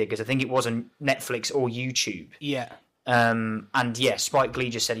documentary as you did, because I think it was on Netflix or YouTube. Yeah. And yeah, Spike Lee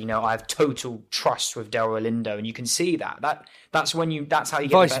just said, I have total trust with Delroy Lindo, and you can see that. That's how you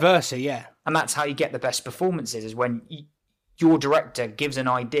get vice versa, yeah. And that's how you get the best performances, is when your director gives an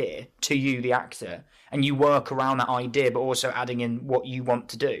idea to you, the actor, and you work around that idea, but also adding in what you want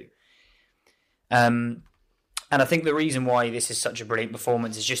to do. And I think the reason why this is such a brilliant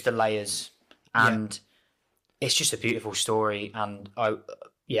performance is just the layers, and it's just a beautiful story. And I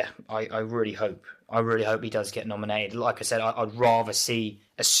really hope he does get nominated. Like I said, I'd rather see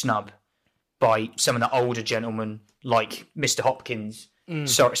a snub by some of the older gentlemen like Mr. Hopkins.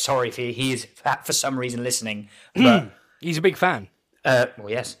 Sorry if he is for some reason listening, but he's a big fan. Well,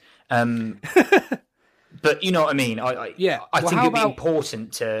 yes. But you know what I mean. I think it'd be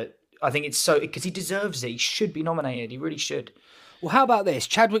important to. I think it's so because he deserves it. He should be nominated. He really should. Well, how about this?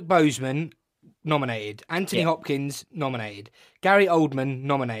 Chadwick Boseman nominated. Anthony Hopkins nominated. Gary Oldman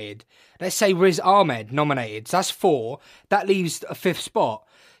nominated. Let's say Riz Ahmed nominated. So that's 4. That leaves a 5th spot.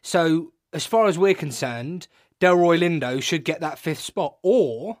 So as far as we're concerned, Delroy Lindo should get that 5th spot.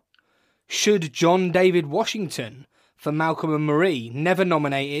 Or should John David Washington for Malcolm and Marie, never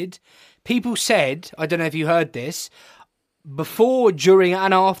nominated? People said, I don't know if you heard this, before, during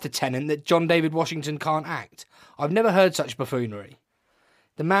and after Tenet, that John David Washington can't act. I've never heard such buffoonery.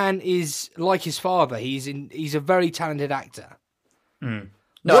 The man is like his father. He's a very talented actor. No,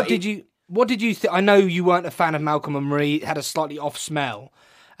 what did you think? I know you weren't a fan of Malcolm and Marie. It had a slightly off smell.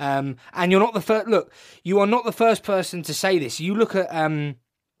 And you're not the first. Look, you are not the first person to say this. You look at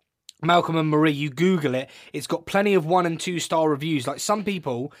Malcolm and Marie. You Google it. It's got plenty of 1 and 2 star reviews. Like some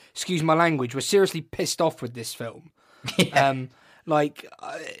people, excuse my language, were seriously pissed off with this film. Yeah.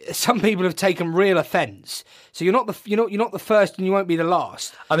 Some people have taken real offence. So you're not the first, and you won't be the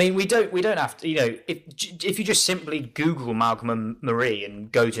last. I mean, we don't have to. If you just simply Google Malcolm and Marie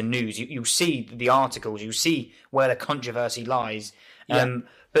and go to news, you'll see the articles. You'll see where the controversy lies. Yeah.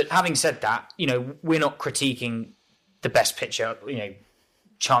 But having said that, we're not critiquing the best picture,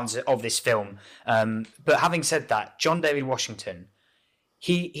 chances of this film. But having said that, John David Washington,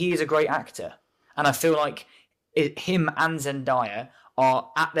 he is a great actor, and I feel like him and Zendaya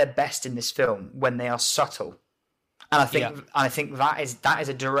are at their best in this film when they are subtle, and I think that is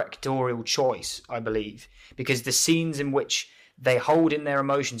a directorial choice, I believe, because the scenes in which they hold in their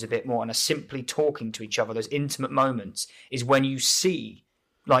emotions a bit more and are simply talking to each other, those intimate moments, is when you see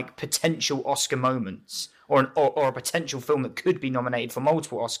like potential Oscar moments or a potential film that could be nominated for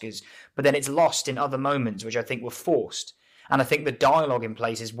multiple Oscars, but then it's lost in other moments which I think were forced. And I think the dialogue in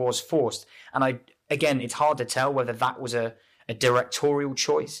places was forced. And again, it's hard to tell whether that was a directorial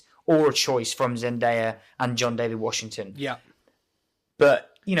choice or a choice from Zendaya and John David Washington. Yeah. But,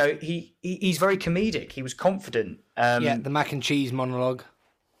 he's very comedic. He was confident. The mac and cheese monologue.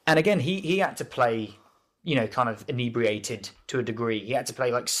 And again, he had to play, kind of inebriated to a degree. He had to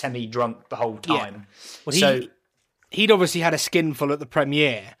play like semi-drunk the whole time. Yeah. Well, he'd obviously had a skinful at the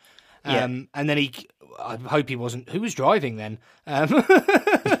premiere. And then I hope he wasn't. Who was driving then?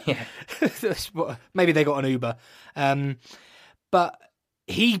 Maybe they got an Uber. But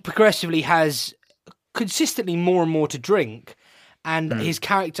he progressively has consistently more and more to drink, and his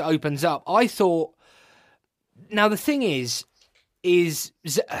character opens up. I thought. Now the thing is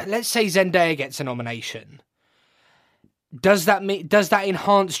let's say Zendaya gets a nomination. Does that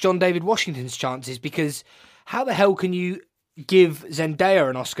enhance John David Washington's chances? Because how the hell can you give Zendaya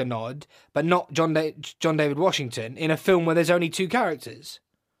an Oscar nod, but not John David Washington in a film where there's only 2 characters?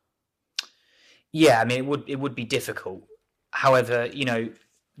 Yeah, I mean, it would be difficult. However,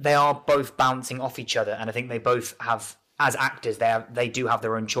 they are both bouncing off each other, and I think they both have, as actors, they do have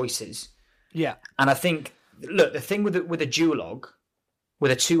their own choices. Yeah, and I think, look, the thing with a duologue,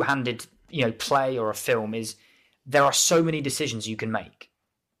 with a two-handed, play or a film, is there are so many decisions you can make.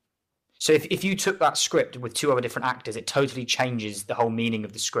 So if you took that script with 2 other different actors, it totally changes the whole meaning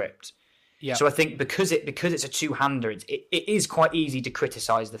of the script. Yeah. So I think because it's a two-hander, it is quite easy to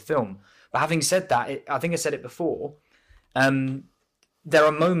criticise the film. But having said that, I think I said it before, there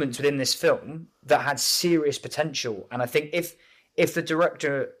are moments within this film that had serious potential. And I think if the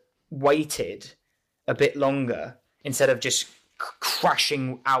director waited a bit longer, instead of just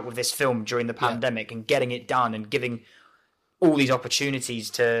crashing out with this film during the pandemic and getting it done and giving all these opportunities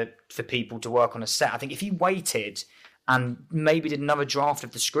for people to work on a set. I think if he waited and maybe did another draft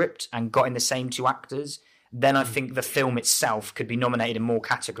of the script and got in the same two actors, then I think the film itself could be nominated in more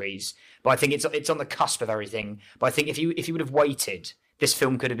categories. But I think it's on the cusp of everything. But I think if you would have waited, this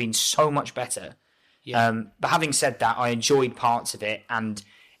film could have been so much better. Yeah. But having said that, I enjoyed parts of it, and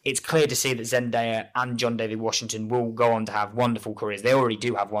it's clear to see that Zendaya and John David Washington will go on to have wonderful careers. They already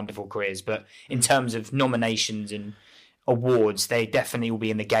do have wonderful careers, but in terms of nominations and awards, they definitely will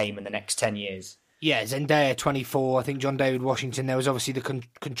be in the game in the next 10 years. Yeah, Zendaya 24. I think John David Washington, there was obviously the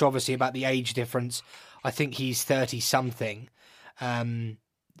controversy about the age difference. I think he's 30-something. The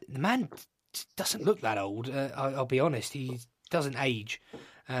man doesn't look that old. I'll be honest. He doesn't age.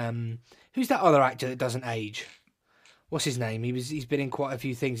 Who's that other actor that doesn't age? What's his name? He's been in quite a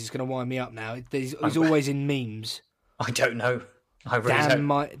few things. It's going to wind me up now. He's always in memes. I don't know. I really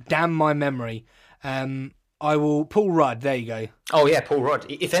don't. Damn my memory. Paul Rudd, there you go. Oh yeah, Paul Rudd.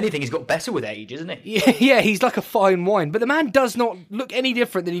 If anything, he's got better with age, isn't he? Yeah, he's like a fine wine. But the man does not look any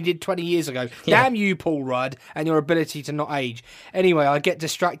different than he did 20 years ago. Yeah. Damn you, Paul Rudd, and your ability to not age. Anyway, I get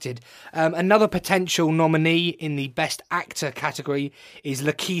distracted. Another potential nominee in the Best Actor category is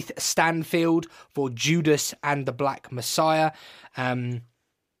Lakeith Stanfield for Judas and the Black Messiah. Again,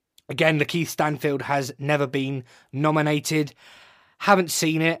 Lakeith Stanfield has never been nominated. Haven't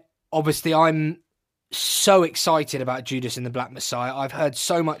seen it. Obviously, I'm so excited about Judas and the Black Messiah. I've heard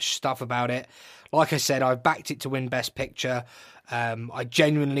so much stuff about it. Like I said, I've backed it to win Best Picture. I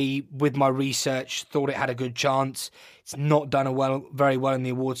genuinely, with my research, thought it had a good chance. It's not done very well in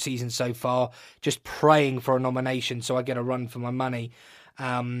the award season so far. Just praying for a nomination so I get a run for my money.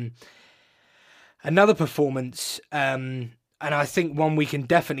 Another performance, and I think one we can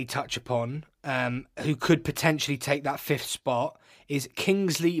definitely touch upon, who could potentially take that fifth spot, is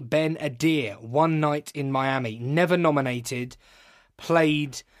Kingsley Ben-Adir, One Night in Miami. Never nominated,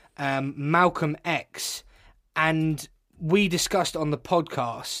 played Malcolm X. And we discussed on the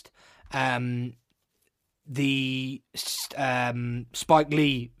podcast the Spike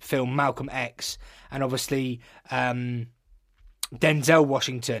Lee film Malcolm X, and obviously Denzel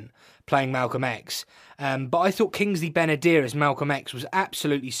Washington playing Malcolm X. But I thought Kingsley Ben-Adir as Malcolm X was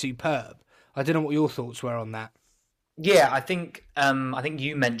absolutely superb. I don't know what your thoughts were on that. Yeah, I think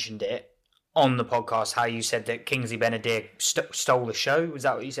you mentioned it on the podcast, how you said that Kingsley Ben-Adir stole the show. Was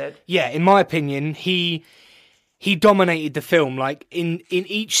that what you said? Yeah, in my opinion, he dominated the film. Like in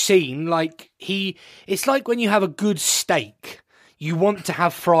each scene, it's like when you have a good steak, you want to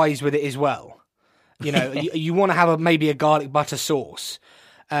have fries with it as well. You know, you want to have maybe a garlic butter sauce.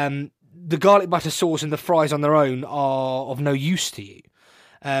 The garlic butter sauce and the fries on their own are of no use to you.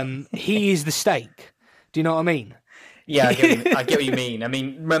 He is the steak. Do you know what I mean? Yeah, I get what you mean. I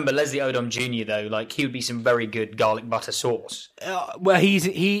mean, remember Leslie Odom Jr. though, like he would be some very good garlic butter sauce.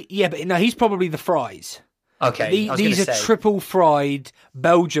 He's probably the fries. Okay, these are triple fried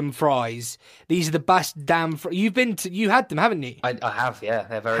Belgium fries. These are the best damn. You had them, haven't you? I have. Yeah,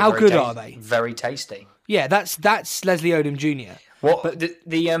 they're very. How very good are they? Very tasty. Yeah, that's Leslie Odom Jr. What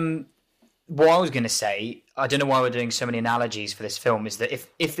what I was going to say, I don't know why we're doing so many analogies for this film, is that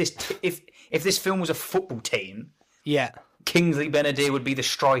if this film was a football team. Yeah, Kingsley Ben-Adir would be the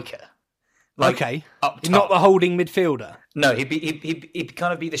striker. Okay, not the holding midfielder. No, he'd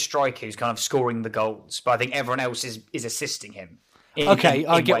kind of be the striker who's kind of scoring the goals, but I think everyone else is assisting him. I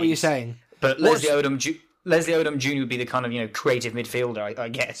get what you're saying. But Leslie Odom Jr. would be the kind of creative midfielder, I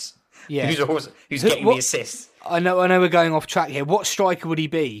guess. Yeah, who's getting the assists. I know we're going off track here. What striker would he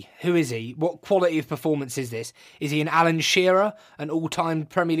be? Who is he? What quality of performance is this? Is he an Alan Shearer, an all-time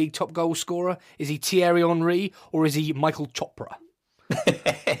Premier League top goal scorer? Is he Thierry Henry, or is he Michael Chopra?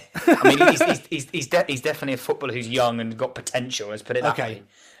 I mean, he's definitely a footballer who's young and got potential. Let's put it that way.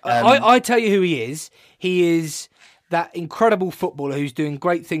 I tell you who he is. He is that incredible footballer who's doing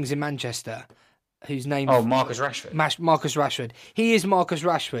great things in Manchester. Whose name? Oh, Marcus Rashford. Marcus Rashford. He is Marcus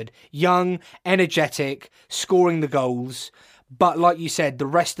Rashford. Young, energetic, scoring the goals. But like you said, the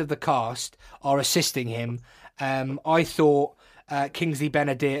rest of the cast are assisting him. I thought Kingsley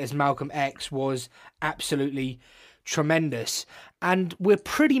Ben-Adir as Malcolm X was absolutely tremendous. And we're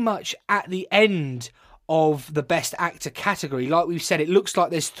pretty much at the end of the Best Actor category. Like we've said, it looks like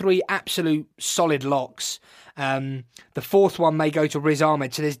there's 3 absolute solid locks. The fourth one may go to Riz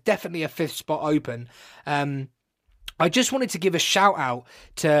Ahmed, so there's definitely a 5th spot open. I just wanted to give a shout out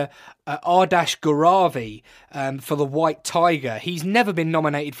to Ardash Gharavi for The White Tiger. He's never been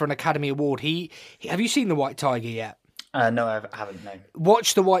nominated for an Academy Award. Have you seen The White Tiger yet? No, I haven't. No.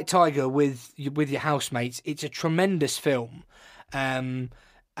 Watch The White Tiger with your housemates. It's a tremendous film. And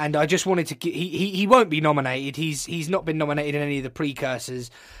I just wanted to he won't be nominated. He's not been nominated in any of the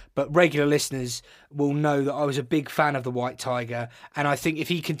precursors, but regular listeners will know that I was a big fan of the White Tiger, and I think if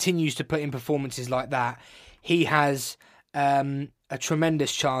he continues to put in performances like that, he has a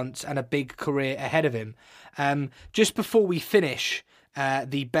tremendous chance and a big career ahead of him. Just before we finish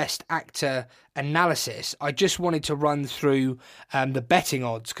the Best Actor analysis, I just wanted to run through the betting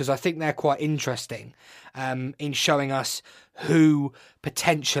odds, because I think they're quite interesting in showing us who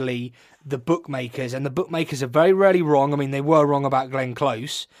potentially the bookmakers, and the bookmakers are very rarely wrong. I mean, they were wrong about Glenn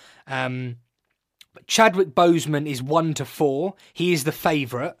Close. But Chadwick Boseman is 1-4. He is the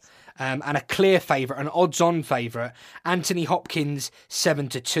favourite. And a clear favourite, an odds-on favourite. Anthony Hopkins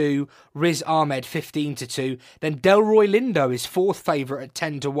 7-2, Riz Ahmed 15-2. Then Delroy Lindo is fourth favourite at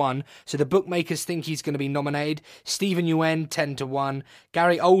 10-1. So the bookmakers think he's going to be nominated. Stephen Yeun 10-1,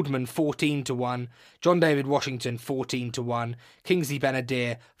 Gary Oldman 14-1, John David Washington 14-1, Kingsley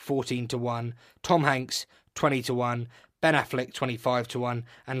Ben-Adir 14-1, Tom Hanks 20-1. Ben Affleck 25-1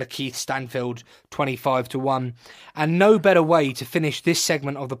 and Lakeith Stanfield 25-1. And no better way to finish this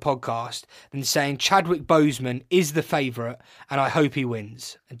segment of the podcast than saying Chadwick Boseman is the favourite, and I hope he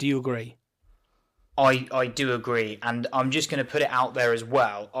wins. Do you agree? I do agree, and I'm just going to put it out there as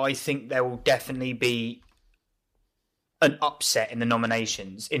well. I think there will definitely be an upset in the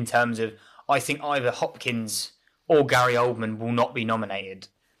nominations in terms of, I think either Hopkins or Gary Oldman will not be nominated.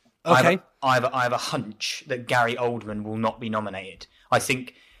 Okay. I have a hunch that Gary Oldman will not be nominated. I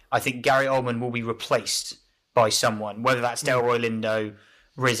think Gary Oldman will be replaced by someone, whether that's Delroy Lindo,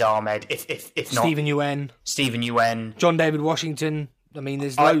 Riz Ahmed, if not Stephen Yeun, John David Washington. I mean,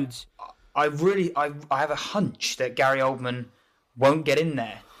 there's loads. I have a hunch that Gary Oldman won't get in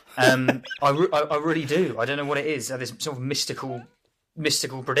there. I really do. I don't know what it is. This sort of mystical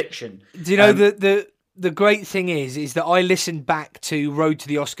prediction. Do you know the great thing is that I listened back to Road to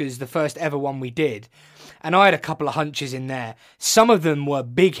the Oscars, the first ever one we did, and I had a couple of hunches in there. Some of them were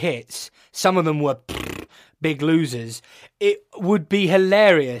big hits, some of them were big losers. It would be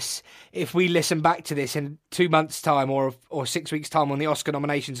hilarious if we listen back to this in 2 months' time or 6 weeks' time when the Oscar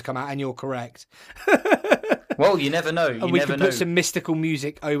nominations come out and you're correct. Well, you never know. And we can put some mystical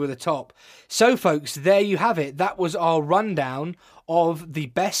music over the top. So, folks, there you have it. That was our rundown of the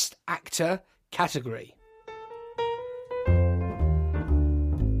Best Actor category.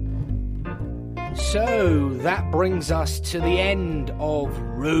 So that brings us to the end of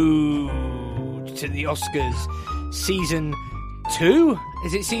Road to the Oscars Season 2.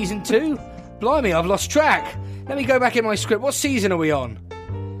 Is it Season 2? Blimey, I've lost track. Let me go back in my script. What season are we on?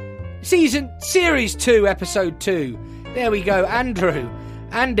 Series 2, Episode 2. There we go.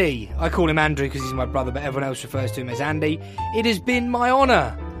 Andy. I call him Andrew because he's my brother, but everyone else refers to him as Andy. It has been my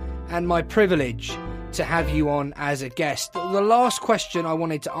honour and my privilege to have you on as a guest. The last question I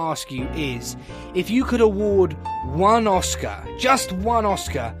wanted to ask you is, if you could award one Oscar, just one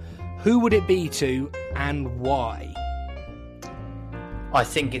Oscar, who would it be to and why? I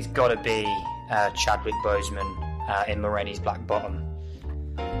think it's got to be Chadwick Boseman in Ma Rainey's Black Bottom.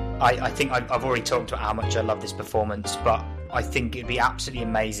 I think I've already talked about how much I love this performance, but I think it'd be absolutely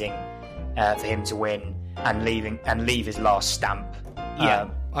amazing for him to win and leave his last stamp. Yeah.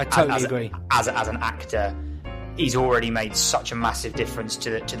 I totally agree. As an actor, he's already made such a massive difference to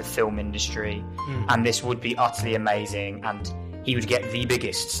the film industry, and this would be utterly amazing, and he would get the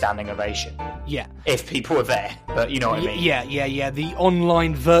biggest standing ovation. Yeah. If people were there, but you know what I mean. Yeah. The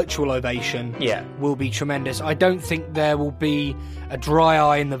online virtual ovation will be tremendous. I don't think there will be a dry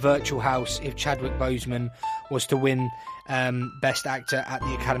eye in the virtual house if Chadwick Boseman was to win Best Actor at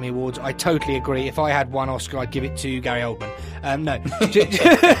the Academy Awards. I totally agree. If I had one Oscar, I'd give it to Gary Oldman. No,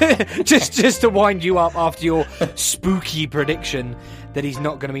 just to wind you up after your spooky prediction that he's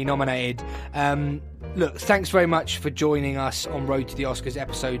not going to be nominated. Look, thanks very much for joining us on Road to the Oscars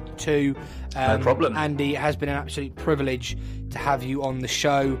Episode 2. No problem. Andy, it has been an absolute privilege to have you on the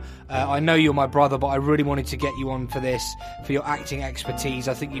show. I know you're my brother, but I really wanted to get you on for this, for your acting expertise.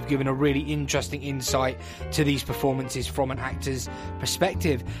 I think you've given a really interesting insight to these performances from an actor's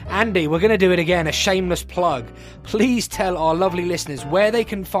perspective. Andy, we're going to do it again, a shameless plug. Please tell our lovely listeners where they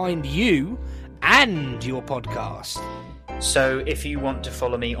can find you and your podcast. So if you want to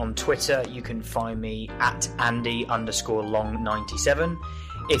follow me on Twitter, you can find me at Andy_Long97.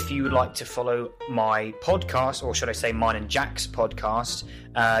 If you would like to follow my podcast, or should I say mine and Jack's podcast,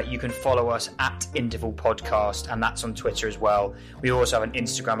 you can follow us at Interval Podcast, and that's on Twitter as well. We also have an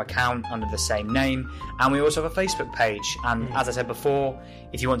Instagram account under the same name, and we also have a Facebook page. And as I said before,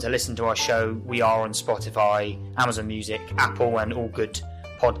 if you want to listen to our show, we are on Spotify, Amazon Music, Apple, and all good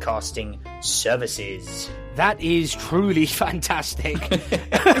podcasting services. That is truly fantastic.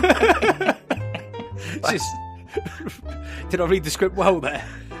 Did I read the script well there?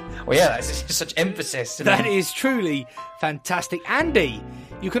 Well, yeah, that's just such emphasis. That is truly fantastic. Andy,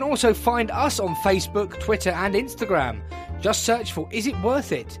 you can also find us on Facebook, Twitter and Instagram. Just search for Is It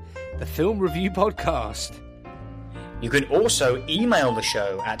Worth It? The Film Review Podcast. You can also email the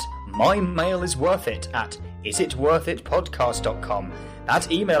show at mymail@isitworthitpodcast.com.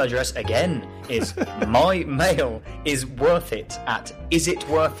 That email address again is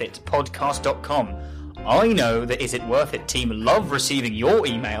mymail@isitworthitpodcast.com. I know the Is It Worth It team love receiving your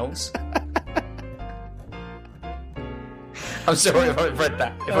emails. I'm sorry if I read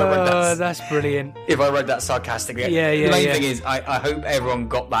that. That's brilliant. If I read that sarcastically. Yeah. The main thing is, I hope everyone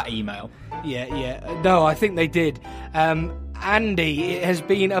got that email. Yeah. No, I think they did. Andy, it has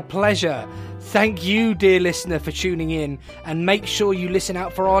been a pleasure. Thank you, dear listener, for tuning in, and make sure you listen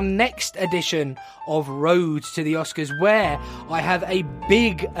out for our next edition of Roads to the Oscars, where I have a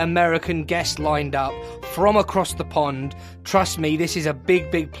big American guest lined up from across the pond. Trust me, this is a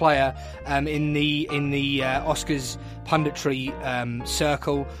big player in the Oscars punditry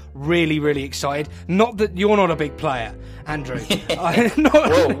circle. Really excited. Not that you're not a big player, Andrew.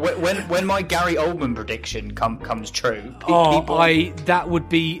 Well, when my Gary Oldman prediction comes true, that would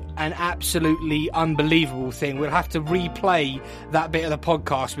be an absolutely unbelievable thing. We'll have to replay that bit of the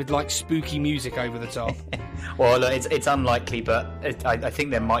podcast with like spooky music over the top. Well, look, it's unlikely, but I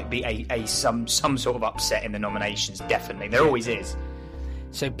think there might be some sort of upset in the nominations. Definitely, there always is.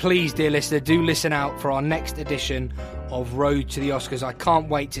 So please, dear listener, do listen out for our next edition of Road to the Oscars. I can't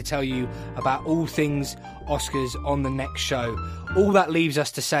wait to tell you about all things Oscars on the next show. All that leaves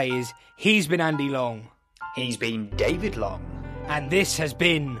us to say is, he's been Andy Long. He's been David Long. And this has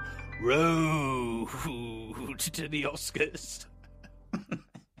been Road to the Oscars.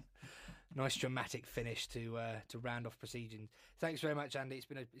 Nice dramatic finish to round off proceedings. Thanks very much, Andy. It's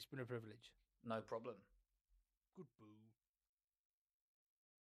been a privilege. No problem. Good boo.